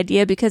to that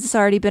idea because it's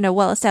already been a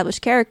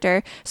well-established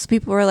character. So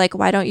people were like,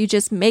 why don't you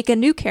just make a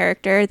new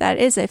character that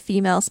is a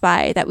female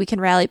spy that we can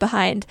rally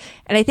behind?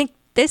 And I think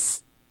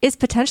this is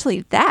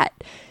potentially that.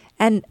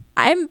 And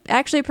I'm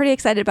actually pretty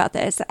excited about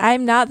this.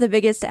 I'm not the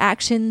biggest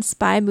action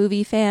spy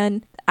movie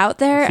fan out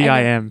there. See,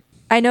 I am.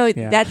 I know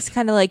that's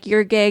kind of like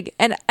your gig,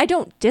 and I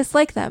don't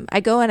dislike them.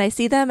 I go and I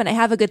see them and I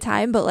have a good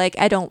time, but like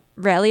I don't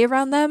rally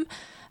around them.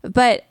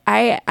 But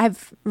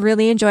I've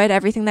really enjoyed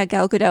everything that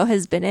Gal Gadot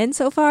has been in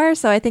so far,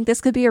 so I think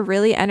this could be a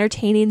really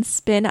entertaining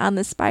spin on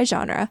the spy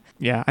genre.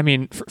 Yeah, I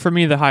mean, for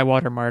me, the high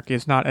water mark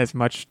is not as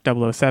much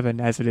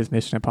 007 as it is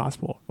Mission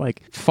Impossible.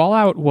 Like,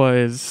 Fallout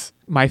was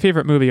my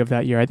favorite movie of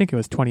that year. I think it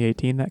was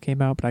 2018 that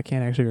came out, but I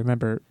can't actually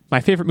remember.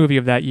 My favorite movie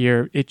of that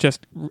year, it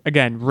just,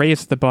 again,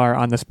 raised the bar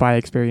on the spy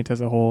experience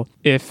as a whole.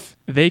 If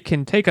they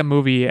can take a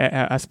movie,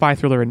 a spy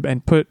thriller,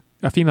 and put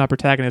a female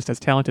protagonist as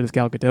talented as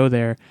Gal Gadot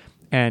there,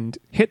 and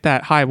hit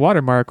that high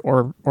watermark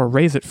or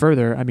raise it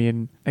further, I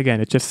mean,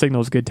 again, it just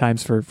signals good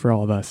times for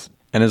all of us.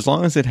 And as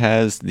long as it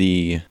has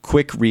the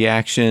quick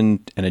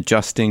reaction and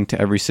adjusting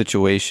to every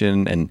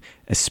situation, and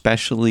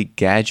especially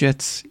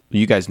gadgets,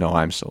 you guys know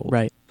I'm sold.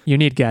 Right. You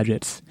need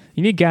gadgets.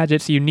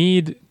 You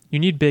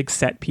need big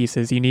set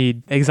pieces. You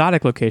need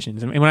exotic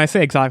locations. And when I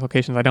say exotic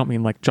locations, I don't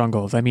mean like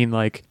jungles. I mean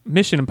like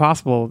Mission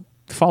Impossible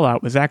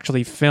Fallout was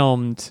actually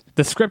filmed.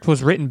 The script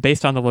was written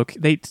based on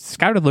they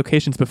scouted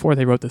locations before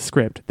they wrote the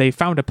script. They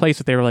found a place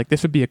that they were like,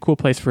 this would be a cool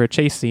place for a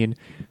chase scene,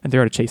 and they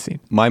wrote a chase scene.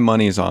 My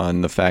money's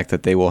on the fact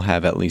that they will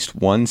have at least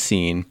one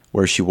scene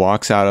where she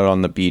walks out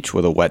on the beach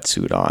with a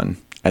wetsuit on,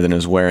 and then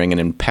is wearing an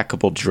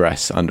impeccable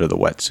dress under the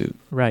wetsuit.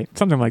 Right,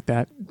 something like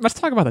that. Let's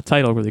talk about the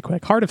title really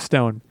quick. Heart of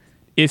Stone.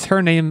 Is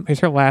her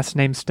last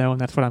name Stone?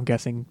 That's what I'm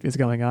guessing is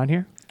going on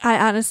here.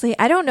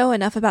 I don't know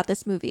enough about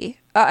this movie.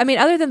 I mean,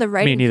 other than the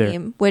writing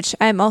team, which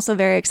I'm also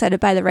very excited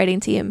by the writing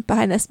team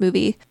behind this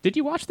movie. Did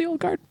you watch The Old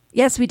Guard?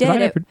 Yes, we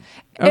did.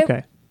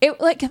 Okay.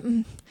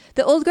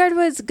 The Old Guard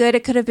was good.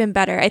 It could have been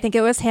better. I think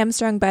it was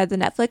hamstrung by the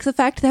Netflix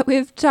effect that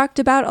we've talked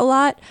about a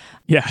lot.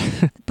 Yeah.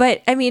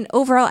 But I mean,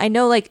 overall, I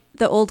know like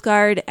The Old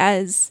Guard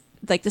as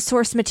like the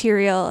source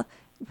material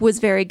was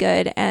very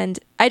good, and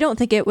I don't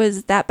think it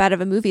was that bad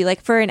of a movie.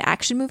 Like for an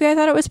action movie, I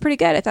thought it was pretty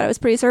good. I thought it was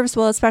pretty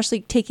serviceable,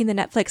 especially taking the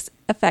Netflix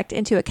effect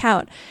into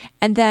account.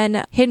 And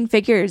then Hidden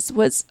Figures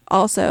was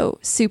also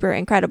super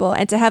incredible,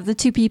 and to have the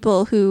two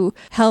people who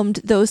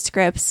helmed those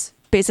scripts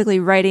basically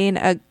writing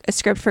a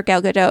script for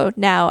Gal Gadot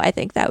now, I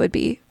think that would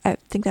be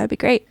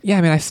great. Yeah,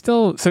 I mean,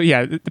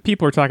 the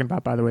people we're talking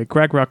about, by the way,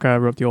 Greg Rucka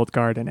wrote The Old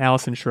Guard and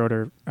Allison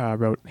Schroeder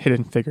wrote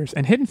Hidden Figures.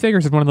 And Hidden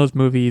Figures is one of those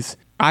movies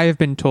I have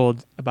been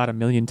told about 1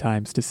 million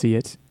times to see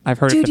it. I've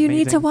heard it's amazing. Dude, you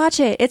need to watch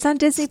it. It's on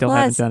Disney Still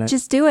Plus. haven't done it.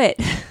 Just do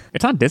it.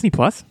 It's on Disney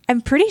Plus?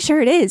 I'm pretty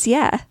sure it is,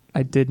 yeah.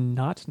 I did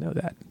not know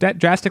that. That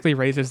drastically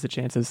raises the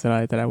chances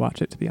that I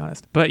watch it, to be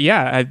honest. But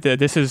yeah,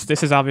 this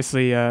is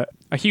obviously a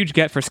huge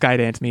get for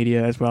Skydance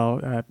Media as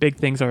well. Big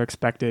things are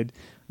expected.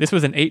 This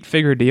was an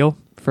 8-figure deal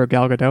for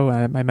Gal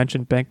Gadot. I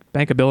mentioned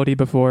bankability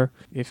before.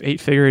 If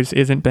 8 figures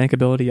isn't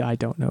bankability, I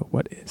don't know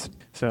what is.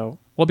 So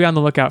we'll be on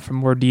the lookout for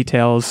more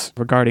details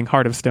regarding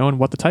Heart of Stone,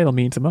 what the title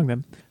means among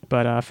them.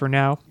 But for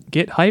now,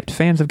 get hyped,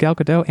 fans of Gal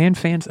Gadot and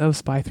fans of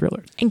spy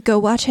thrillers. And go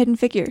watch Hidden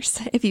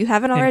Figures if you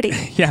haven't already.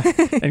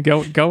 And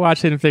go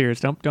watch Hidden Figures.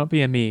 Don't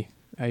be a me.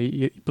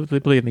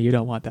 Believe me, you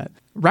don't want that.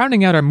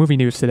 Rounding out our movie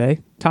news today,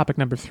 topic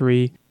number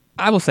 3.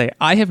 I will say,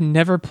 I have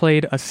never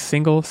played a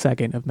single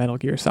second of Metal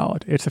Gear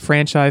Solid. It's a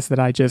franchise that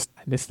I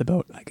missed the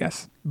boat, I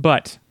guess.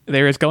 But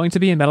there is going to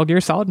be a Metal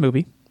Gear Solid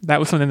movie. That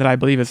was something that I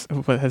believe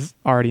has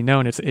already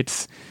known.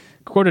 It's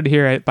quoted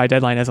here by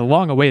Deadline as a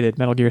long-awaited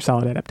Metal Gear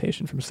Solid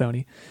adaptation from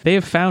Sony. They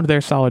have found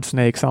their Solid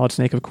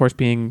Snake, of course,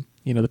 being,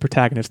 the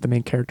protagonist, the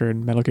main character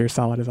in Metal Gear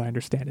Solid, as I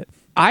understand it.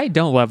 I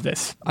don't love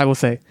this, I will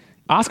say.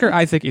 Oscar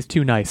Isaac is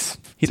too nice.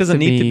 He doesn't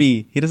need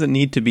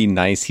to be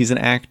nice. He's an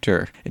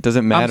actor. It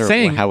doesn't matter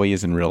how he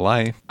is in real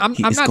life. I'm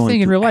not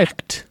saying in real life.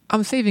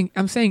 I'm saying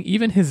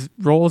even his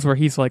roles where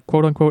he's like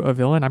quote unquote a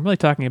villain. I'm really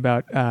talking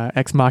about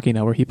Ex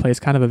Machina, where he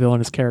plays kind of a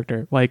villainous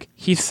character. Like,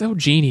 he's so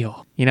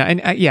genial, and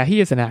he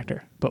is an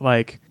actor. But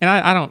and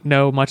I don't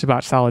know much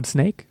about Solid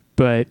Snake,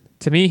 but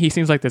to me he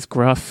seems like this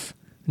gruff,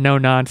 no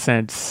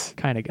nonsense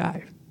kind of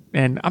guy.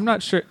 And I'm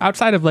not sure,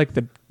 outside of like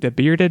the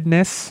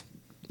beardedness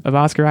of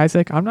Oscar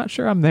Isaac, I'm not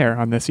sure I'm there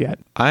on this yet.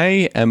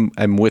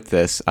 I'm with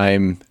this.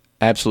 I'm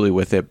absolutely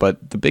with it.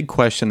 But the big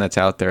question that's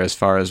out there as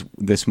far as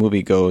this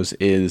movie goes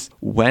is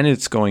when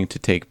it's going to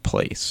take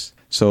place.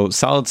 So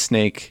Solid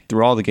Snake,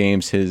 through all the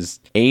games, his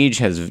age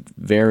has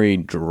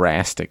varied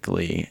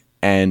drastically.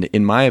 And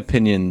in my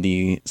opinion,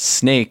 the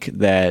Snake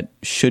that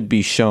should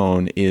be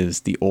shown is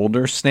the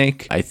older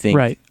Snake. I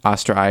think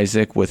Oscar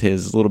Isaac with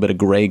his little bit of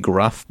gray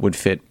gruff would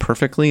fit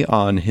perfectly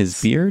on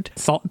his beard.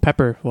 Salt and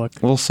pepper look. A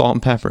little salt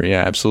and pepper,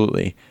 yeah,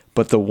 absolutely.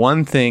 But the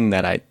one thing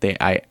that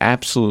I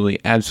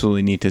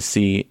absolutely need to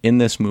see in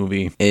this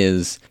movie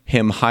is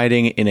him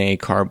hiding in a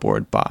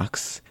cardboard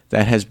box.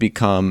 That has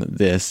become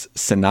this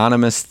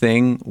synonymous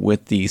thing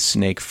with the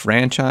Snake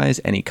franchise.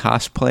 Any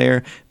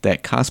cosplayer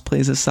that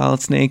cosplays as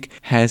Solid Snake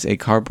has a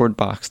cardboard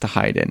box to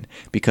hide in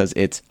because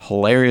it's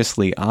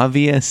hilariously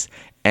obvious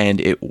and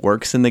it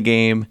works in the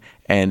game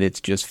and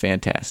it's just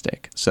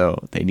fantastic.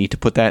 So they need to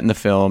put that in the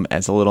film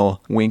as a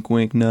little wink,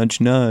 wink,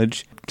 nudge,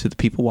 nudge to the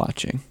people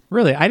watching.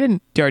 Really? I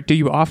didn't. Do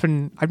you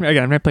often?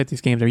 Again, I've never played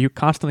these games. Are you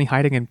constantly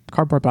hiding in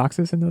cardboard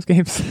boxes in those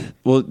games?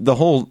 Well, the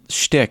whole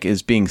shtick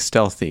is being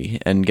stealthy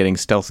and getting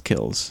stealth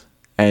kills.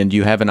 And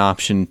you have an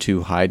option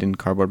to hide in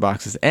cardboard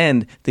boxes.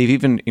 And they've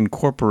even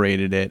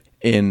incorporated it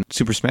in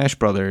Super Smash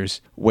Brothers,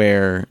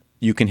 where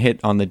you can hit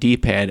on the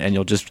D-pad and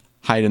you'll just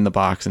hide in the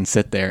box and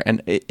sit there.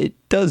 And it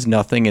does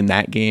nothing in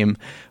that game,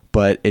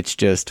 but it's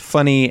just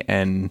funny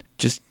and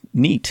just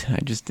neat.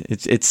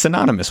 It's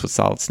synonymous with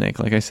Solid Snake,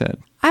 like I said.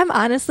 I'm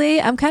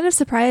kind of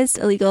surprised,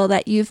 Illegal,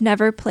 that you've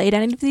never played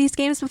any of these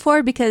games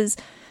before, because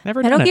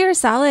Metal Gear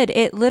Solid,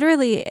 I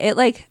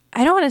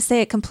don't want to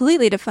say it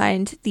completely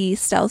defined the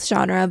stealth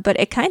genre, but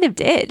it kind of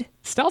did.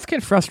 Stealth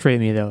can frustrate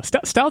me, though.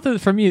 Stealth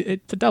is, for me,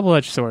 it's a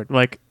double-edged sword.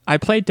 Like, I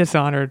played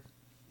Dishonored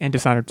and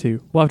Dishonored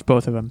 2, loved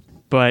both of them,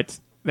 but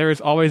there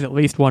is always at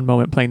least one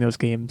moment playing those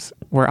games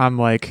where I'm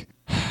like,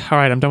 all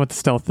right, I'm done with the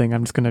stealth thing.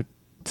 I'm just gonna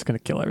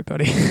kill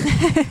everybody.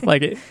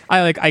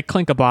 I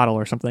clink a bottle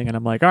or something, and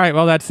I'm like, all right,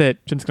 well, that's it.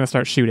 I'm just gonna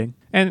start shooting.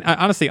 And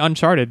honestly,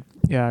 Uncharted,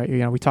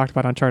 we talked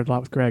about Uncharted a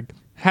lot with Greg,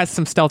 has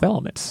some stealth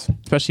elements,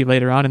 especially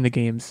later on in the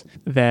games,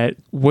 that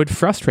would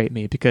frustrate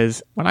me,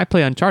 because when I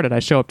play Uncharted, I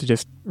show up to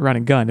just run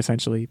and gun,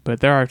 essentially. But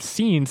there are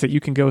scenes that you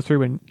can go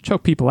through and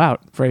choke people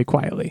out very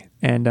quietly.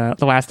 And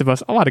The Last of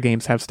Us, a lot of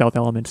games have stealth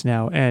elements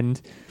now,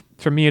 and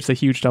for me, it's a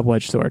huge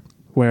double-edged sword,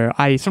 where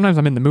sometimes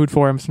I'm in the mood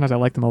for them, sometimes I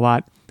like them a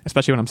lot,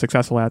 especially when I'm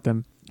successful at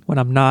them. When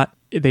I'm not,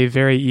 they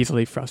very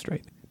easily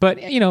frustrate. But,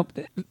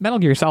 Metal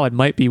Gear Solid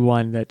might be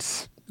one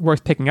that's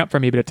worth picking up for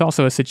me, but it's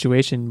also a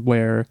situation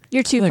where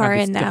you're too far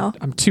in now.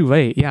 I'm too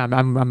late. Yeah,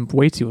 I'm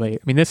way too late.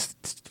 I mean, this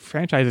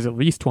franchise is at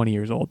least 20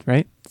 years old,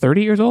 right?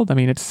 30 years old? I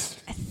mean, I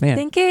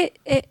think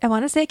I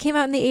want to say it came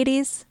out in the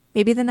 80s,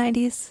 maybe the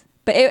 90s.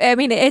 But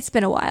it's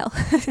been a while.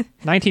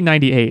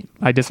 1998.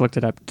 I just looked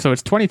it up. So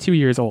it's 22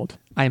 years old.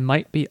 I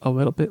might be a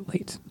little bit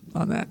late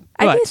on that.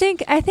 I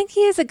think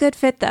he is a good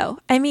fit, though.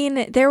 I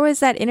mean, there was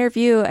that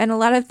interview, and a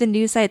lot of the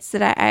news sites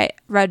that I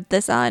read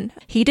this on,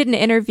 he did an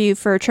interview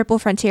for Triple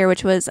Frontier,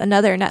 which was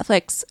another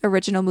Netflix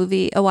original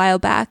movie a while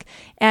back.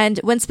 And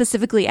when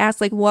specifically asked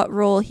what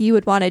role he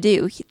would want to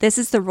do, this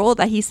is the role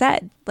that he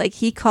said.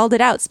 He called it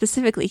out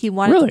specifically. He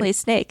wanted to play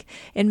Snake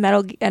in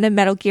a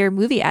Metal Gear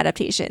movie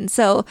adaptation.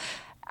 So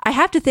I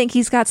have to think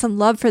he's got some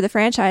love for the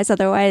franchise.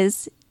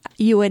 Otherwise,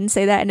 you wouldn't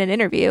say that in an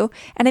interview.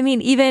 And I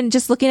mean, even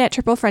just looking at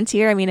Triple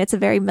Frontier, I mean, it's a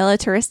very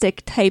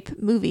militaristic type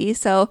movie.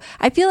 So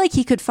I feel like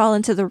he could fall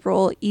into the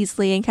role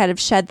easily and kind of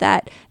shed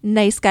that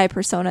nice guy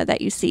persona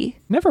that you see.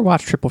 Never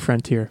watched Triple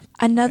Frontier.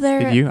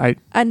 Did you?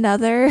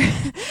 Another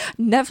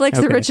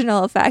Netflix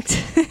original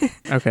effect.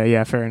 Okay,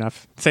 yeah, fair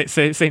enough.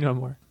 Say no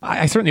more.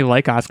 I certainly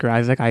like Oscar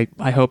Isaac.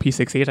 I hope he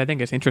succeeds. I think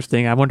it's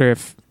interesting. I wonder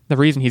if the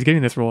reason he's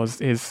getting this role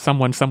is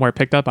someone somewhere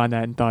picked up on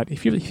that and thought,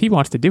 if he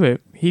wants to do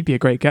it, he'd be a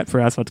great get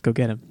for us. Let's go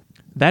get him.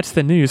 That's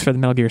the news for the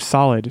Metal Gear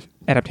Solid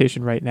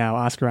adaptation right now.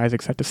 Oscar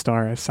Isaac set to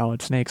star as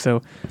Solid Snake.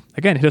 So,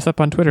 again, hit us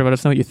up on Twitter. Let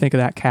us know what you think of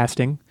that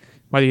casting.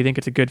 Whether you think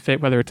it's a good fit,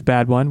 whether it's a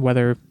bad one,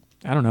 whether,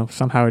 I don't know,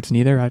 somehow it's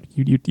neither.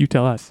 You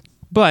tell us.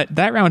 But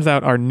that rounds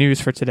out our news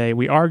for today.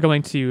 We are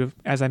going to,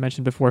 as I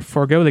mentioned before,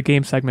 forego the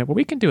game segment, but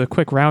we can do a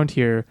quick round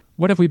here.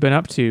 What have we been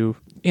up to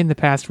in the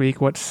past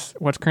week? What's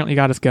currently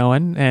got us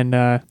going, and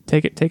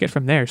take it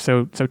from there.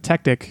 So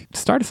Tactic,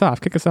 start us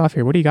off, kick us off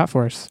here. What do you got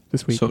for us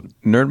this week? So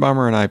Nerd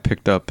Bomber and I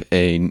picked up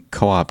a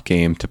co-op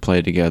game to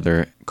play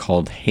together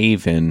called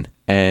Haven,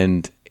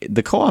 and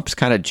the co-op's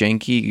kind of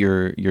janky.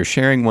 You're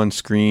sharing one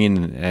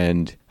screen,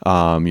 and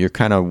you're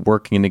kind of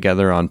working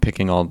together on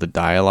picking all the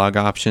dialogue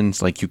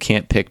options. Like, you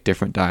can't pick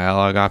different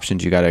dialogue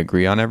options. You got to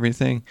agree on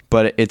everything.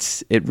 But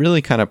it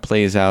really kind of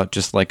plays out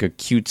just like a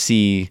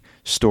cutesy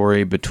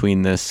story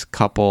between this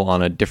couple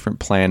on a different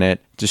planet,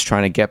 just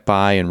trying to get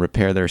by and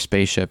repair their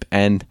spaceship.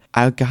 And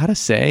I gotta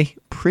say,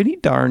 pretty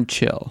darn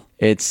chill.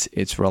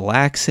 It's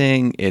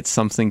relaxing. It's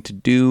something to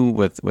do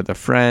with a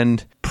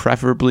friend,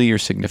 preferably your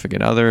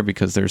significant other,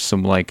 because there's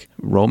some like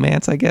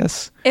romance, I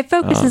guess. It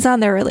focuses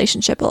on their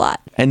relationship a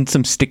lot. And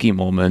some sticky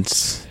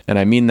moments. And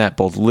I mean that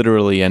both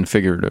literally and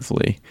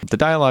figuratively. The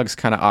dialogue's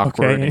kind of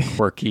awkward and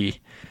quirky.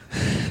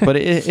 But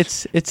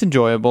it's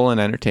enjoyable and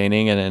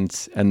entertaining, and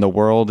the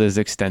world is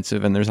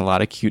extensive, and there's a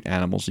lot of cute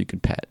animals you can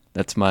pet.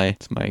 That's my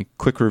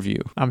quick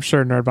review. I'm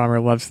sure Nerd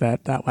Bomber loves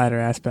that latter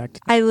aspect.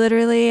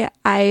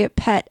 I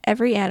pet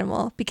every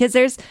animal, because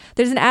there's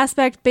an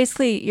aspect,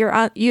 basically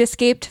you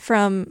escaped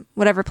from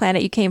whatever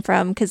planet you came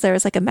from because there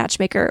was like a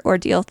matchmaker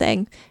ordeal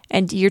thing,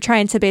 and you're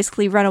trying to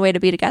basically run away to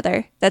be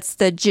together. That's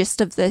the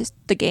gist of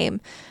the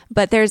game.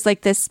 But there's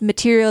like this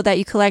material that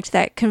you collect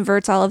that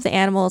converts all of the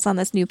animals on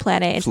this new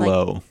planet into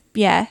Flow.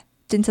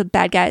 into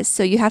bad guys.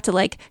 So you have to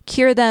like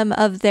cure them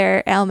of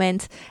their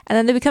ailment, and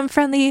then they become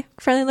friendly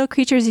little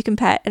creatures you can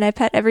pet. And I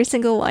pet every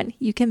single one.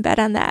 You can bet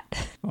on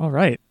that. All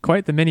right.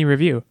 Quite the mini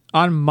review.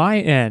 On my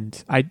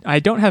end, I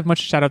don't have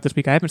much to shout out this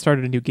week. I haven't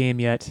started a new game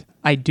yet.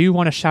 I do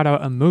want to shout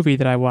out a movie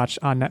that I watched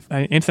on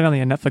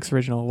incidentally a Netflix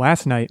original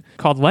last night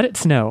called Let It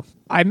Snow.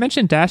 I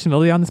mentioned Dash and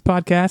Lily on this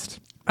podcast.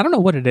 I don't know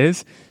what it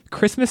is.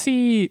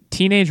 Christmassy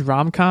teenage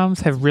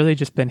rom-coms have really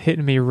just been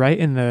hitting me right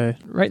in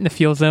the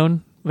feel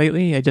zone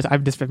lately.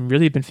 I've just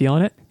really been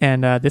feeling it,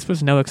 and this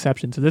was no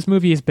exception. So this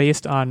movie is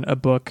based on a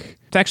book.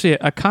 It's actually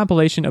a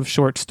compilation of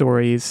short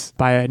stories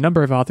by a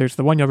number of authors.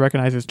 The one you'll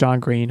recognize is John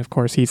Green. Of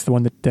course, he's the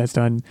one that has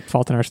done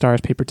Fault in Our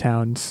Stars, Paper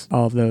Towns,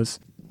 all of those.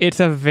 It's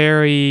a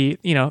very,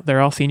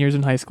 they're all seniors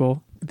in high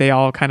school. They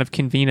all kind of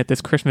convene at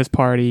this Christmas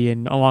party,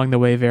 and along the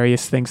way,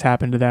 various things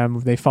happen to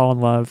them. They fall in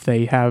love.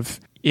 They have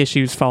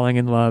issues falling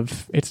in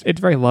love. It's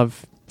very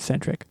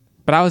love-centric.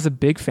 But I was a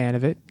big fan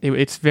of it.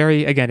 It's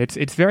very, again,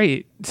 it's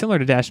very similar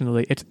to Dash and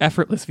Lily. It's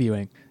effortless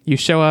viewing. You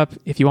show up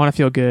if you want to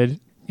feel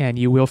good, and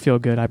you will feel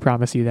good. I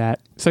promise you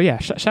that. So yeah,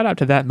 shout out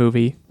to that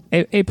movie.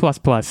 A++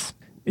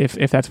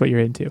 if that's what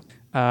you're into.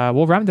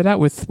 We'll round it out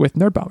with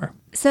Nerd Bomber.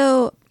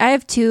 So I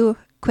have two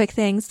quick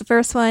things. The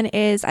first one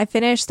is I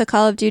finished the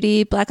Call of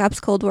Duty Black Ops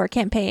Cold War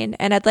campaign,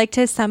 and I'd like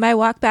to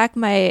walk back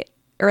my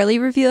early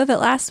review of it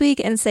last week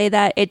and say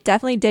that it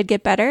definitely did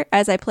get better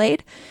as I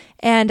played,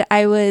 and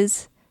I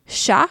was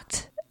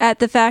shocked at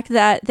the fact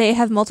that they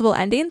have multiple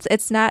endings.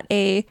 It's not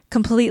a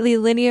completely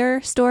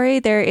linear story.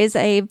 There is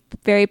a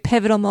very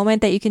pivotal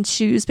moment that you can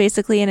choose,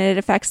 basically, and it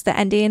affects the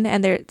ending,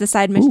 and the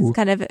side missions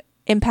kind of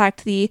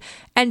impact the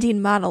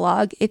ending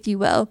monologue, if you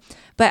will.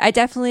 But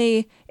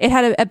it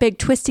had a big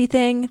twisty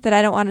thing that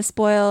I don't want to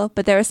spoil,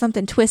 but there was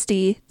something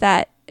twisty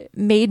that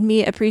made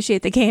me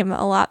appreciate the game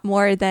a lot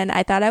more than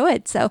I thought I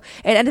would. So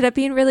it ended up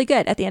being really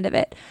good at the end of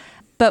it.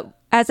 But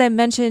as I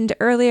mentioned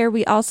earlier,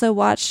 we also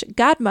watched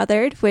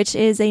Godmothered, which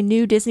is a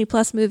new Disney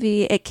Plus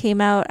movie. It came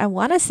out, I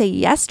want to say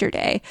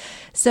yesterday.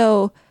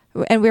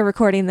 And we're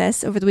recording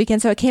this over the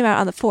weekend, so it came out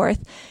on the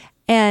 4th.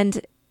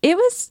 And it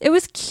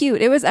was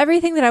cute. It was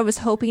everything that I was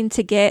hoping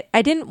to get.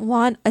 I didn't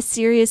want a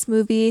serious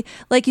movie.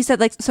 Like you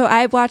said, so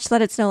I watched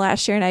Let It Snow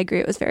last year, and I agree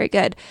it was very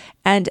good.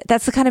 And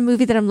that's the kind of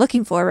movie that I'm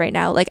looking for right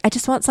now. Like, I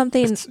just want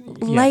something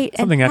light and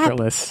something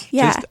effortless.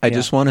 Yeah. I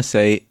just want to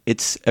say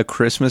it's a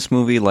Christmas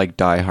movie like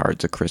Die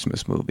Hard's a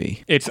Christmas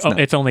movie. It's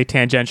only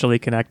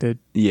tangentially connected.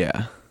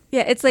 Yeah.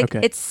 Yeah, it's like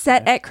It's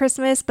set at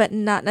Christmas, but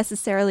not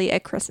necessarily a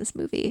Christmas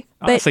movie.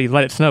 Honestly,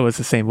 Let It Snow is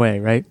the same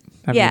way, right?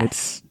 I mean,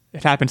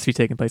 it happens to be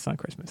taking place on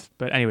Christmas.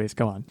 But anyways,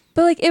 go on.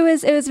 But like it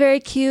was very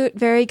cute,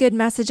 very good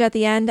message at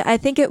the end. I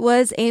think it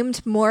was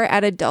aimed more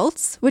at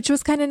adults, which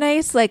was kind of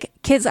nice. Like,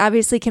 kids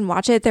obviously can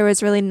watch it. There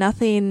was really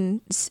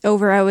nothing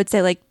over, I would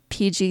say, like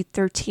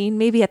PG-13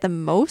 maybe at the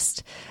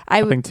most.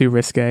 Nothing too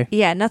risque.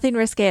 Yeah, nothing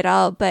risque at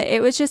all. But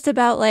it was just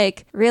about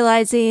like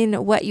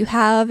realizing what you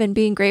have and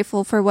being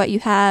grateful for what you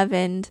have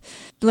and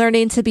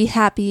learning to be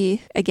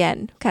happy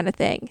again, kind of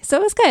thing. So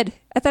it was good.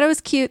 I thought it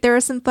was cute. There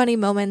were some funny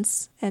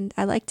moments, and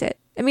I liked it.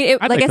 I mean,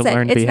 like I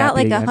said, it's not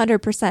like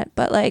 100%,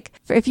 but like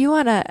if you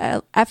want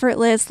a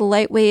effortless,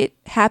 lightweight,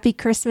 happy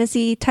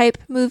Christmassy type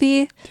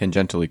movie,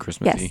 tangentially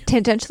Christmassy. Yes,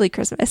 tangentially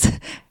Christmas.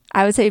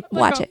 I would say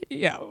watch it.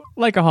 Yeah,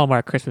 like a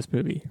Hallmark Christmas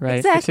movie, right?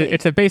 Exactly.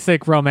 It's a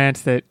basic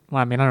romance that,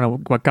 well, I mean, I don't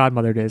know what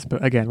Godmothered is,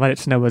 but again, Let It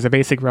Snow was a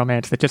basic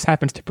romance that just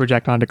happens to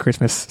project onto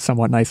Christmas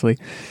somewhat nicely,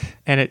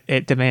 and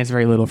it demands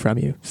very little from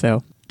you.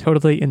 So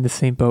totally in the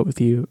same boat with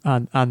you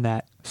on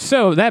that.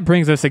 So that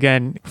brings us,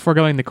 again,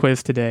 foregoing the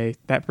quiz today,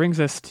 that brings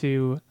us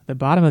to the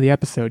bottom of the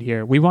episode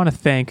here. We want to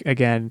thank,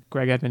 again,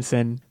 Greg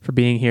Edmondson for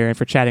being here and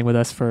for chatting with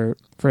us for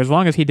as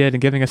long as he did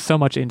and giving us so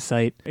much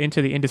insight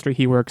into the industry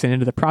he works in,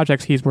 into the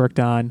projects he's worked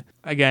on.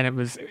 Again, it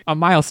was a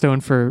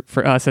milestone for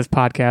us as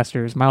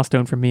podcasters,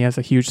 milestone for me as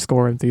a huge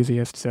score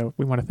enthusiast, so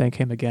we want to thank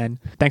him again.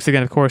 Thanks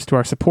again, of course, to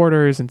our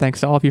supporters, and thanks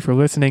to all of you for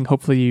listening.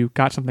 Hopefully you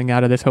got something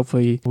out of this.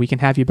 Hopefully we can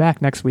have you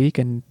back next week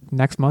and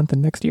next month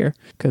and next year,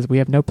 because we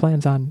have no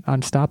plans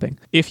on stopping.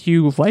 If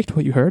you liked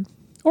what you heard,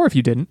 or if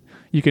you didn't,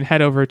 you can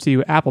head over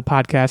to Apple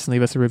Podcasts and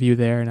leave us a review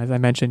there. And as I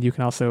mentioned, you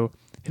can also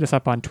hit us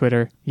up on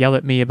Twitter, yell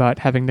at me about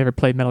having never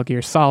played Metal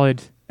Gear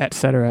Solid,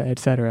 etc.,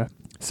 etc.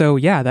 So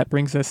yeah, that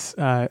brings us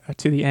to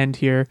the end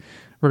here.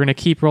 We're going to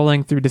keep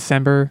rolling through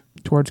December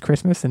towards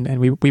Christmas, and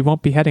we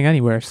won't be heading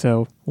anywhere.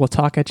 So we'll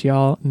talk at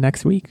y'all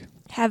next week.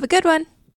 Have a good one.